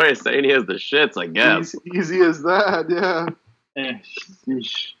fancy way of saying he has the shits, I guess. Easy as that, yeah.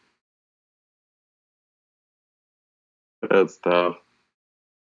 That's tough.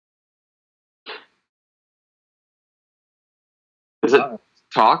 Is it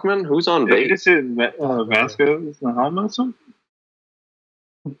Talkman? Who's on base? Is it Vasquez? The helmet?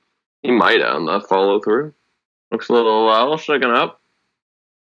 He might have on that follow through. Looks a little shaken up.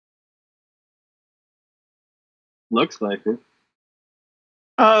 Looks like it.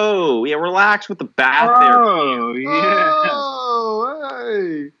 Oh, yeah, relax with the bat there. Oh, yeah. Oh,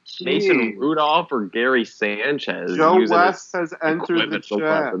 hey. Mason Rudolph or Gary Sanchez. Joe West has entered the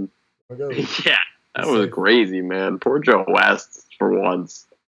chat. Yeah, that was crazy, man. Poor Joe West for once.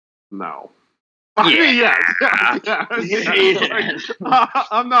 No. Yeah. Yes.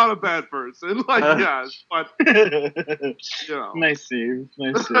 I'm not a bad person. Yes, but Nice save.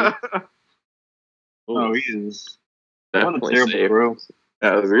 Oh, he is. Definitely what a terrible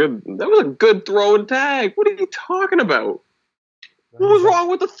throw. That was a good throw and tag. What are you talking about? What was wrong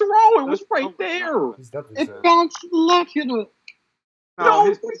with the throw? It was right there. It bounced left.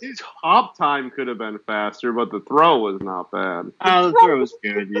 No, his hop time could have been faster, but the throw was not bad. The throw was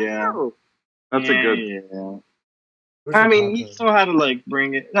good, yeah. That's a good. Yeah. I mean, he still had to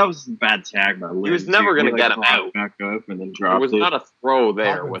bring it. That was a bad tag by Lynn. He was never going to get him out. Back up and then drop it was not a throw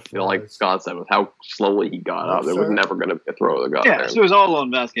there with Scott said with how slowly he got out. There was never going to be a throw that got there. Yeah, so it was all on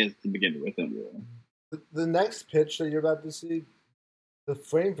Vasquez to begin with. Anyway. The next pitch that you're about to see, the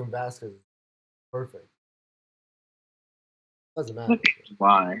frame from Vasquez is perfect. Doesn't matter.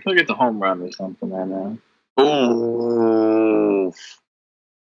 Why? Look at the home run or something right now. Oh.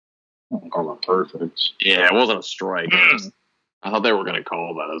 Call it perfect. Yeah, it wasn't a strike. I thought they were going to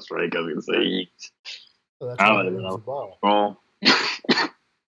call that a strike. I was going to say that's why it was a ball.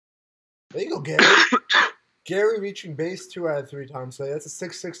 There you go, Gary. Gary reaching base 2 out of 3 times today. That's a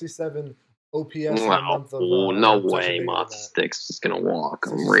 667 OPS in a month of... no way, Monster Sticks is going to walk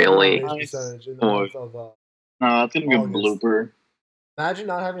him, really? Base percentage in the month of... No, it's going to be a blooper. Imagine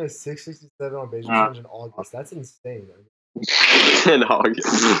not having a 667 on base percentage in August. That's insane. In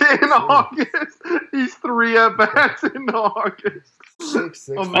August. In August. He's 3 at-bats in August.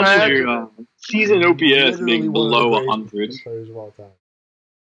 6'6". Imagine. Season OPS Literally being one of the below greatest 100. players of all time.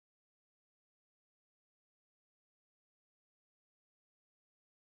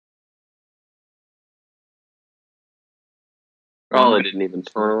 Oh, they didn't even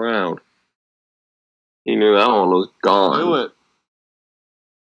turn around. He knew that one was gone.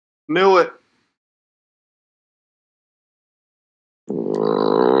 Knew it.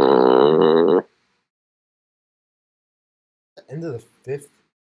 End of the 5th.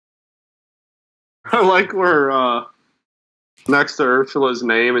 I like where next to Ursula's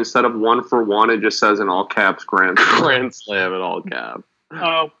name, instead of 1 for 1, it just says in all caps Grand Slam. Grand Slam in all caps.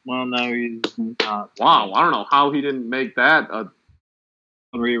 Oh, well, now he's not. Wow, I don't know how he didn't make that a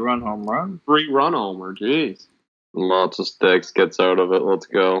 3-run home run. 3-run homer. Jeez. Lots of sticks, gets out of it. Let's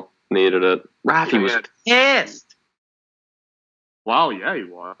go. Needed it. Rafi was pissed. Wow, yeah, he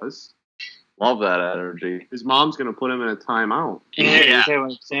was. Love that energy. His mom's going to put him in a timeout. Yeah, he's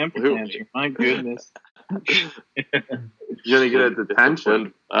having Sanford tantrum. My goodness. He's going to get a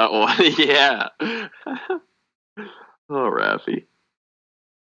detention. Yeah. Oh, Rafi.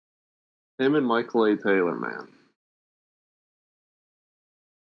 Him and Michael A. Taylor, man.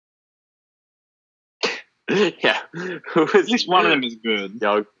 Yeah. At least one of them is good.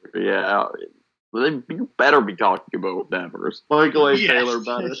 Yeah. You better be talking about Devers. Michael A. Taylor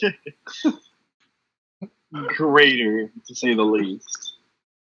better. Greater, to say the least.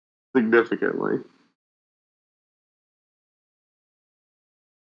 Significantly.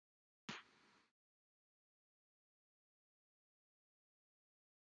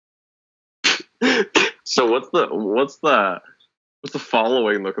 So what's the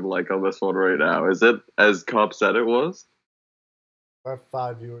following looking like on this one right now? Is it as Cobb said it was? Our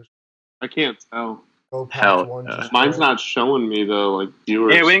 5 viewers. I can't tell. Go past Hell, one. Mine's not showing me the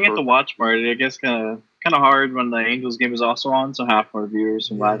viewers. Yeah, we didn't get the watch party. I guess kind of hard when the Angels game is also on, so half our viewers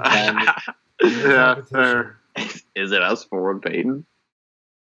from last time. Yeah, fair. Is it us forward Peyton?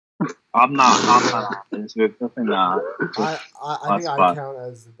 I'm not on this. Definitely not. I think I count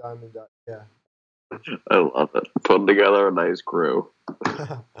as the Diamond Duck. Yeah. I love it. Putting together a nice crew.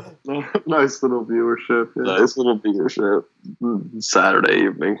 Nice little viewership. Yeah. Nice little viewership. Saturday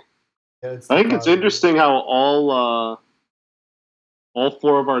evening. Yeah, I think it's interesting how all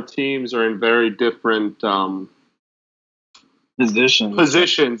 4 of our teams are in very different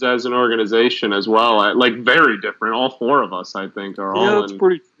positions as an organization as well. Like very different. All 4 of us, I think, are all that's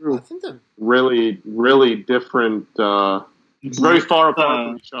pretty true. I think that really, really different. Very far apart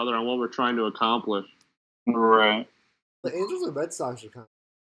from each other on what we're trying to accomplish. Right. the Angels and Red Sox are kind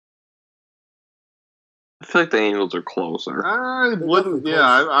I feel like the Angels are closer. I wouldn't. Yeah,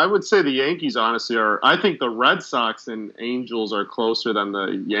 I would say the Yankees honestly are. I think the Red Sox and Angels are closer than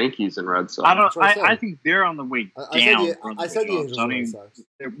the Yankees and Red Sox. I think they're on the way down. I said the Angels and Red Sox.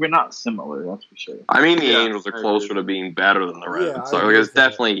 We're not similar, that's for sure. I mean, the Angels are closer to being better than the Red Sox. Like, it's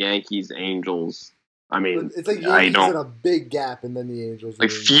definitely Yankees, Angels. I mean, it's like Yankees in a big gap, and then the Angels.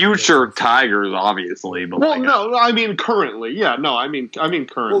 Like future Tigers, obviously. But well, no, I mean currently, yeah, no, I mean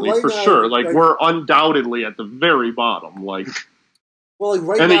currently right for now, sure. Like we're undoubtedly at the very bottom. Like, well, like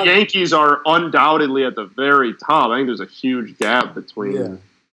right and now, the Yankees are undoubtedly at the very top. I think there's a huge gap between. Yeah.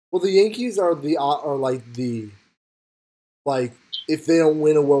 Well, the Yankees are like if they don't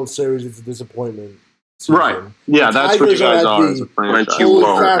win a World Series, it's a disappointment. Season. Right. Yeah, that's what you guys are as a franchise.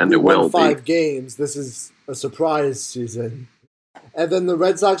 Holy crap, we won 5 games. This is a surprise season. And then the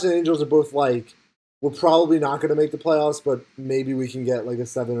Red Sox and Angels are both like, we're probably not going to make the playoffs, but maybe we can get like a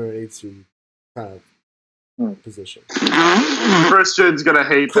 7 or an 8 seed kind of position. Kristian's going to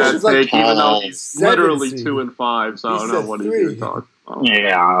hate that take, even though he's literally 2 and 5, so I don't know what he's going to talk about.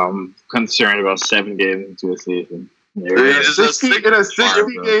 Yeah, I'm concerned about 7 games into a season. In a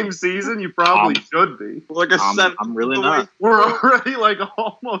 60-game season, you probably should be. Like a 7. I'm really not. We're already like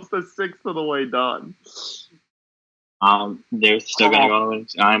almost a sixth of the way done. They're still gonna go.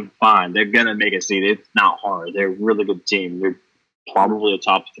 I'm fine. They're gonna make a seed. It's not hard. They're a really good team. They're probably a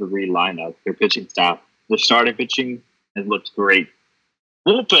top 3 lineup. Their pitching staff, their starting pitching has looked great.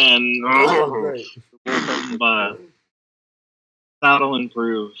 Great. But that'll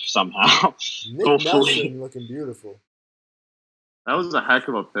improve somehow. Nick Nelson looking beautiful. That was a heck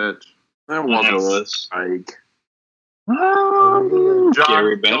of a pitch. That was like. John,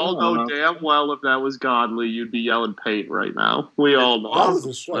 we all know damn well if that was godly, you'd be yelling paint right now. We all know. That was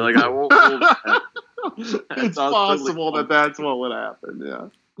a strike. Like, I won't. It's possible that that's what would happen. Yeah,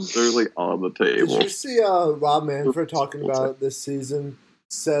 literally on the table. Did you see Rob Manfred talking about this season?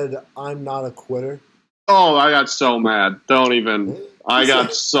 Said, "I'm not a quitter." Oh, I got so mad. Don't even. I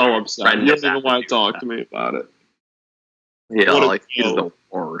got so upset. You don't even want to talk to me about it. Yeah, like he's the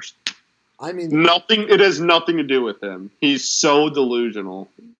worst. I mean, nothing. It has nothing to do with him. He's so delusional.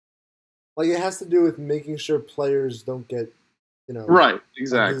 Like it has to do with making sure players don't get, right?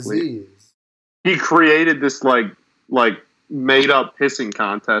 Exactly. A disease. He created this like made up pissing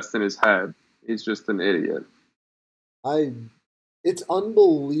contest in his head. He's just an idiot. It's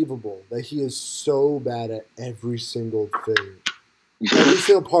unbelievable that he is so bad at every single thing, every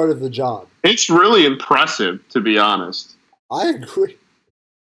single part of the job. It's really impressive, to be honest. I agree.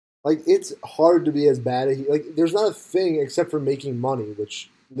 Like, it's hard to be as bad as there's not a thing except for making money, which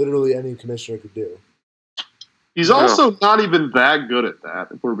literally any commissioner could do. He's also not even that good at that,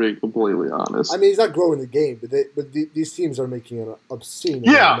 if we're being completely honest. I mean, he's not growing the game, but these teams are making an obscene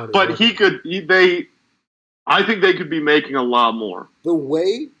amount of money. But I think they could be making a lot more. The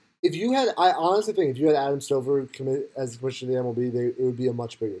way, I honestly think if you had Adam Silver as commissioner of the MLB, it would be a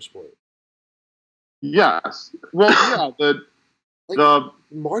much bigger sport. Yes. Well, yeah, the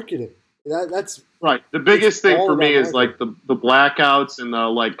marketing. That's right. The biggest thing for me is like the blackouts and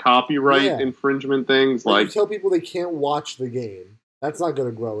the copyright infringement things. You tell people they can't watch the game. That's not going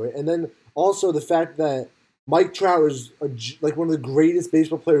to grow it. And then also the fact that Mike Trout is one of the greatest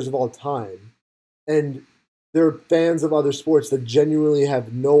baseball players of all time, and there are fans of other sports that genuinely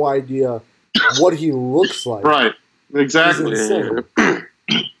have no idea what he looks like. Right. Exactly.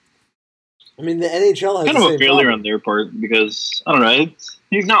 I mean, the NHL has kind of a failure on their part because I don't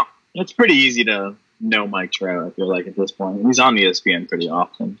know. It's pretty easy to know Mike Trout. I feel like at this point, he's on ESPN pretty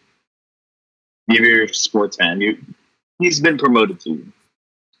often. If you're a sports fan, he's been promoted to you.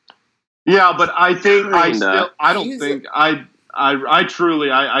 Yeah, but I think I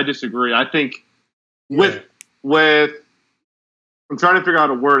disagree. I think with I'm trying to figure out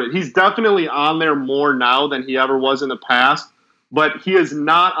how to word it. He's definitely on there more now than he ever was in the past, but he is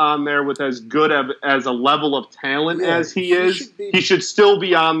not on there with as good as a level of talent as he is. He should still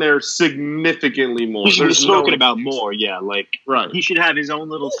be on there significantly more. He should be spoken about more, right. He should have his own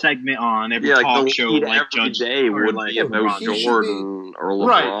little segment on every talk show, like Judge day would be about Jordan or LeBron.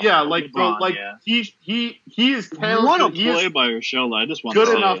 Right, yeah, LeBron, he is talented. You want to play by your show, I just want good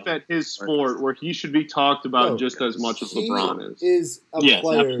to enough at his sport where he should be talked about just as much as LeBron is a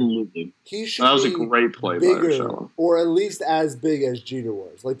player. Absolutely. He should that was be a great play by bigger, or at least as big as Jeter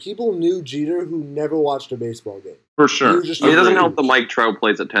was. Like, people knew Jeter who never watched a baseball game. For sure. It doesn't help that Mike Trout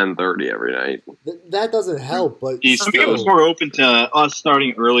plays at 10:30 every night. That doesn't help, but he was more open to us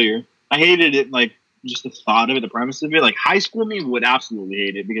starting earlier. I hated it, just the thought of it, the premise of it. Like, high school me would absolutely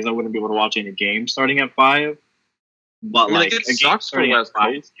hate it because I wouldn't be able to watch any games starting at 5. But, it sucks for West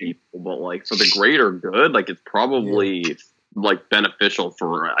Coast people, but, for the greater good, it's probably... beneficial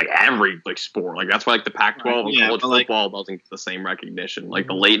for every sport. That's why the Pac-12 and college football doesn't get the same recognition.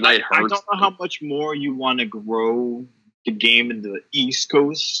 The late night hurts. I don't know how much more you want to grow the game in the East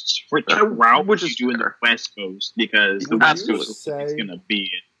Coast for Trout, which you do in the West Coast, because the West Coast is going to be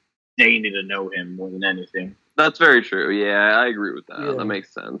it. They need to know him more than anything. That's very true. Yeah, I agree with that. Yeah. That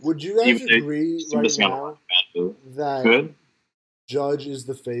makes sense. Would you guys agree right now that Judge is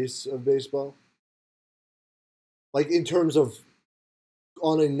the face of baseball? In terms of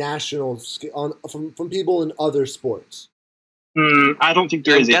on a national scale, from people in other sports. I don't think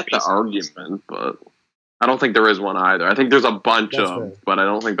there is. I get the argument, but I don't think there is one either. I think there's a bunch of, but I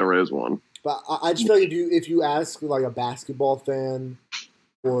don't think there is one. But I just feel like if you ask a basketball fan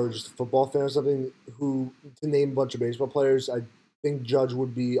or just a football fan or something to name a bunch of baseball players, I think Judge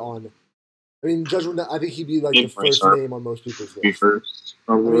would be on. I mean, Judge would. I think he'd be the first name on most people's list. First,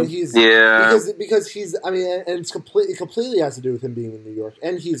 probably. I mean, because he's. I mean, and it completely has to do with him being in New York,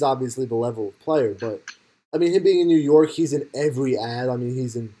 and he's obviously the level of player. But I mean, him being in New York, he's in every ad. I mean,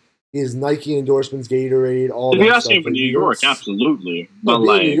 he has Nike endorsements, Gatorade, all. If you ask him in New York, absolutely. But in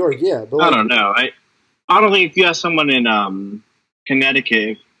New York, yeah. But I don't know. I don't think if you ask someone in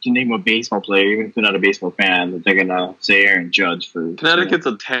Connecticut to name a baseball player, even if they're not a baseball fan, that they're gonna say Aaron Judge for. Connecticut's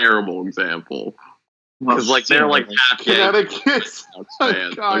a terrible example because they're half Connecticut's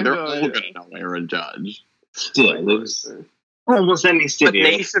fans. They're all gonna know Aaron Judge. Almost any city.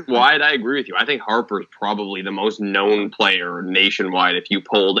 But nationwide, I agree with you. I think Harper's probably the most known player nationwide. If you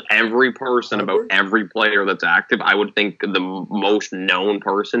polled every person about every player that's active, I would think the most known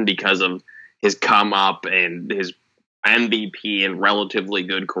person because of his come up and his MVP and relatively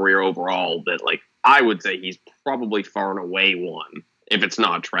good career overall, that I would say he's probably far and away one, if it's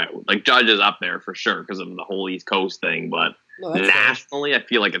not Trout. Judge is up there for sure because of the whole East Coast thing, but nationally, I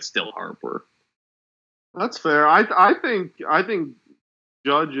feel like it's still Harper. That's fair. I think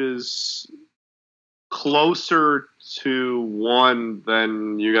Judge is closer to one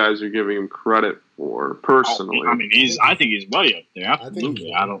than you guys are giving him credit for, personally. I mean, I think he's way up there.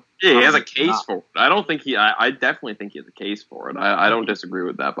 Absolutely. I don't. Yeah, he has a case for it. I don't think I definitely think he has a case for it. I don't disagree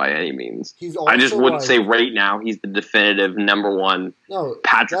with that by any means. I just wouldn't say right now he's the definitive number one. No,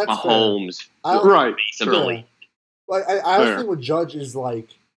 Patrick Mahomes, right? Basically. Like I also think with Judge is like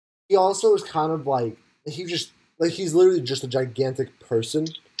he also is kind of like he's literally just a gigantic person.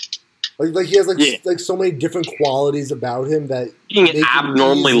 Like he has like so many different qualities about him that being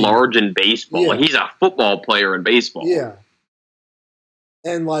abnormally large in baseball. Like he's a football player in baseball. Yeah.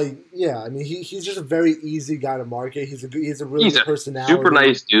 And I mean he's just a very easy guy to market. He's a really good personality. Super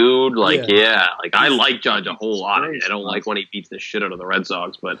nice dude. I like Judge a whole lot. I don't like when he beats the shit out of the Red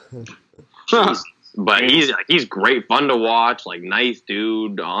Sox, but but he's great fun to watch, like nice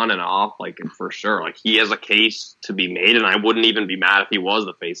dude on and off, like for sure. Like he has a case to be made, and I wouldn't even be mad if he was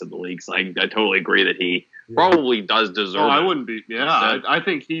the face of the league. So I totally agree that he probably does deserve it. I wouldn't be. Yeah, I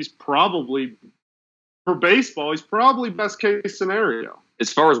think he's probably for baseball. He's probably best case scenario.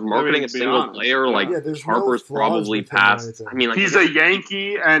 As far as marketing a single player, Harper's probably past. I mean, he's a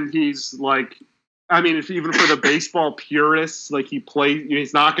Yankee, and he's like. I mean, if even for the baseball purists, like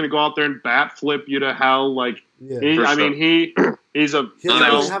he's not going to go out there and bat flip you to hell. Like, he's a.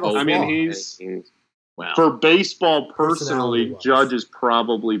 For baseball, personally, Judge is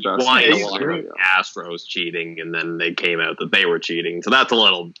probably best. Astros cheating, and then they came out that they were cheating. So that's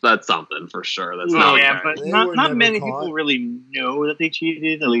something for sure. That's but not many people really know that they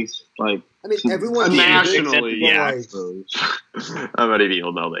cheated. At least, like, I mean, everyone nationally, yeah. How many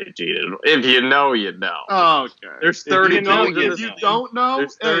people know they cheated? If you know, you know. Oh, okay. There's 30 teams. If you don't know,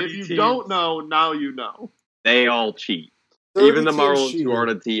 now you know. They all cheat. Even the Marlins, who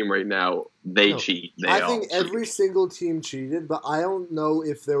aren't a team right now, they cheat. I think every single team cheated, but I don't know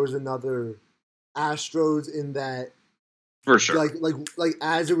if there was another Astros in that. For sure. Like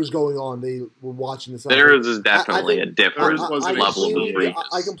as it was going on, they were watching this. There is definitely a different level of egregious.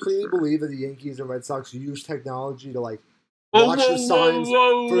 I completely believe that the Yankees and Red Sox use technology to watch the signs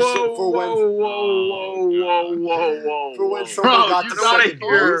for when someone got to second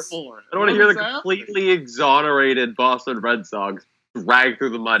base. I don't want to hear the completely exonerated Boston Red Sox drag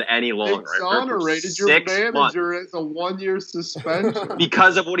through the mud any longer. Exonerated your manager as a 1-year suspension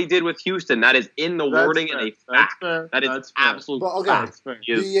because of what he did with Houston. That is in the wording and a fact. That is absolute fact. The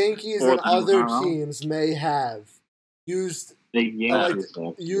Yankees and other teams may have used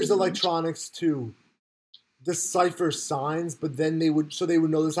electronics to decipher signs, but then they would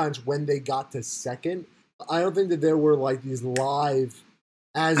know the signs when they got to second. I don't think that there were these live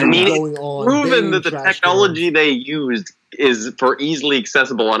as it was going on. Proven that the technology they used is for easily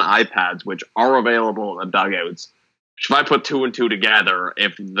accessible on iPads, which are available in the dugouts. If I put 2 and 2 together,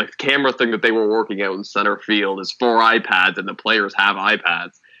 if the camera thing that they were working out in center field is for iPads and the players have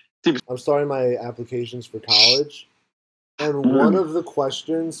iPads. I'm starting my applications for college, and one of the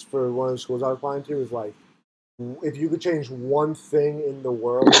questions for one of the schools I was applying to was if you could change one thing in the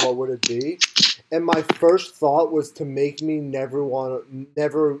world, what would it be? And my first thought was to make me never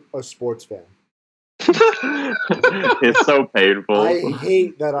a sports fan. It's so painful. I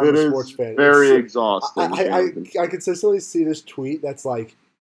hate that I'm a sports fan. Very exhausting. I consistently see this tweet that's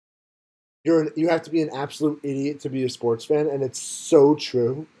you have to be an absolute idiot to be a sports fan, and it's so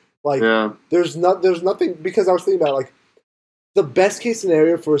true. There's nothing, because I was thinking about the best case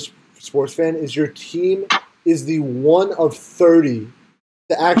scenario for a sports fan is your team is the one of 30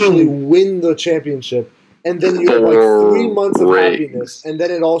 to actually win the championship, and then you have 3 months of happiness, and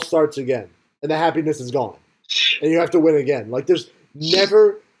then it all starts again, and the happiness is gone, and you have to win again. There's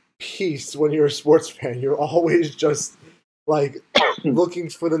never peace when you're a sports fan. You're always just looking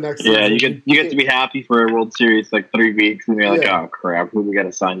for the next season. you get to be happy for a World Series 3 weeks, and you're oh crap, who we got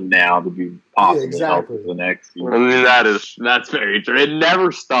to sign now to be possible help for the next year. I mean, that's very true. It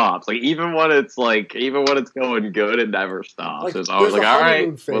never stops. Even when it's going good, it never stops. It's always all right,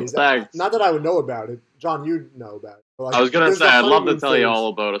 what's next? Not that I would know about it. John, you know about it. I was going to say, I'd love to tell you all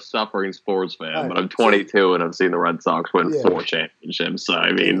about a suffering sports fan, but I'm 22 and I've seen the Red Sox win 4 championships. So,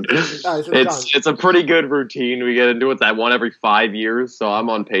 I mean, it's a pretty good routine. We get into it that one every 5 years, so I'm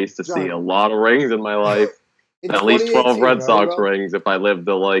on pace to see a lot of rings in my life. At least 12 Red Sox rings if I live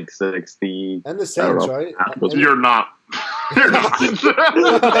to 60. And the Saints, right? You're not. You're not. You're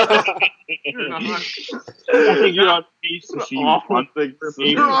not. I think you're on pace to see one thing.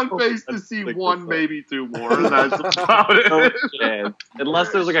 You're on pace to see 1, maybe 2 more. That's about it.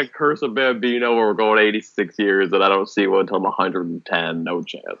 Unless there's a curse of Bambino where we're going 86 years and I don't see one until I'm 110. No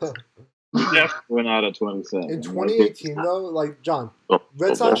chance. We're not at 27. In 2018, though, John,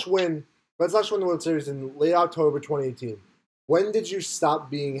 Red Sox win Red Sox won the World Series in late October 2018. When did you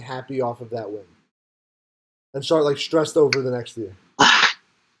stop being happy off of that win and start like stressed over the next year?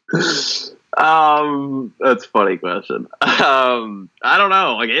 That's a funny question. I don't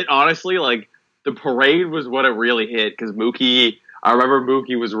know. Like it honestly, like the parade was what it really hit because Mookie. I remember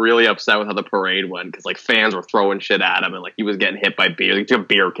Mookie was really upset with how the parade went because like fans were throwing shit at him and like he was getting hit by beer. He took a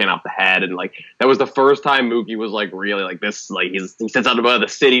beer can off the head and like that was the first time Mookie was like really like this. Like he said something about the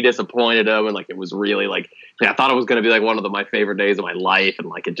city disappointed him and like it was really like I thought it was gonna be like one of my favorite days of my life and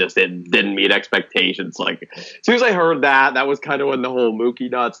like it didn't meet expectations. Like as soon as I heard that was kind of when the whole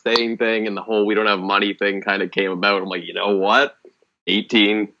Mookie not staying thing and the whole we don't have money thing kind of came about. I'm like, you know what,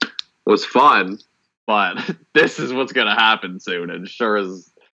 18 was fun. But this is what's going to happen soon, and sure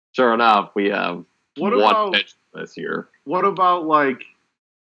enough, we have one pitch this year. What about like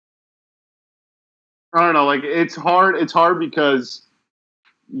I don't know, like it's hard. It's hard because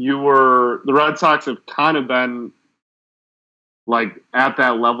the Red Sox have kind of been like at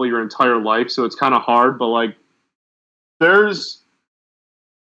that level your entire life, so it's kind of hard. But like, there's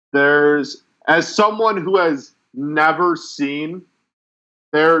as someone who has never seen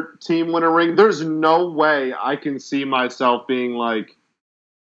their team win a ring, there's no way I can see myself being like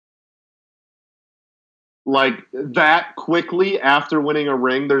that quickly after winning a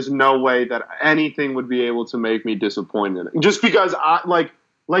ring. There's no way that anything would be able to make me disappointed. Just because I like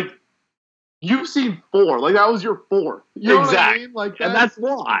you've seen 4, like that was your 4th. You know exactly. What I mean? Like and that's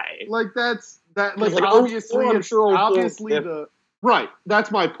why. Like that's like 04, obviously I'm sure 04, obviously right. That's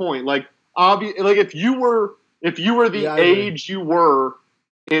my point. Like like if you were the age you were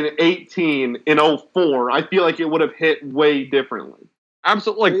in 18, in 04, I feel like it would have hit way differently.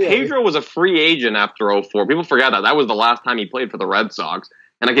 Absolutely. Like, Pedro was a free agent after 04. People forget that. That was the last time he played for the Red Sox.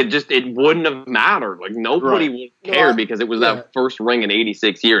 And like it wouldn't have mattered. Like nobody would care because it was that first ring in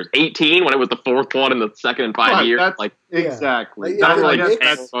 86 years. 18 when it was the 4th one in the second in 5 years. Like exactly.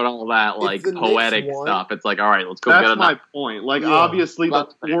 That's about all that like poetic stuff. It's like, all right, let's go get it. That's my point. Like obviously the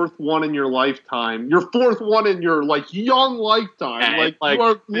 4th one in your lifetime, your 4th one in your like young lifetime. Like you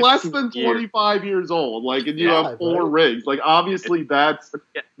are less than 25 years old. Like and you have 4 rings. Like obviously that's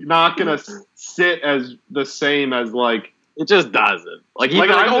not gonna sit as the same as like. It just doesn't. Like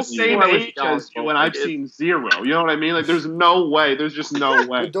I'm the same age as you, and I've seen 0. You know what I mean? Like, there's no way. There's just no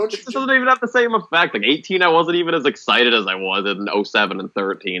way. It doesn't even have the same effect. Like 18, I wasn't even as excited as I was in 07 and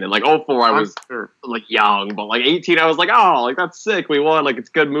 13, and like 04, I was like young, but like 18, I was like, oh, like that's sick. We won. Like it's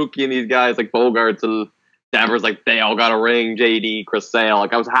good. Mookie and these guys, like Bogarts and Devers, like they all got a ring. JD, Chris Sale.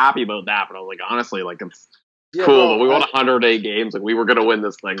 Like I was happy about that, but I was like, honestly, like it's. Cool, but we won 108 games. Like we were gonna win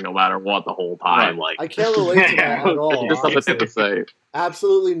this thing no matter what the whole time. Like I can't relate to that at all. Just nothing to say.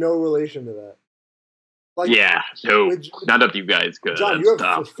 Absolutely no relation to that. Like, no, none of you guys could. John, you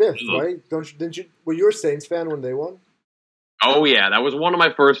have the 5th, right? Didn't you? Were you a Saints fan when they won? Oh yeah, that was one of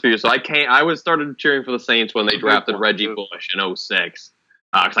my first few. So I started cheering for the Saints when they drafted Reggie Bush in 06.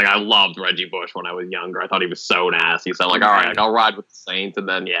 Cause like I loved Reggie Bush when I was younger. I thought he was so nasty. So I'm like, all right, I'll ride with the Saints. And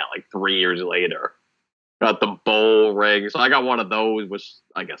then like 3 years later. Got the bowl ring, so I got one of those, which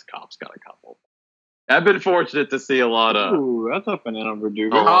I guess Cop's got a couple. I've been fortunate to see a lot of. Ooh, that's up and in over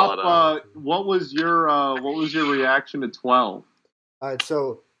dude. Cop, what was your reaction to 12? All right,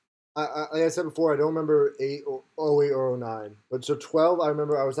 so like I said before, I don't remember 08 or 09, but so 12, I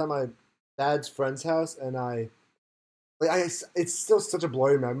remember I was at my dad's friend's house, and it's still such a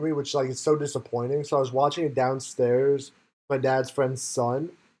blurry memory, which like is so disappointing. So I was watching it downstairs, my dad's friend's son.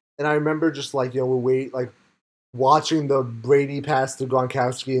 And I remember just like, we watching the Brady pass to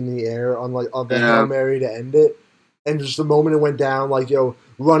Gronkowski in the air on the Hail Mary to end it. And just the moment it went down,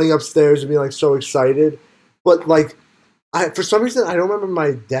 running upstairs and being like so excited. But like, for some reason, I don't remember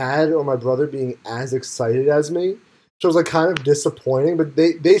my dad or my brother being as excited as me. So it was like kind of disappointing, but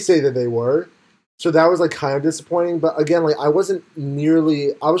they say that they were. So that was like kind of disappointing. But again, like I was kind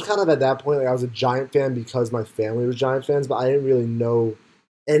of at that point, like I was a Giant fan because my family was Giant fans, but I didn't really know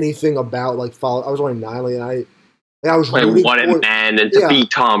anything about I was only 9, and I was rooting for and to beat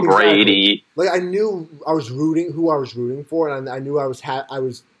Tom Brady. Like I knew I was who I was rooting for, and I knew I was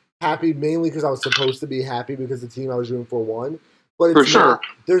happy mainly because I was supposed to be happy because the team I was rooting for won. But it's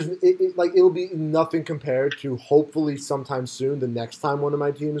it will be nothing compared to hopefully sometime soon the next time one of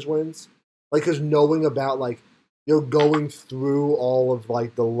my teams wins. Like because knowing about going through all of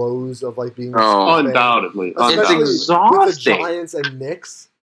the lows of being undoubtedly it's exhausting with the Giants and Knicks.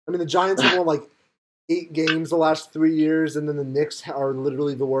 I mean, the Giants have won 8 games the last 3 years, and then the Knicks are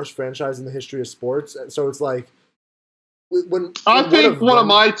literally the worst franchise in the history of sports. So it's like I think one of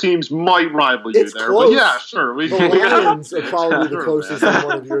my teams might rival you there. Close. But yeah, sure. The Lions are probably the closest on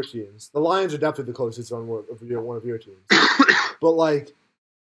one of your teams. The Lions are definitely the closest on one of your teams. But like,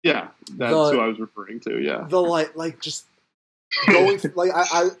 yeah, that's who I was referring to. Yeah, the just going like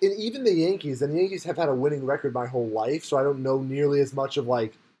and even the Yankees. And the Yankees have had a winning record my whole life, so I don't know nearly as much of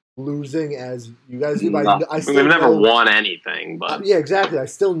like losing as you guys do. But they've never won anything, but yeah, exactly. I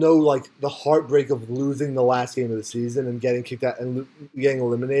still know like the heartbreak of losing the last game of the season and getting kicked out and getting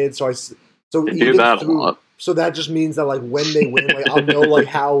eliminated. So they do that a lot. So that just means that like when they win, like I'll know like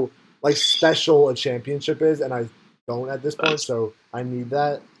how like special a championship is, and I don't at this point. So I need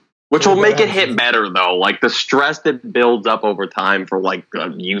that. Which will make it hit better, though. Like, the stress that builds up over time for, like,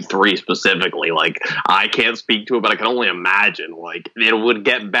 you three specifically. Like, I can't speak to it, but I can only imagine. Like, it would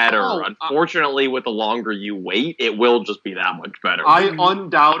get better. Unfortunately, with the longer you wait, it will just be that much better. I am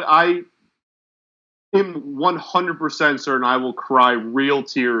 100% certain I will cry real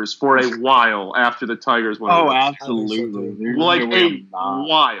tears for a while after the Tigers win. Oh, absolutely. Like, a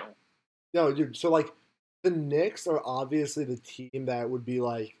while. No, dude, so, like, the Knicks are obviously the team that would be,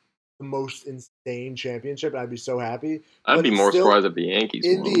 like, the most insane championship, and I'd be so happy. I'd be more surprised if the Yankees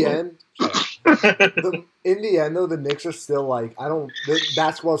in the end. In the end, though, the Knicks are still like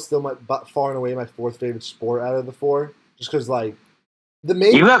basketball is still far and away my fourth favorite sport out of the four, just because like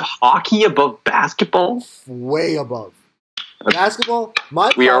you have hockey above basketball, way above. Basketball,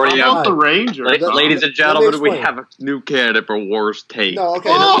 we already have the Rangers. Ladies and gentlemen, we have a new candidate for worst take. No, okay,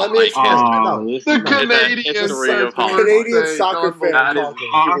 let me explain. The Canadian soccer fan talking.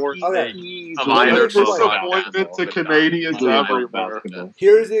 Disappointment to Canadians everywhere.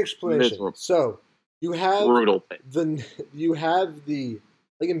 Here's the explanation. So you have brutal like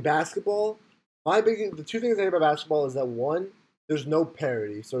in basketball. The two things I hate about basketball is that one, there's no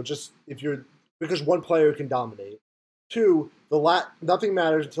parity. So just because one player can dominate. Two, nothing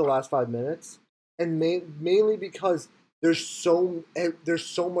matters until the last 5 minutes, and mainly because there's so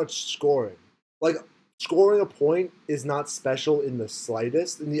much scoring. Like scoring a point is not special in the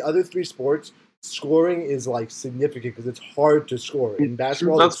slightest. In the other three sports, scoring is like significant because it's hard to score. In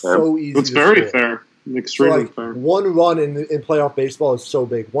basketball, it's so easy. That's very fair, extremely fair. One run in playoff baseball is so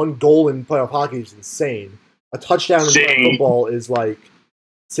big. One goal in playoff hockey is insane. A touchdown in playoff football is like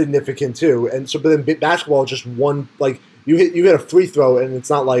significant too, and so but then basketball is just one like you hit a free throw and it's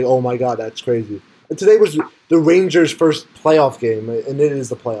not like oh my god that's crazy. And today was the Rangers' first playoff game, and it is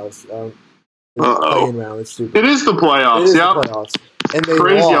the playoffs. Playing round, it's stupid. It is the playoffs. It is the playoffs, and they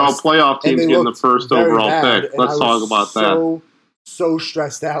crazy lost, how playoff teams getting the first overall pick. Let's talk about that. So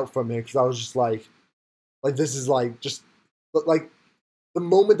stressed out from it because I was just like this is like just like the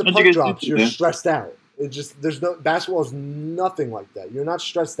moment the puck drops, you're stressed out. It just basketball is nothing like that. You're not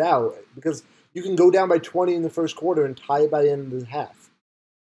stressed out because you can go down by 20 in the first quarter and tie it by the end of the half.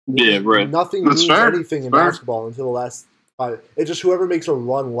 Yeah, right. Nothing means anything in basketball until the last 5. It's just whoever makes a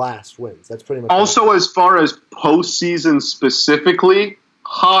run last wins. That's pretty much. Also, as far as postseason specifically,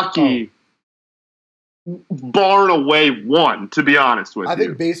 hockey, bar and away won. To be honest with you, I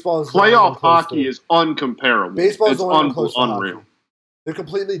think baseball is playoff hockey is uncomparable. Baseball is unreal. Hockey. They're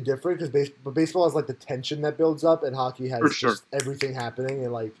completely different because baseball has like the tension that builds up, and hockey has just everything happening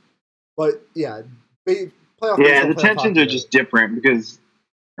and like. But yeah, playoff. Yeah, the tensions are just different because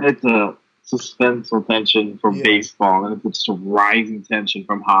it's a suspenseful tension for baseball, and it's a rising tension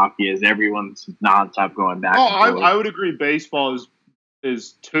from hockey as everyone's nonstop going back. I would agree. Baseball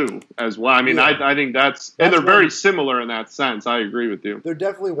is too as well. I mean, I think that's and they're very similar in that sense. I agree with you. They're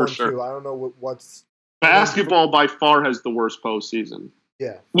definitely 1-2. I don't know what's. Basketball by far has the worst postseason.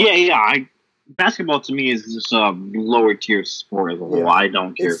 Yeah. Basketball to me is just a lower tier sport as a whole. I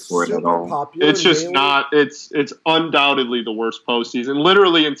don't care for it at all. Popular, it's just not. It's undoubtedly the worst postseason.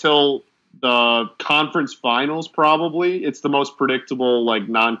 Literally until the conference finals, probably it's the most predictable, like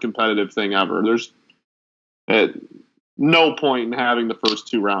non-competitive thing ever. There's no point in having the first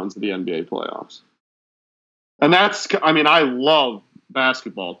 2 rounds of the NBA playoffs. And that's. I mean, I love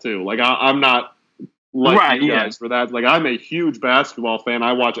basketball too. Like I'm not. Like you guys for that. Like I'm a huge basketball fan.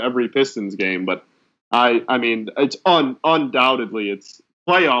 I watch every Pistons game, but I mean it's undoubtedly it's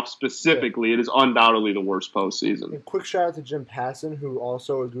playoff specifically. Yeah. It is undoubtedly the worst postseason. And quick shout out to Jim Passon who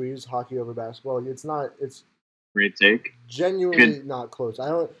also agrees hockey over basketball. It's great take. Genuinely not close.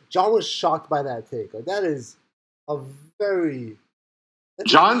 John was shocked by that take. Like that is a very.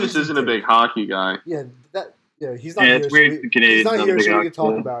 John just isn't a big hockey guy. Yeah, he's not here. It's weird. He's not here, so we can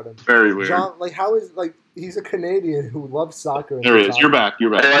talk about him. Very weird. John, he's a Canadian who loves soccer. There he is. You're back.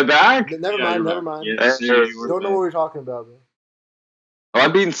 Am I back? Never mind. Yes, don't know what we're talking about.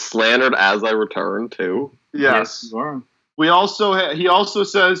 Am I being slandered as I return too? Yes. You are. he also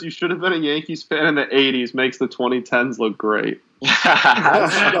says you should have been a Yankees fan in the '80s. Makes the 2010s look great.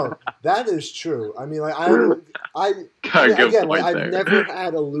 That is true. I mean, like I've never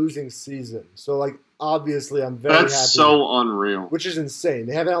had a losing season, so like obviously I'm very happy. That's so unreal. Which is insane.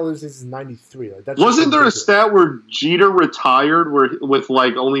 They haven't had a losing season since '93. Like, wasn't there a stat where Jeter retired with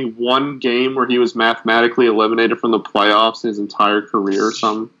like only one game where he was mathematically eliminated from the playoffs his entire career or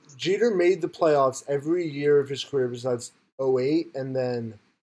something? Jeter made the playoffs every year of his career besides 2008, and then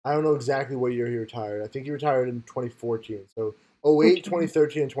I don't know exactly what year he retired. I think he retired in 2014. So 2008,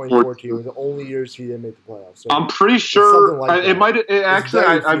 2013, and 2014 were the only years he didn't make the playoffs. So I'm pretty sure like it might actually.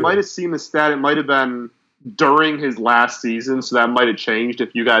 I might have seen the stat. It might have been during his last season, so that might have changed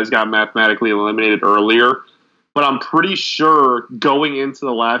if you guys got mathematically eliminated earlier. But I'm pretty sure going into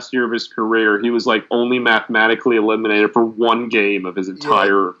the last year of his career, he was like only mathematically eliminated for one game of his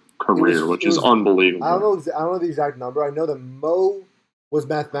entire career, which is unbelievable. I don't know the exact number. I know that Mo was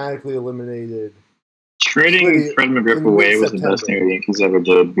mathematically eliminated. Trading Fred McGriff away was the best thing the Yankees ever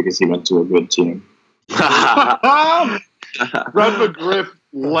did because he went to a good team. Fred McGriff,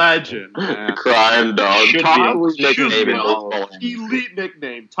 legend. Man. Crime dog. Elite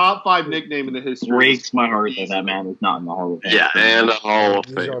nickname. Top 5 nickname in the history. Breaks my heart that man is not in the Hall of Fame. Yeah, and a Hall of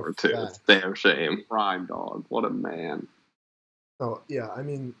Famer, too. It's a damn shame. Crime dog. What a man. Oh, yeah, I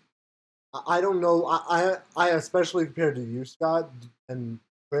mean, I don't know. I especially compared to you, Scott, and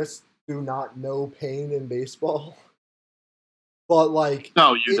Chris, do not know pain in baseball. But, like...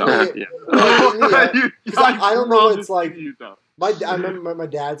 No, you don't. I don't know what it's like. You don't. I remember my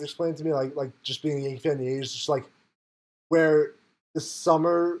dad's explained to me, like just being a Yankee fan in the 80s, just like where the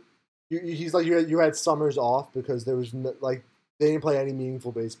summer... He's like, you had summers off because there was, they didn't play any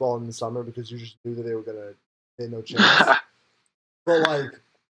meaningful baseball in the summer because you just knew that they were going to... They had no chance. But, like...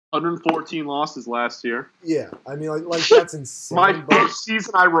 114 losses last year. Yeah, I mean, like that's insane. My first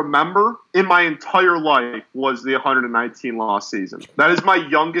season I remember in my entire life was the 119 loss season. That is my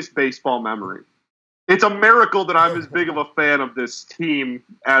youngest baseball memory. It's a miracle that I'm as big of a fan of this team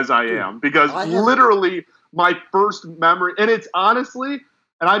as I am because literally my first memory, and it's honestly,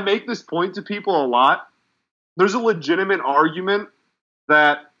 and I make this point to people a lot, there's a legitimate argument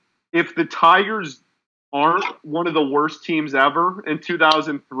that if the Tigers aren't one of the worst teams ever in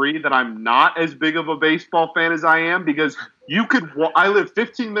 2003, that I'm not as big of a baseball fan as I am because you could. I live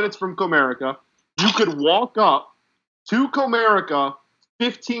 15 minutes from Comerica. You could walk up to Comerica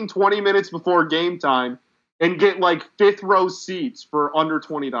 15, 20 minutes before game time and get like 5th row seats for under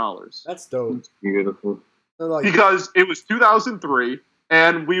 $20. That's dope. That's beautiful. Because it was 2003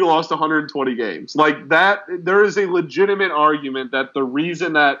 and we lost 120 games. Like that, there is a legitimate argument that the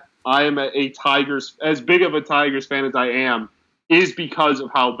reason that I am a Tigers, as big of a Tigers fan as I am, is because of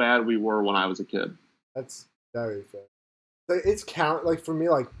how bad we were when I was a kid. That's very fair. It's for me,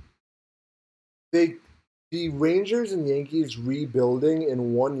 like the Rangers and Yankees rebuilding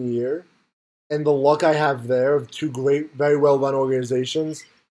in 1 year, and the luck I have there of two great, very well run organizations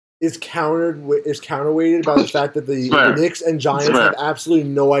is counterweighted by the fact that the Knicks and Giants have absolutely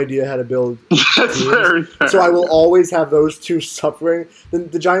no idea how to build That's very fair. So I will always have those two suffering.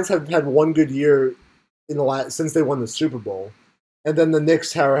 The Giants have had one good year since they won the Super Bowl, and then the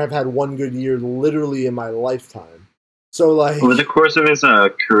Knicks have had one good year literally in my lifetime. So like over the course of his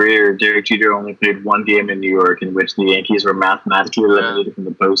career, Derek Jeter only played one game in New York in which the Yankees were mathematically eliminated from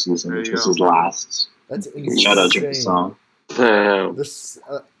the postseason, which was his last. That's insane. Shout out Jimmy Song.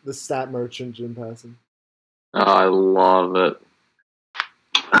 The stat merchant, Jim Passon. Oh, I love it.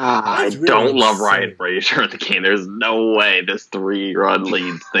 I really don't love Ryan Frazier at the game. There's no way this 3-run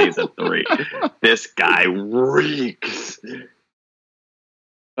lead stays at 3. This guy reeks.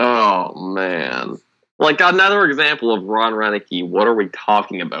 Oh, man. Like, another example of Ron Renicky, what are we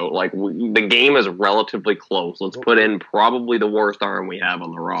talking about? Like, the game is relatively close. Let's put in probably the worst arm we have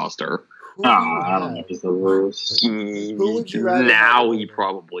on the roster. I don't know if he's the worst. Who would you rather now he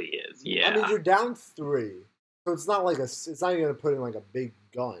probably is, yeah. I mean, you're down 3, so it's not like it's not even going to put in like a big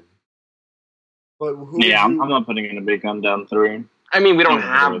gun. But I'm not putting in a big gun down 3. I mean, we don't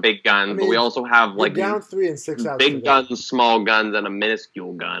have big guns, but we also have like down 3 and 6 out big guns, small guns, and a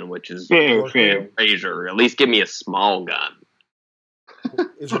minuscule gun, which is fair. Frazier. At least give me a small gun.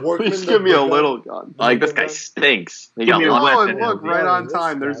 Please give me a little gun. Like, this guy stinks. Look, right on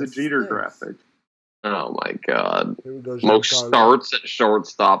time. There's a Jeter graphic. Oh my god. Most starts at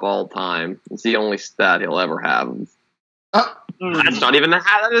shortstop all time. It's the only stat he'll ever have. That's not even that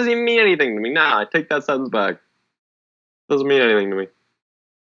doesn't even mean anything to me. Nah, I take that sentence back. Doesn't mean anything to me.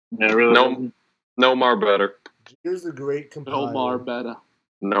 Yeah, really? No more better. Jeter's a great compiler. No more better.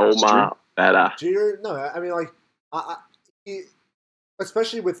 No more better. Jeter, no, I mean, like,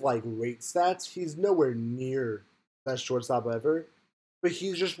 especially with like rate stats, he's nowhere near best shortstop ever. But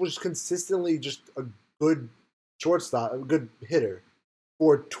he just was consistently just a good shortstop, a good hitter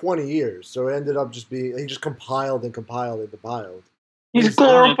for 20 years. So it ended up just being he just compiled and compiled and compiled. He's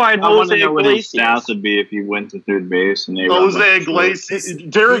glorified I want to Jose know what his Iglesias. stats would be if he went to third base and they Jose Iglesias.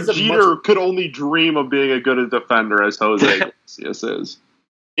 Derek he's a Jeter could only dream of being as good a defender as Jose Iglesias is.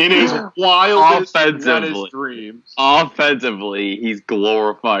 In his wildest dreams. Offensively, he's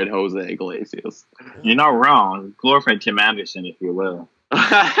glorified Jose Iglesias. You're not wrong. Glorified Tim Anderson, if you will.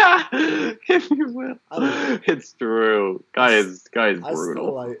 If you will. It's true. Guy is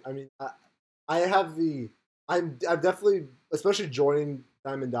brutal. I'm definitely, especially joining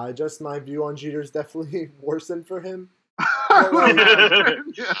Diamond Digest, my view on Jeter is definitely worsened for him. But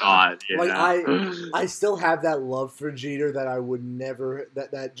God, yeah. I still have that love for Jeter that I would never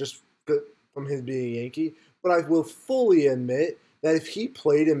that just from him being a Yankee. But I will fully admit that if he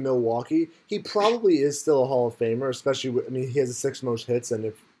played in Milwaukee, he probably is still a Hall of Famer. Especially, he has the 6th most hits,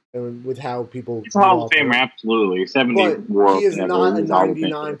 and with how people he's a Hall of Famer, absolutely. 70. But he is not a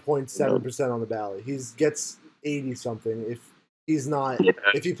 99.7% on the ballot. He gets 80 something if he's not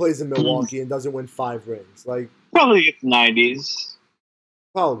if he plays in Milwaukee and doesn't win 5 rings. Like probably gets 90s.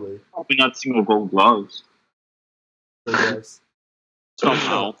 Probably not single Gold Gloves.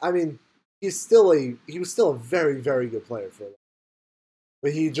 Somehow. I mean, he was still a very, very good player for them.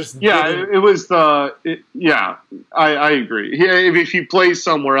 But he just it was I agree. If he plays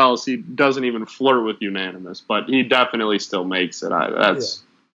somewhere else, he doesn't even flirt with unanimous, but he definitely still makes it. That's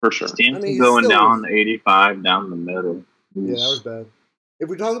for sure. Stanton going down 85 down the middle. Yeah, that was bad. If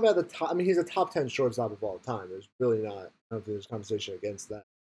we talk about the top, he's a top 10 shortstop of all time. There's really not. I don't think there's conversation against that.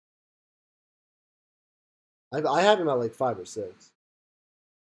 I have him at like 5 or 6.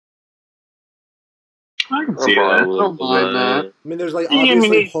 I can see that. I don't mind that. I mean, there's like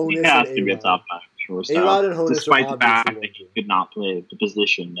obviously Honus and A-Rod. To be a top 5 shortstop. A-Rod and Honus despite are the fact obviously that he could not play the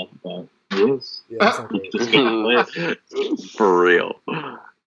position that he is. Yeah, that's not great. Just couldn't play. For real. I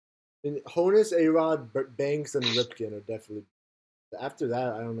mean, Honus, A-Rod, Banks, and Ripken are definitely. After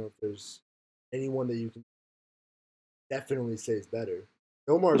that, I don't know if there's anyone that you can definitely say is better.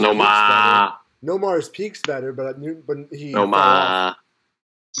 Nomar's peaks better, but he fell off.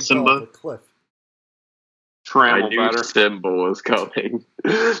 Simba. Off a cliff. I knew Simba was coming.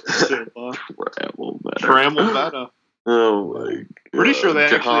 Trammell better. Oh my god. Pretty sure they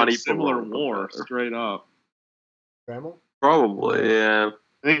actually had a similar war, straight up. Trammell? Probably, yeah.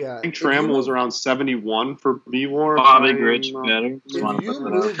 I think Trammell was around 71 for B-War. Bobby Rich better. If you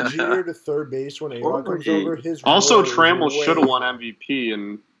move Jeter to third base when A-Rod comes over, his also Trammell should have won MVP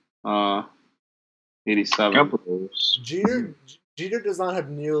in 87. Jeter does not have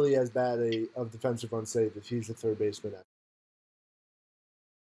nearly as bad of defensive run save if he's the third baseman.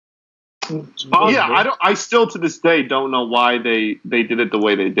 I still to this day don't know why they did it the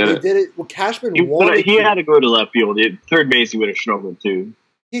way they did it. They did it. Well, Cashman wanted. He had to go to left field. Third base, he would have struggled too.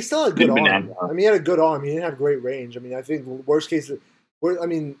 He still had a good arm. I mean, he had a good arm. He didn't have great range. I mean, I think worst case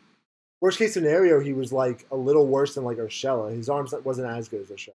scenario, he was like a little worse than like Urshela. His arms wasn't as good as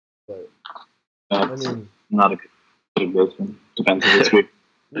Urshela, but not a good baseman. Defensively.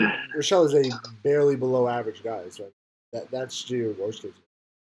 Urshela is a barely below average guy, so that's your worst case.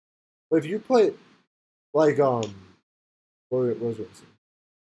 But if you put like what was it?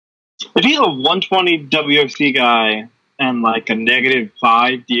 If you have a 120 WFC guy and like a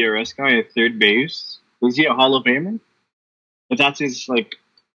 -5 DRS guy at third base, is he a Hall of Famer? If that's his like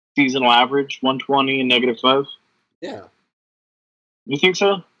seasonal average, 120 and -5? Yeah. You think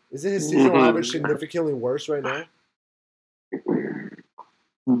so? Isn't his seasonal average significantly worse right now?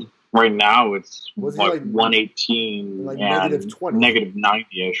 Right now, it's like 118 like and -20,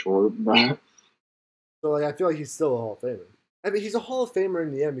 -90 short. So like, I feel like he's still a Hall of Famer. I mean, he's a Hall of Famer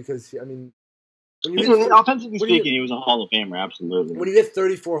in the end because offensively speaking, he was a Hall of Famer, absolutely. When you get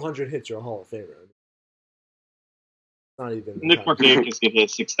 3,400 hits, you're a Hall of Famer. Not even. Nick Markakis could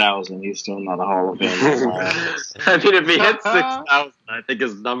hit 6,000. He's still not a Hall of Famer. I mean, if he hit 6,000, I think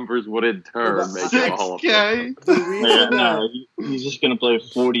his numbers would in turn make him a Hall of Famer. He's just going to play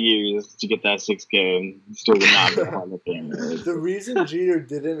 40 years to get that 6K, and still would not be a Hall of Famer. The reason Jeter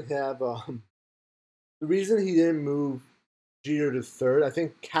didn't have the reason he didn't move Jeter to third, I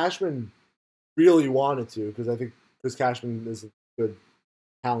think Cashman really wanted to because Cashman is a good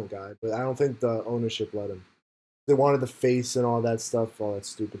talent guy, but I don't think the ownership let him. They wanted the face and all that stuff, all that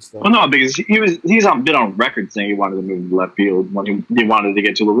stupid stuff. Well, no, because he's been on record saying he wanted to move to left field when he wanted to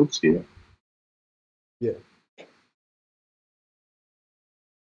get to Lewicki. Yeah.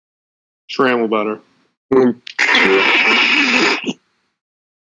 Trammell better.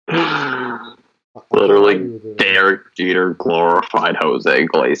 Literally, Derek Jeter glorified Jose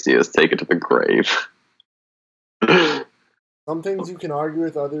Iglesias, take it to the grave. Some things you can argue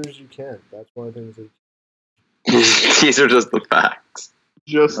with, others you can't. That's one of the things. These are just the facts.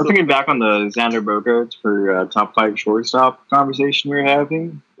 I'm thinking back on the Xander Bogaerts for top 5 shortstop conversation we were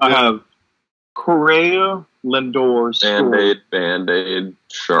having. I have Correa, Lindor, Band-Aid,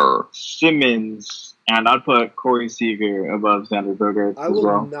 sure. Simmons, and I'd put Corey Seager above Xander Bogaerts as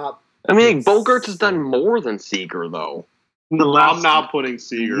well. Not. I mean, Bogaerts has done more than Seager, though. I'm not putting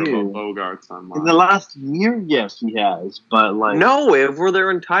Seager above Bogaerts on mine. In the last year, yes, he has, but like no, over their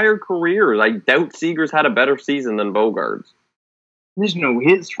entire careers, I doubt Seager's had a better season than Bogaerts. There's no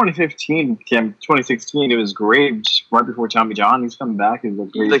his 2015, 2016. It was great, just right before Tommy John. He's coming back.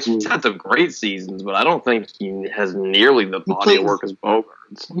 He's had some great seasons, but I don't think he has nearly the body of work as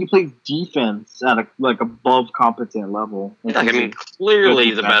Bogaerts. He plays defense at a above competent level. Like, I mean, clearly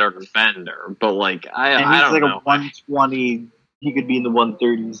he's a better defender, but like I don't know. A 120. He could be in the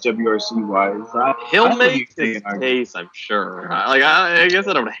 130s WRC wise. He'll make his case, I'm sure. I guess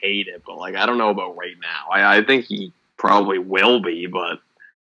I don't hate it, but like I don't know about right now. I think he probably will be, but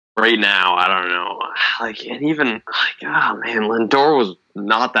right now I don't know. Like, and even like, oh man, Lindor was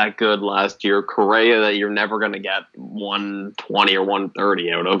not that good last year. Correa, that you're never gonna get 120 or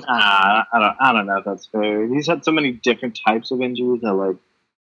 130 out of. I don't know if that's fair. He's had so many different types of injuries that like.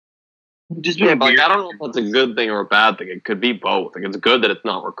 Yeah, but like, I don't know if that's a good thing or a bad thing. It could be both. Like, it's good that it's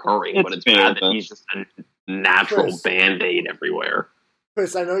not recurring, but it's bad that he's just a natural Band-Aid everywhere.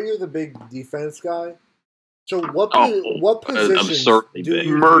 Chris, I know you're the big defense guy. So what positions do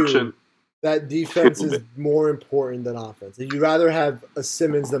you Merchant. That defense is more important than offense? You'd rather have a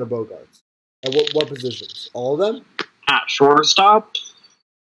Simmons than a Bogaerts? At what positions? All of them? At shortstop?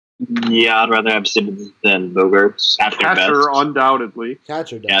 Yeah, I'd rather have Simmons than Bogaerts. Catcher, undoubtedly.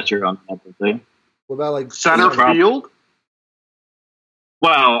 Catcher, undoubtedly. What about like center field?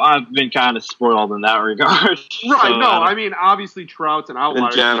 Well, I've been kind of spoiled in that regard. Right, so I mean, obviously Trout's an outlier.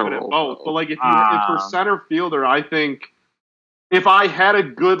 In general, both. But like, if for center fielder, I think if I had a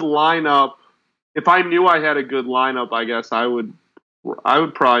good lineup, if I knew I had a good lineup, I guess I would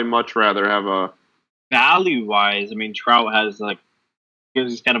probably much rather have a value-wise. I mean, Trout has like. Because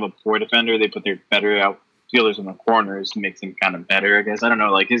he's kind of a poor defender, they put their better outfielders in the corners, makes him kind of better, I guess. I don't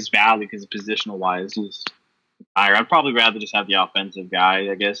know, like his value, because positional-wise, he's higher. I'd probably rather just have the offensive guy,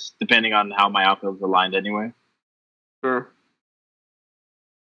 I guess, depending on how my outfield's aligned anyway. Sure.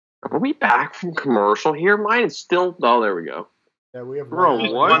 Are we back from commercial here? Mine is still... Oh, there we go. Yeah, we have one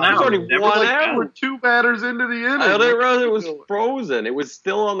hour. Already 1 hour. We're 2 batters into the inning. I didn't realize it was frozen. It was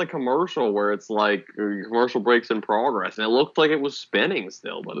still on the commercial where it's like commercial breaks in progress, and it looked like it was spinning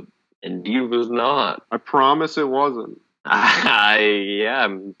still, but indeed it was not. I promise it wasn't.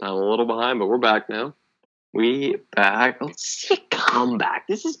 I'm a little behind, but we're back now. We back. Let's see a comeback.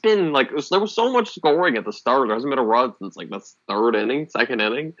 This has been like there was so much scoring at the start. There hasn't been a run since like the second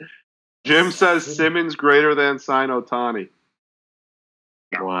inning. Jim says Simmons greater than Sign Ohtani.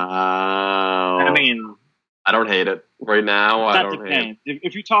 Wow. I mean, I don't hate it. Right now, I don't hate it.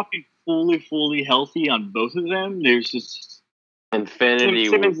 If you're talking fully healthy on both of them, there's just infinity.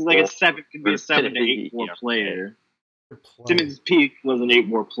 Simmons is like could be a 7 to 8 more player. Simmons' peak was an 8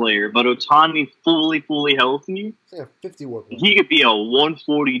 more player, but Ohtani fully healthy. Yeah, 50 more. He could be a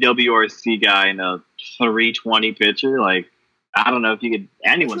 140 WRC guy and a 320 pitcher. Like, I don't know if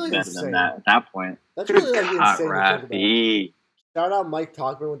anyone's better than that at that point. That's really like insane to think about. Shout out Mike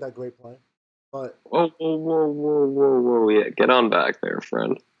Talkman with that great play. But whoa. Yeah, get on back there,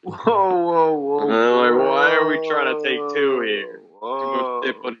 friend. Whoa. Why are we trying to take 2 here? Whoa.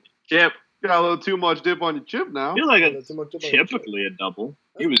 Too much dip on your chip. Got a little too much dip on your chip now. I feel like it's typically a double.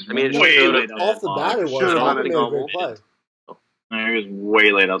 He was way late off the bat. It was. Talkman made a great play. He was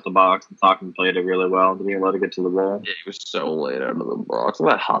way late out the box, and Talkman played it really well. Didn't even let it get to the ball. Yeah, he was so late out of the box.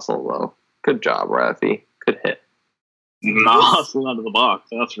 That hustle, though. Good job, Rafi. Good hit. Not hustling out of the box,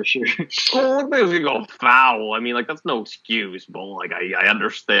 that's for sure. Well, look, things can go foul. I mean, like, that's no excuse, but, like, I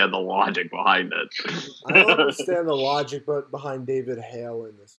understand the logic behind it. I don't understand the logic behind David Hale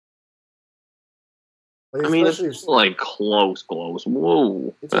in this. Like, I mean, it's like close.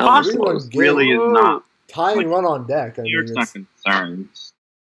 Whoa. It's really is not. Tying run on deck. I mean, York's not concerned.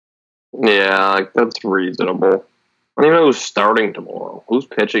 Yeah, like, that's reasonable. I don't even know who's starting tomorrow. Who's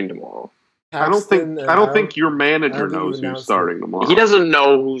pitching tomorrow? I don't think your manager knows who's starting tomorrow. He doesn't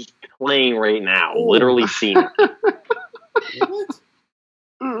know who's playing right now. Ooh. Literally seen it.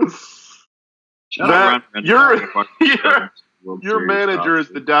 What? World Your Series manager is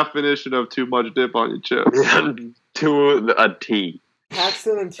roster. the definition of too much dip on your chips. To a T.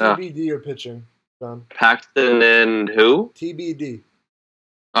 Paxton and TBD are pitching. John. Paxton and who? TBD.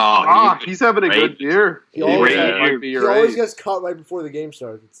 Oh, He's having a good year. He always, might be he your always age. gets cut right before the game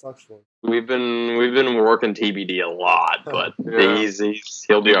starts. It sucks for him. We've been working TBD a lot, but Yeah.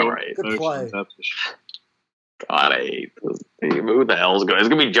 he'll be all right. Good play. God, I hate this team. Who the hell's going? It's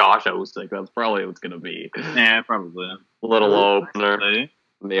gonna be Josh Osik. That's probably what it's gonna be. Yeah, probably. Little opener. Play.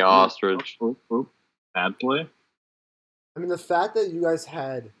 The ostrich. Bad play. I mean, the fact that you guys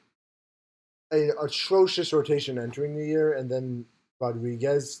had an atrocious rotation entering the year, and then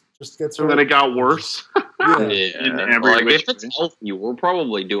Rodriguez just gets hurt. And then it got worse. Yeah. In every Like, which if it's way. healthy, we're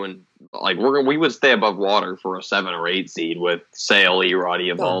probably doing like we would stay above water for a 7 or 8 seed with Sale, Erod,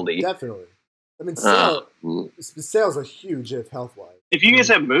 No, Eovaldi. definitely. I mean, Sale's a huge if health-wise. If you guys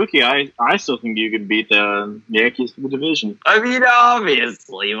have Mookie, I still think you could beat the Yankees for the division. I mean,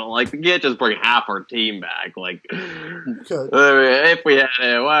 obviously, but like, we can't just bring half our team back. Like, Could. if we had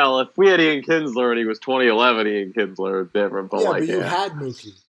Ian Kinsler and he was 2011 Ian Kinsler, different. But Yeah, like, but you had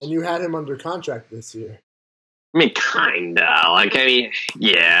Mookie, and you had him under contract this year. I mean, kinda. Like, I mean,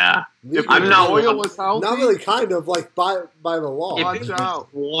 yeah. I'm not- Oil was healthy. Not really kind of, like, by the law. Watch out.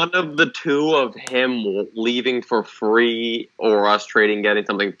 One of the two of him leaving for free or us trading, getting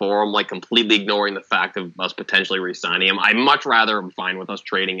something for him, like completely ignoring the fact of us potentially re-signing him. I'd much rather am fine with us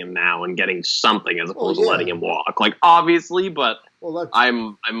trading him now and getting something as opposed to letting him walk. Like, obviously, but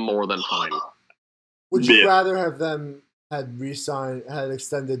I'm more than fine. Would you rather have them had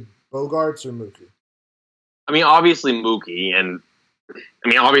extended Bogarts or Mookie? I mean, obviously Mookie, and I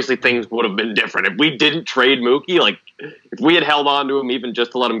mean, obviously things would have been different if we didn't trade Mookie. Like, if we had held on to him even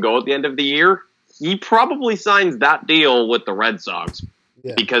just to let him go at the end of the year, he probably signs that deal with the Red Sox.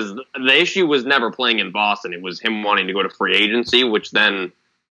 Yeah. Because the issue was never playing in Boston. It was him wanting to go to free agency, which then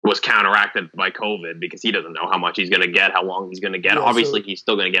was counteracted by COVID because he doesn't know how much he's going to get, how long he's going to get. Yeah, obviously, he's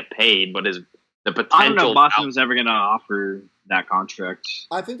still going to get paid, but the potential. I don't know if Boston was ever going to offer that contract.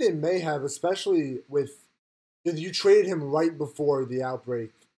 I think they may have, especially with. You traded him right before the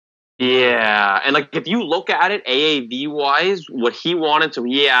outbreak. Yeah, and like if you look at it AAV-wise, what he wanted, so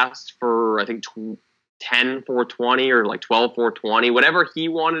he asked for, I think, 10-420 or like 12-420, whatever he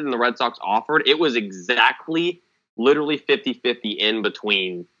wanted and the Red Sox offered, it was exactly, literally 50-50 in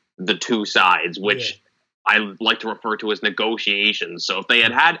between the two sides, which I like to refer to as negotiations. So if they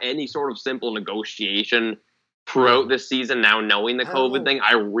had any sort of simple negotiation throughout this season, now knowing the COVID thing,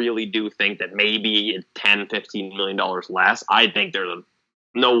 I really do think that maybe it's $10-15 million less. I think there's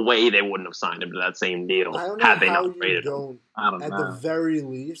no way they wouldn't have signed him to that same deal had they not traded him. I don't know. At the very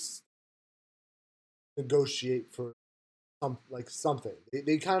least, negotiate for something.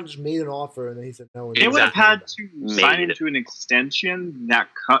 They kind of just made an offer and then he said no. They would have had to sign him to an extension that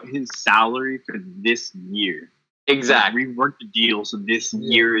cut his salary for this year. Exactly. Rework the deal so this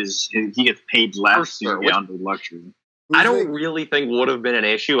year he gets paid less to get under luxury. I don't really think would have been an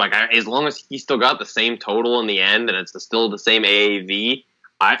issue. Like, as long as he still got the same total in the end and it's still the same AAV,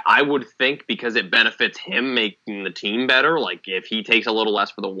 I would think because it benefits him making the team better. Like, if he takes a little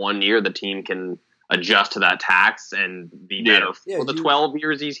less for the 1 year, the team can adjust to that tax and be better for the 12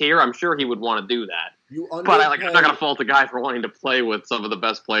 years he's here. I'm sure he would want to do that. But I'm not going to fault the guy for wanting to play with some of the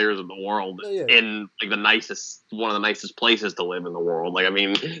best players in the world in like one of the nicest places to live in the world. Like, I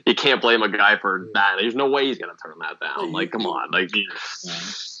mean, you can't blame a guy for that. There's no way he's going to turn that down. Come on. Like,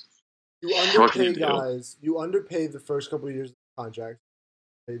 you underpay guys. You underpay the first couple of years of the contract.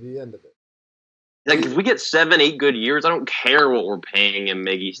 Pay the end of it. Like, if we get 7-8 good years, I don't care what we're paying him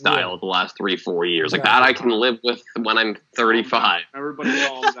Miggy style the last 3-4 years. Like, that I can live with when I'm 35. Everybody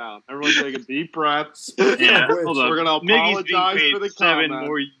calm down. Everyone take a deep breath. Hold on. We're going to apologize for the 7 comment.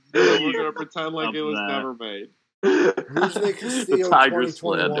 more years. We're going to pretend like it was never made. The Tiger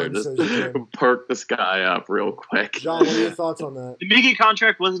slander. Just perk this guy up real quick. John, what are your thoughts on that? The Miggy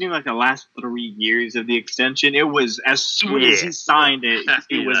contract wasn't even like the last 3 years of the extension. It was as soon as he signed it,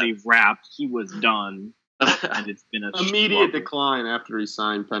 it was a wrap. He was done. And it's been an immediate decline after he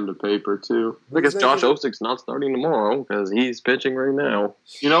signed pen to paper, too. I guess Josh Osik's not starting tomorrow because he's pitching right now.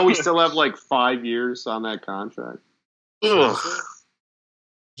 You know, we still have like 5 years on that contract. Ugh.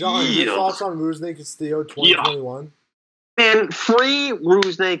 John, your thoughts on Rusney Castillo 2021? Man, free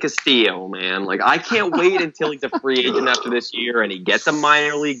Rusney Castillo, man. Like, I can't wait until he's a free agent after this year and he gets a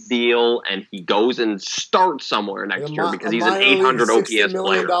minor league deal and he goes and starts somewhere next year because he's an 800 OPS player. $60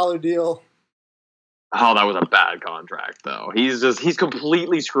 million deal. Oh, that was a bad contract, though. He's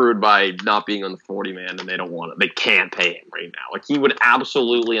completely screwed by not being on the 40-man, and they can't pay him right now. Like, he would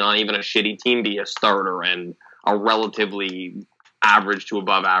absolutely, on even a shitty team, be a starter and a relatively average to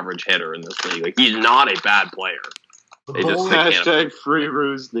above average hitter in this league. Like, he's not a bad player. They just hashtag free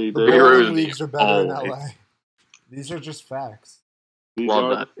Rusney. The bowling leagues are better in LA. These are just facts. These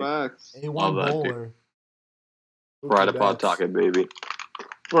are the facts. A1 bowler. Ride a Pawtucket, baby.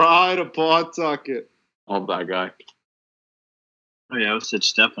 Ride a Pawtucket. Love that guy. Oh yeah,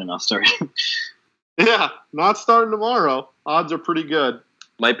 Osich definitely not starting. Yeah, not starting tomorrow. Odds are pretty good.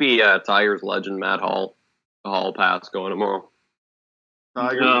 Might be Tigers legend Matt Hall. The Hall pass going tomorrow.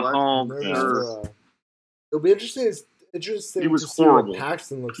 Tigers legend. It'll be interesting. He was to see horrible. what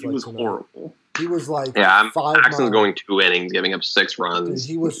Paxton looks like. He was tonight. horrible. He was like Paxton's going 2 innings, giving up 6 runs. Dude,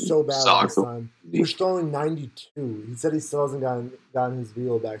 he was so bad last time. He was throwing 92. He said he still hasn't gotten his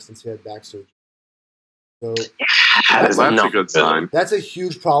velo back since he had back surgery. So that's a good sign. That's a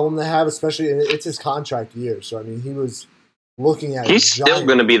huge problem to have, especially it's his contract year. So I mean, he was looking at. He's still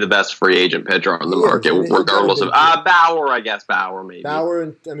going to be the best free agent pitcher on the market, regardless of Bauer. I guess Bauer maybe. Bauer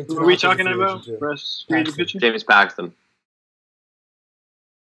and I mean, who are we talking about? Free agent pitcher? James Paxton.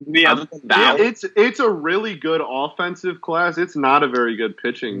 Yeah, it's a really good offensive class. It's not a very good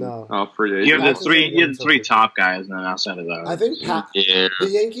pitching free agent. You have the three top guys, and then outside of that, I think the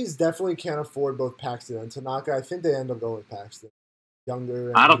Yankees definitely can't afford both Paxton and Tanaka. I think they end up going with Paxton.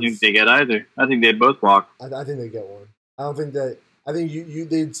 Younger. I don't think they get either. I think they both walk. I think they get one. I don't think that. I think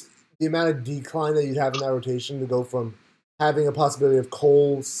the amount of decline that you'd have in that rotation to go from having a possibility of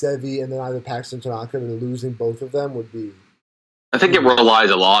Cole, Sevy, and then either Paxton or Tanaka to losing both of them would be. I think it relies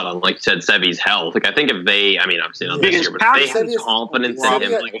a lot on, like you said, Sevy's health. Like, I think if they, I mean, obviously not this year, but if they have confidence in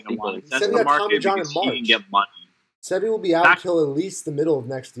him, that's the market because he can get money. Sevy will be out until at least the middle of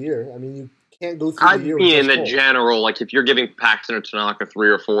next year. I mean, you can't go through the year. I mean, in the general, like, if you're giving Paxton or Tanaka 3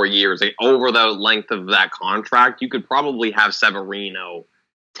 or 4 years, like, over the length of that contract, you could probably have Severino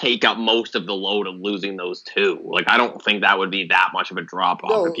take up most of the load of losing those 2. Like, I don't think that would be that much of a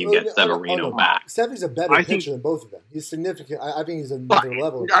drop-off if you get Severino back. Sevy's a better pitcher than both of them. He's significant. I think he's another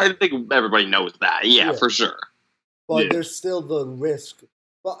level. I think everybody knows that. Yeah, for sure. But there's still the risk.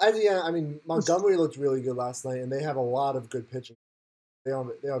 Well, at the end, I mean, Montgomery looked really good last night, and they have a lot of good pitching. They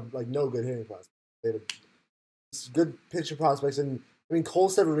have like, no good hitting prospects. They have good pitching prospects. And, I mean, Cole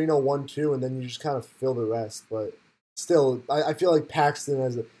Severino 1-2, and then you just kind of fill the rest. But still, I feel like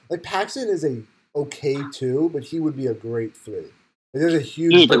Paxton Paxton is a okay 2, but he would be a great 3. Like, there's a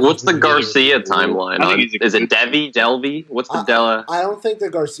huge. Like, what's the Garcia timeline? Is it Delvey? What's the Della? I don't think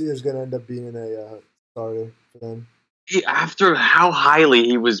that Garcia is going to end up being a starter for them. After how highly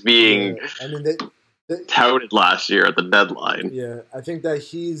he was being touted last year at the deadline. Yeah, I think that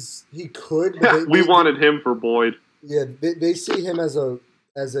he could. We wanted him for Boyd. Yeah, they see him as a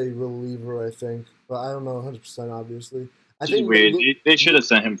reliever, I think, but I don't know 100% obviously. I think they should have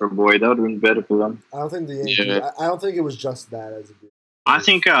sent him for Boyd. That would have been better for them. I don't think the Yankees. Yeah. I don't think it was just that as a deal. I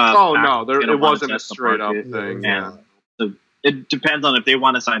think. It wasn't a straight up thing. Yeah. So it depends on if they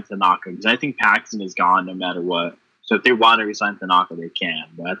want to sign Tanaka, because I think Paxton is gone no matter what. So if they want to resign Tanaka, they can.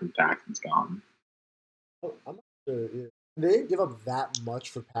 But I think Paxton's gone. I'm not sure. Yeah. They didn't give up that much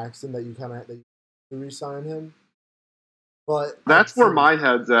for Paxton that you re-sign him. But that's where my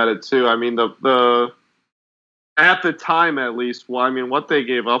head's at it too. I mean, the at the time at least. Well, I mean, what they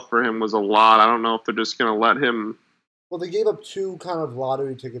gave up for him was a lot. I don't know if they're just going to let him. Well, they gave up 2 kind of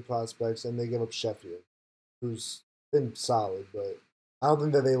lottery ticket prospects, and they gave up Sheffield, who's been solid, but I don't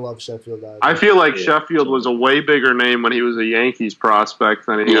think that they love Sheffield either. I feel like Sheffield was a way bigger name when he was a Yankees prospect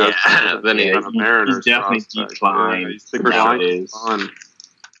than he has than he a Mariners he's definitely declined.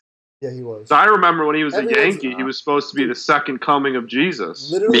 Yeah, he was. So I remember when he was a Yankee, he was supposed to be the second coming of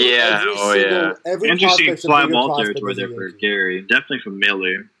Jesus. Literally, interesting fly ball territory there for Gary. Definitely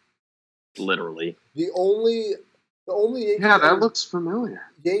familiar. Literally. The only Yankee that looks familiar.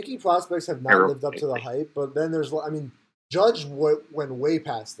 Yankee prospects have not lived up to the hype, but then there's, I mean, Judge went way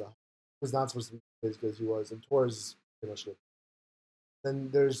past the hype. He was not supposed to be as good as he was, and Torres is pretty much good.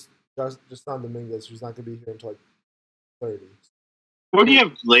 Then there's Justin Dominguez, who's not going to be here until like 30. Where do you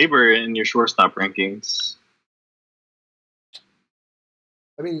have Labor in your shortstop rankings?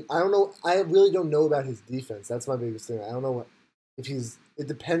 I mean, I don't know. I really don't know about his defense. That's my biggest thing. I don't know if he's. It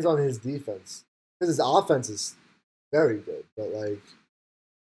depends on his defense, because his offense is very good. But like,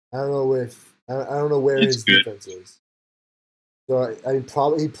 I don't know where his defense is. So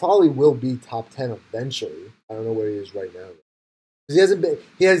he probably will be top 10 eventually. I don't know where he is right now. He hasn't been.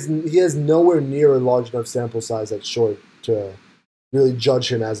 He has nowhere near a large enough sample size at short to really judge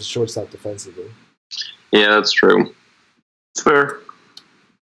him as a shortstop defensively. Yeah, that's true. It's fair.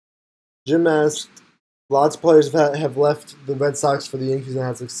 Jim asked, Lots of players have left the Red Sox for the Yankees and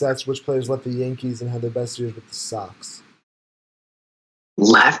had success. Which players left the Yankees and had their best years with the Sox?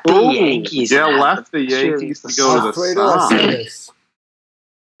 Left the Yankees. Yeah, left the Yankees to go to the Alfredo Sox. Aceves.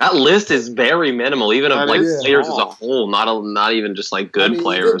 That list is very minimal, even of That like is players as a small. whole, not even just like good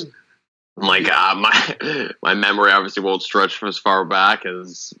players. Even, My God, my memory obviously won't stretch as far back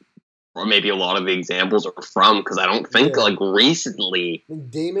as or maybe a lot of the examples are from, because I don't think like recently. I mean,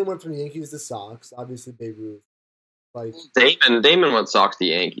 Damon went from the Yankees to Sox. Obviously, Babe Ruth. Like Damon went Sox to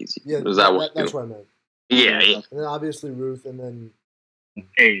Yankees. Yeah, Was that that's what I meant. Yeah. And then obviously Ruth, and then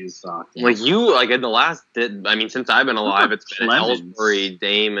A's Sox. Like you, like in the last, since I've been alive, it's been Clemens. Ellsbury,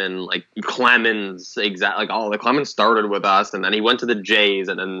 Damon, like Clemens, like all the Clemens started with us, and then he went to the Jays,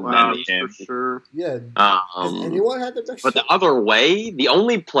 and then For sure. yeah. Has anyone had the best? But the other way, the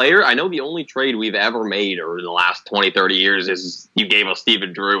only trade we've ever made or in the last 20, 30 years is you gave us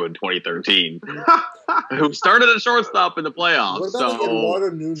Stephen Drew in 2013, who started at shortstop in the playoffs. What about like Eduardo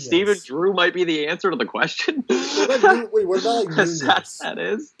So Nunez? Stephen Drew might be the answer to the question. What about like Nunez? That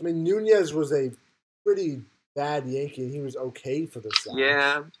is. I mean, Nunez was a pretty bad Yankee, and he was okay for the Sox.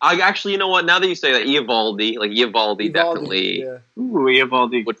 Yeah, I actually, you know what? Now that you say that, Eovaldi definitely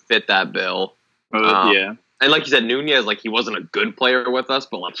Eovaldi would fit that bill. yeah. And like you said, Nunez, like he wasn't a good player with us,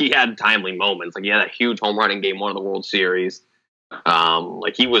 but like he had timely moments. Like he had a huge home run in Game 1 of the World Series.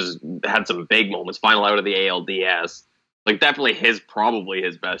 Like he had some big moments. Final out of the ALDS. Like definitely probably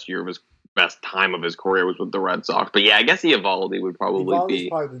his best year of his best time of his career was with the Red Sox. But yeah, I guess Eovaldi would probably Eovaldi's be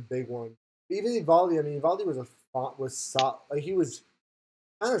probably the big one. Even Eovaldi, Eovaldi he was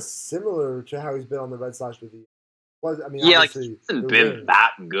kind of similar to how he's been on the Red Sox with the. He hasn't been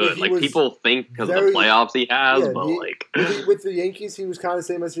that good. Like people think because of the playoffs he has, but with the Yankees, he was kind of the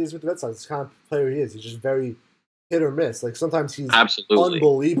same as he is with the Red Sox. It's kind of player he is. He's just very hit or miss. Like sometimes he's absolutely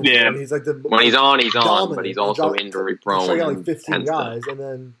unbelievable. Yeah, and he's like when he's on, but he's also injury prone. He got like 15 guys, and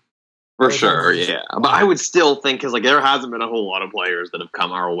then. For sure, yeah. But I would still think, because like there hasn't been a whole lot of players that have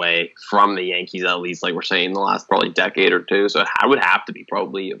come our way from the Yankees, at least like we're saying, in the last probably decade or two. So I would have to be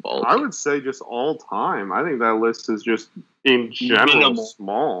probably Eovaldi. I would say just all time. I think that list is just in general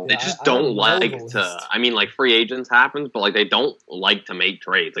small. They just don't like to. I mean, like free agents happens, but like they don't like to make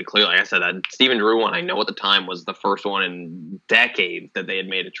trades. Like clearly, like I said, that Stephen Drew one I know at the time was the first one in decades that they had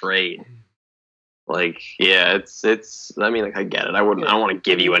made a trade. Like, yeah, it's. I mean, like, I get it. I don't want to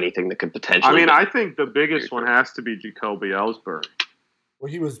give you anything that could potentially. I mean, I think the biggest one has to be Jacoby Ellsbury. Well,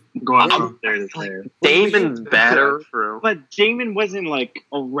 he was going from there to there. Damon's better, but Damon wasn't like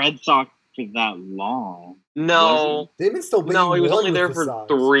a Red Sox for that long. No, Damon's still. No, he was only there for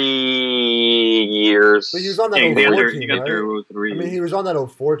 3 years. But he was on that 04 team, right? I mean, he was on that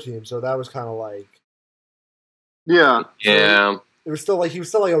 04 team, so that was kind of like. Yeah. Yeah. It was still like he was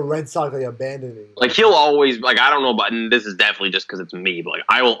still like a Red Sox like abandoning. Like he'll always like I don't know, but this is definitely just because it's me. But like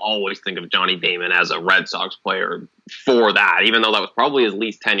I will always think of Johnny Damon as a Red Sox player for that, even though that was probably his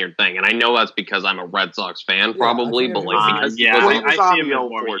least tenured thing. And I know that's because I'm a Red Sox fan, probably. But like because he was on the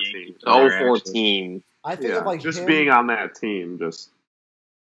 04 team. 04 team. I think of like just being on that team, just.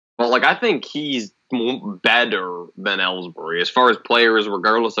 Well, like I think he's better than Ellsbury as far as players,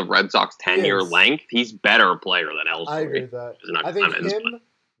 regardless of Red Sox tenure length. He's better player than Ellsbury. I agree with that. I think him,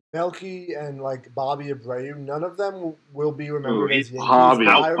 Melky, and like Bobby Abreu, none of them will be remembered as Yankees. Bobby,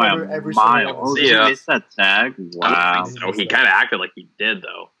 I remember every single one. Did you miss that tag? Wow. So he kind of acted like he did,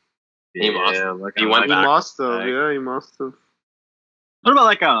 though. He must. He must have. Yeah, he must have. What about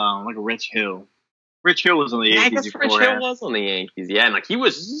like a Rich Hill? Rich Hill was on the Yankees. I guess Rich Hill was on the Yankees. Yeah, and like he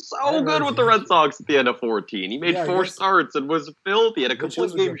was so good with the Red Sox at the end of 14. He made 4 starts and was filthy. He had a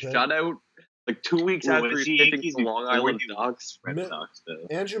complete game shutout. Like 2 weeks after he pitched the Long Island Ducks. Red Sox,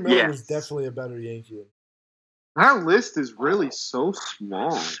 though. Andrew Miller was definitely a better Yankee. Our list is really so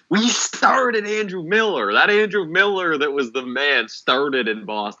small. We started Andrew Miller. That Andrew Miller that was the man started in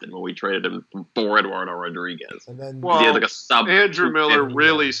Boston when we traded him for Eduardo Rodriguez. And then he had like a sub. Andrew Miller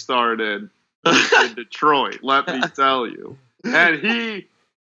really started in Detroit, let me tell you. And he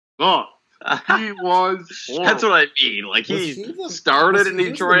sucked. He was horrible. That's what I mean. Like he started in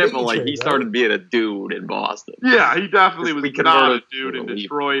Detroit, but like he started being a dude in Boston. Yeah, he definitely was not a dude in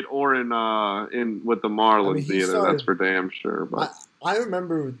Detroit or in with the Marlins either. That's for damn sure. But I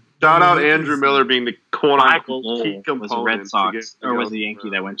remember. Shout out Andrew Miller being the quote-unquote key component. Was a Red Sox, or was the Yankee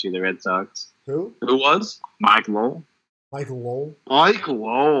that went to the Red Sox? Who? Who was? Mike Lowell. Mike Lowell. Mike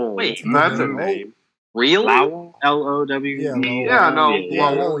Lowell. Wait, that's a name. Really? Lowell? L-O-W? Yeah, no.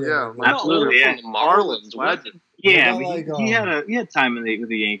 Lowell, yeah. Absolutely, yeah. Marlins legend. Yeah, What about, but he had time with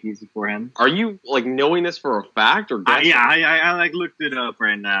the Yankees beforehand. Are you like knowing this for a fact or guessing? Yeah, I like looked it up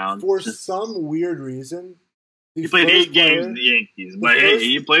right now. for some weird reason, He played 8 games in the Yankees, but hey,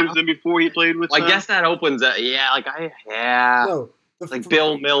 he played with them before he played with. I guess that opens it. Yeah, No, like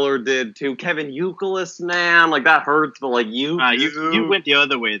Bill Miller did too. Kevin Youkilis, man, like that hurts. But like you went the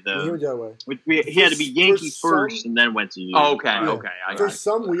other way though. he went that way. He had to be Yankee first and then went to you. Okay, Yeah. okay. For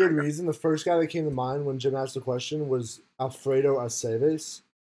some weird reason, the first guy that came to mind when Jim asked the question was Alfredo Aceves.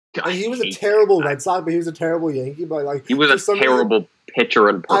 And he was a terrible Red Sox, but he was a terrible Yankee. But like he was a terrible pitcher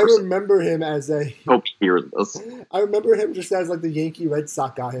in person. I remember him as Hope he hears this. I remember him just as like the Yankee Red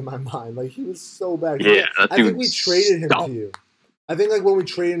Sox guy in my mind. Like he was so bad. Yeah, I think we traded him to you. I think like when we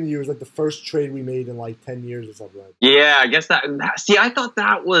traded him to you, it was like the first trade we made in like 10 years or something. Like that. Yeah, I guess that. See, I thought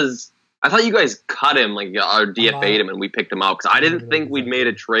you guys cut him like or DFA'd him and we picked him out because I didn't think we'd made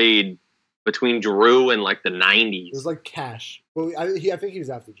a trade between Drew and like the 90s. It was like cash. Well, I think he was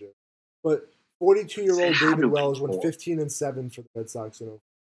after Drew. But 42-year-old David Wells went 15-7 for the Red Sox.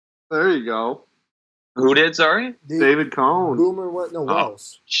 There you go. Who did? Sorry, David Cohn. Boomer what? No,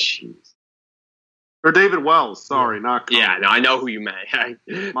 Wells. Jeez. Or David Wells. Sorry, not Cohn. Yeah, no, I know who you meant. I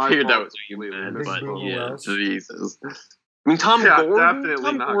figured that was who you meant, Big but Boomer yeah, Wells. Jesus. I mean, Tom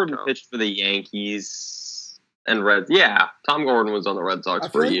Gordon pitched for the Yankees and Reds. Yeah, Tom Gordon was on the Red Sox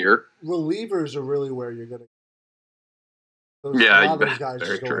for a year. Relievers are really where you're going to. A Yeah, lot of those guys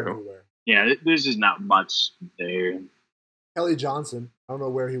very just go true. everywhere. Yeah, there's just not much there. Kelly Johnson. I don't know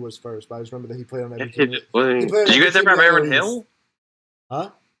where he was first, but I just remember that he played on every Did team. you guys ever have Aaron Hill? Huh?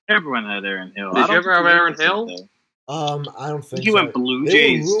 Everyone had Aaron Hill. Did you ever have Aaron Hill? I don't think he so. went Blue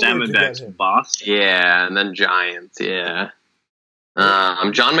Jays, They were rumored to get Diamondbacks, him. Boston. Yeah, and then Giants. Yeah.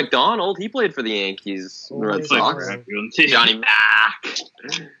 John McDonald. He played for the Yankees, and Red Sox. Johnny Mack.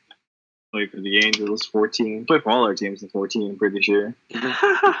 Played for the Angels, 14. Played for all our teams in 14, I'm pretty sure.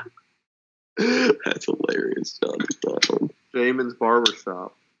 That's hilarious, John McDonald. Damon's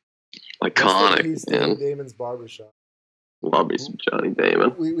Barbershop. Iconic, He's man. Damon's Barbershop. Love me some Johnny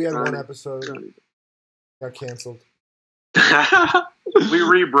Damon. We had one episode got canceled. We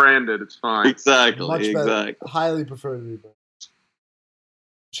rebranded. It's fine. Exactly. Much better. Exactly. Highly prefer to rebrand.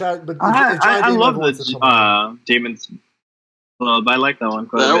 But I love the Damon's Club. I like that one.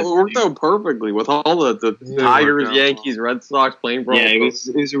 That worked out perfectly with all the Tigers, Yankees, Red Sox playing for all. Yeah,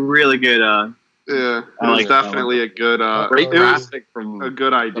 it was a really good. Yeah, it was definitely a good. Great graphic from a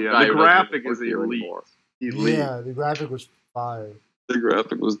good idea. The graphic is elite. Yeah, the graphic was fire. The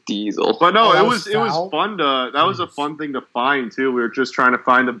graphic was diesel. But no, it was foul? fun to. That was a fun thing to find too. We were just trying to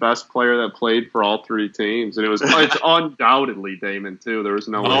find the best player that played for all three teams, and it's undoubtedly Damon too. There was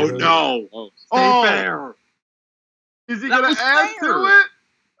no. Oh way. no! Oh, Fair. Is he That gonna was add fair. to it?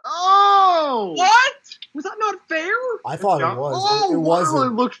 Oh, What? Was that not fair? I thought it was. Oh, It wasn't.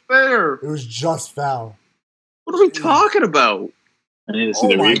 It looked fair. It was just foul. What are we talking about? I need to see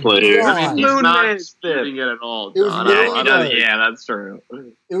the my replay here. God. He's Moon not Man disputing it at all. It was John. really I don't- good. Yeah, that's true.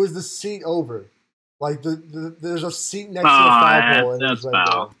 It was the seat over. Like there's a seat next to the foul pole. And That's it was right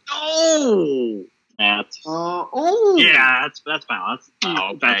foul. No! That's Yeah, that's foul. That's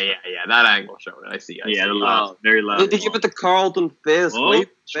Okay, yeah, that angle showed it. I see. yeah, see. loud, very loud. Did you give it to Carlton Fisk? Oh, Wave it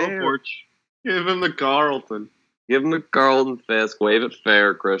short fair. porch. give him the Carlton. Give him to Carlton Fisk. Wave it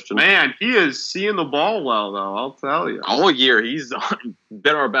fair, Christian. Man, he is seeing the ball well, though. I'll tell you. All year, he's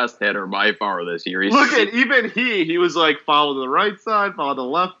been our best hitter by far this year. He's Look at even he was like follow to the right side, follow to the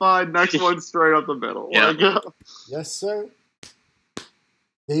left side, next one straight up the middle. Yeah. Like, Yes, sir.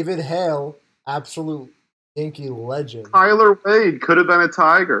 David Hale, absolute Yankee legend. Tyler Wade could have been a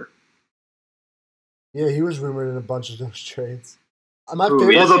Tiger. Yeah, he was rumored in a bunch of those trades. My Ooh,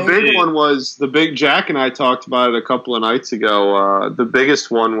 favorite Well, the thing- big one was the big Jack and I talked about it a couple of nights ago. The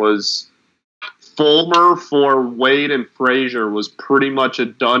biggest one was Fulmer for Wade and Frazier was pretty much a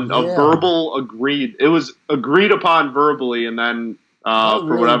Yeah. verbal agreed. It was agreed upon verbally, and then for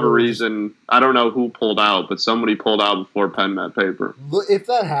really whatever was. reason, I don't know who pulled out, but somebody pulled out before pen met paper. If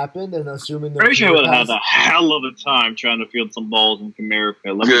that happened, and assuming that Frazier would have had a hell of a time trying to field some balls in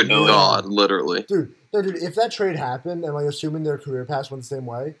America. Let good me know. God, literally. dude, if that trade happened, and like assuming their career paths went the same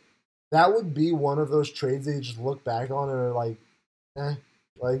way, that would be one of those trades that you just look back on and are like,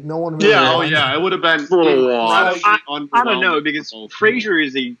 like no one. Really Yeah, wanted. it would have been. I don't know because Frazier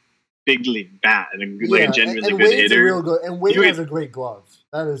is a big league bat and a genuinely and good Wade's hitter. a real good, and Wade You has a great glove.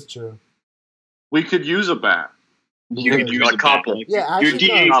 That is true. We could use a bat. You could use a couple. Yeah, actually,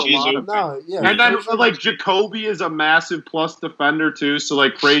 And then like Jacoby is a massive plus defender too, so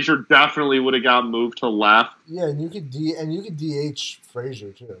like Frazier definitely would have got moved to left. Yeah, and you could DH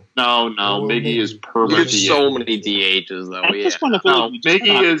Frazier too. No, Miggy is perfect. There's so many DHs though. At this point,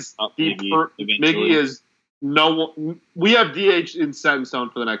 Miggy is no. We have DH in set in stone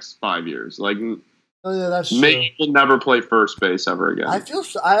for the next 5 years. Like, oh yeah, that's Miggy will never play first base ever again. I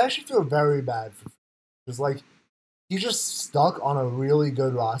actually feel very bad for because like he's just stuck on a really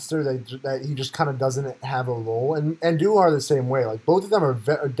good roster that he just kind of doesn't have a role, and Duhar the same way. Like both of them are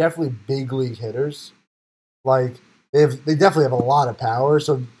definitely big league hitters. Like they definitely have a lot of power,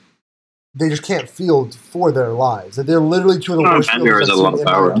 so they just can't field for their lives. Like, they're literally two of the worst fielders I've seen in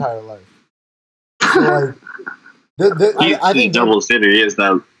my entire life. So, like, I think double hitter. He is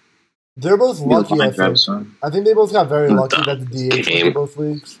that. They're both lucky. I think they both got very lucky that the DH in both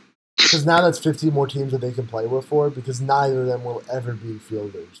leagues. Because now that's 15 more teams that they can play with for. Because neither of them will ever be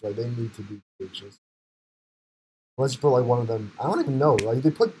fielders. Like they need to be DHs. Unless you put like one of them. I don't even know. Like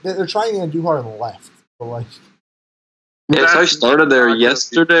they're trying to do hard on the left, but like. Yeah, so I started there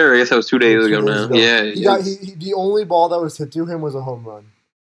yesterday, or I guess that was 2 days ago now. Yeah, the only ball that was hit to him was a home run.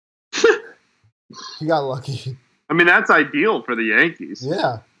 He got lucky. I mean, that's ideal for the Yankees.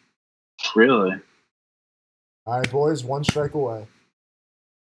 Yeah. Really? All right, boys, 1 strike away.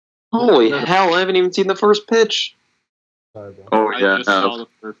 Holy hell, I haven't even seen the first pitch. Sorry, bro. Oh, yeah. I just saw the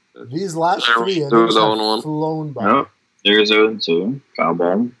first pitch. These last 3 innings have flown by. Nope. There's 0-2. Foul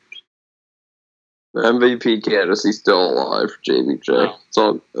ball. The MVP candidacy still alive for JBJ. No. It's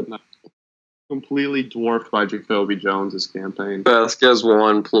all good. Completely dwarfed by Jacoby Jones' campaign. Vasquez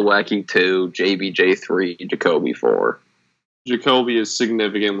 1, Plawecki 2, JBJ 3, Jacoby 4. Jacoby is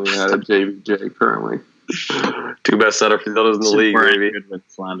significantly ahead of JBJ currently. 2 best center fielders in the league, baby. Good with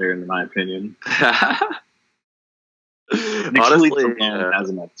slander, in my opinion. Honestly, has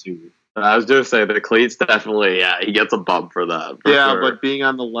him at 2. I was just saying the cleats definitely, he gets a bump for that. For yeah, sure. but being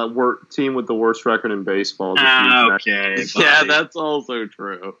on the team with the worst record in baseball. Okay, yeah, that's also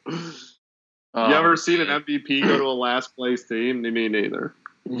true. You ever seen an MVP go to a last place team? Me neither.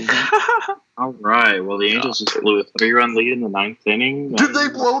 All right. Well, the Angels just blew a 3-run lead in the 9th inning. Did they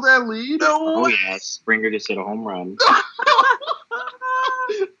blow that lead? No. Oh yeah, Springer just hit a home run.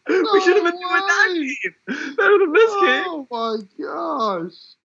 We should have been doing that game better than this game. Oh my gosh!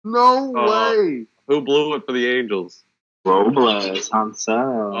 No way. Who blew it for the Angels? Robles, Hansel.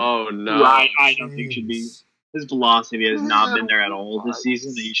 Oh no! I don't think should be. His velocity has not been there at all this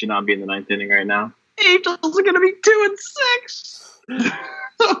season. He should not be in the 9th inning right now. Angels are going to be 2-6.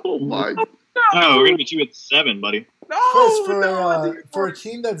 Oh my! Oh, we're going to be 2-7, buddy. Chris, for a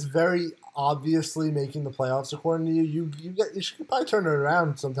team that's very obviously making the playoffs, according to you, you should probably turn it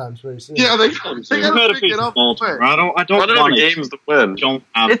around sometimes very soon. Yeah, they got to pick it up. I don't want games to win.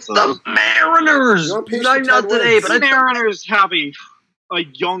 It's the Mariners. Not today, but the Mariners have a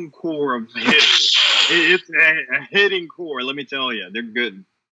young core of hitters. It's a hitting core. Let me tell you, they're good.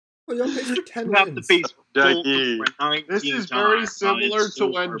 Well, you're on pace for 10 wins. This is very similar to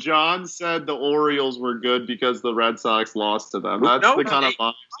when John said the Orioles were good because the Red Sox lost to them. That's the kind of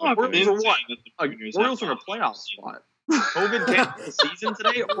vibe. Orioles are what? Orioles are a playoff spot. COVID canceled the season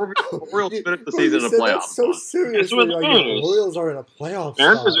today, or Orioles finished the season in a playoff spot. So seriously, the Orioles are in a playoff spot.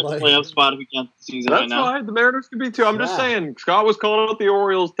 Mariners are in a playoff spot if we cancel the season right now. That's fine. The Mariners could be too. I'm just saying. Scott was calling out the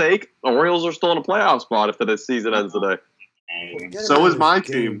Orioles take. The Orioles are still in a playoff spot if the season ends today. So is my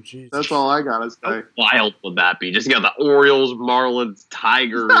team. Jesus. That's all I gotta say. How wild would that be? Just got the Orioles, Marlins,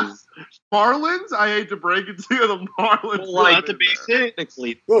 Tigers. Marlins? I hate to break it to you, the Marlins. Well, that's a base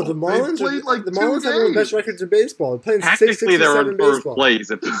technically. Bro, the Marlins have one of the best records in baseball. They're playing technically, they're in first place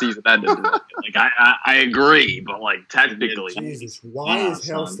if the season ended. Like I agree, but like technically, Jesus, why is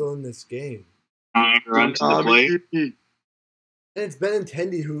Hale still in this game? Run to the plate. And it's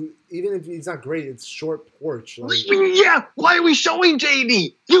Benintendi, who, even if he's not great, it's short porch. Like, yeah, why are we showing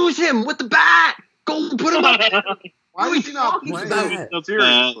JD? Use him with the bat. Go put him up. Why is he not playing?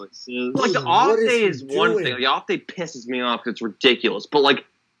 Seriously. Like, the off day is one thing. The off day pisses me off because it's ridiculous. But, like,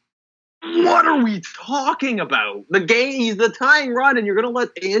 what are we talking about? The game, he's the tying run, and you're going to let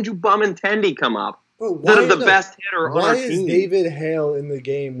Andrew Benintendi come up. Instead of the best hitter on our team. Why is David Hale in the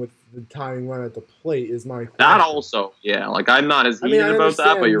game with the tying run at the plate is my question. That also, yeah. Like, I'm not as heated about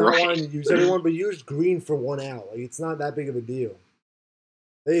that, but you're right. To use everyone, but use Green for 1 out. Like, it's not that big of a deal.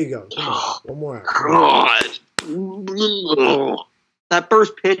 There you go. Come on. One more out. God. That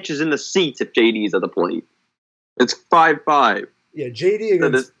first pitch is in the seats if JD's at the plate. It's 5-5. Yeah, JD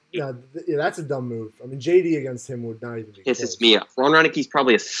against... Yeah, that's a dumb move. I mean, JD against him would not even be pisses me off. Ron Renick's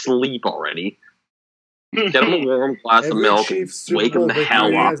probably asleep already. Get him a warm glass of Every milk. Chiefs Super Wake him Bowl the victory hell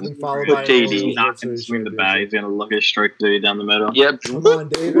up. has been followed Put by an JD. Orioles He's not World going to Series swing the bat. championship. He's going to look at strike three down the middle. Yep. Come on,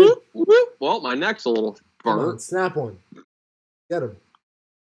 David. Well, my neck's a little Come on, burnt. snap one. Get him.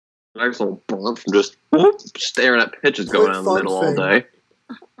 My neck's a little burnt from just staring at pitches going Quick down the fun middle all thing. day.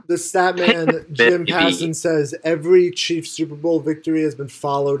 The stat man, Jim Baby. Passon, says every Chiefs Super Bowl victory has been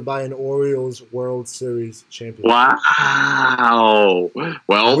followed by an Orioles World Series championship. Wow.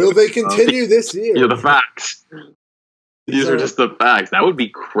 Well, Will they continue this year? these are the facts. These are just the facts. That would be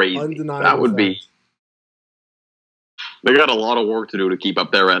crazy. Undeniable That would be. facts. They got a lot of work to do to keep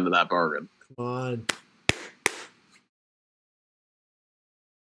up their end of that bargain. Come on.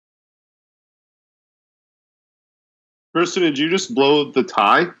 Kristian, did you just blow the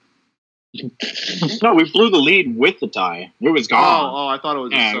tie? No, we blew the lead with the tie. It was gone. Oh, I thought it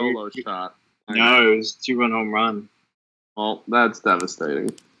was Yeah, a solo shot. No, it was a 2-run home run. Well, that's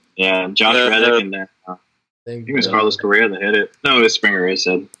devastating. Yeah, Josh Reddick and I Thank think it was you. Carlos Correa that hit it. No, it was Springer, I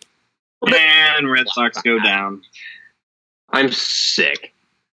said. And Red Sox go down. I'm sick.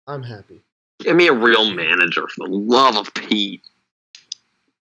 I'm happy. Give me a real manager for the love of Pete.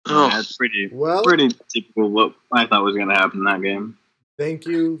 Oh, Yeah, that's pretty Well, typical what I thought was going to happen in that game. thank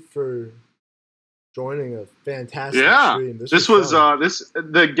you for joining a fantastic Yeah, stream. this was fun.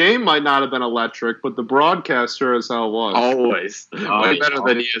 the game might not have been electric, but the broadcast sure as hell was. always. Oh, Way yeah. better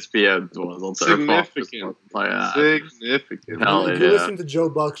than ESPN's was. I'll say. Significant. Like that. Significant. Hell If you yeah. listen to Joe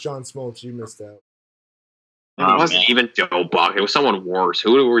Buck, John Smoltz, you missed out. It wasn't even Joe Buck. It was someone worse.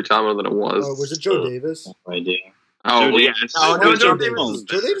 Who were we talking about that it was? Oh, was it Joe Davis? No idea. Oh, Joe yeah. Davis. No, It was Joe Joe Davis. Davis.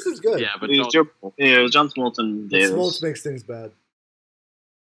 Joe Davis is good. Yeah, but It was Joe, Yeah, it was John Smoltz and But Davis. Smoltz makes things bad.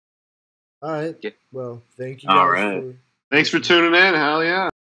 All right. Yeah. Well, thank you All guys right. for Thanks for tuning in. Hell yeah.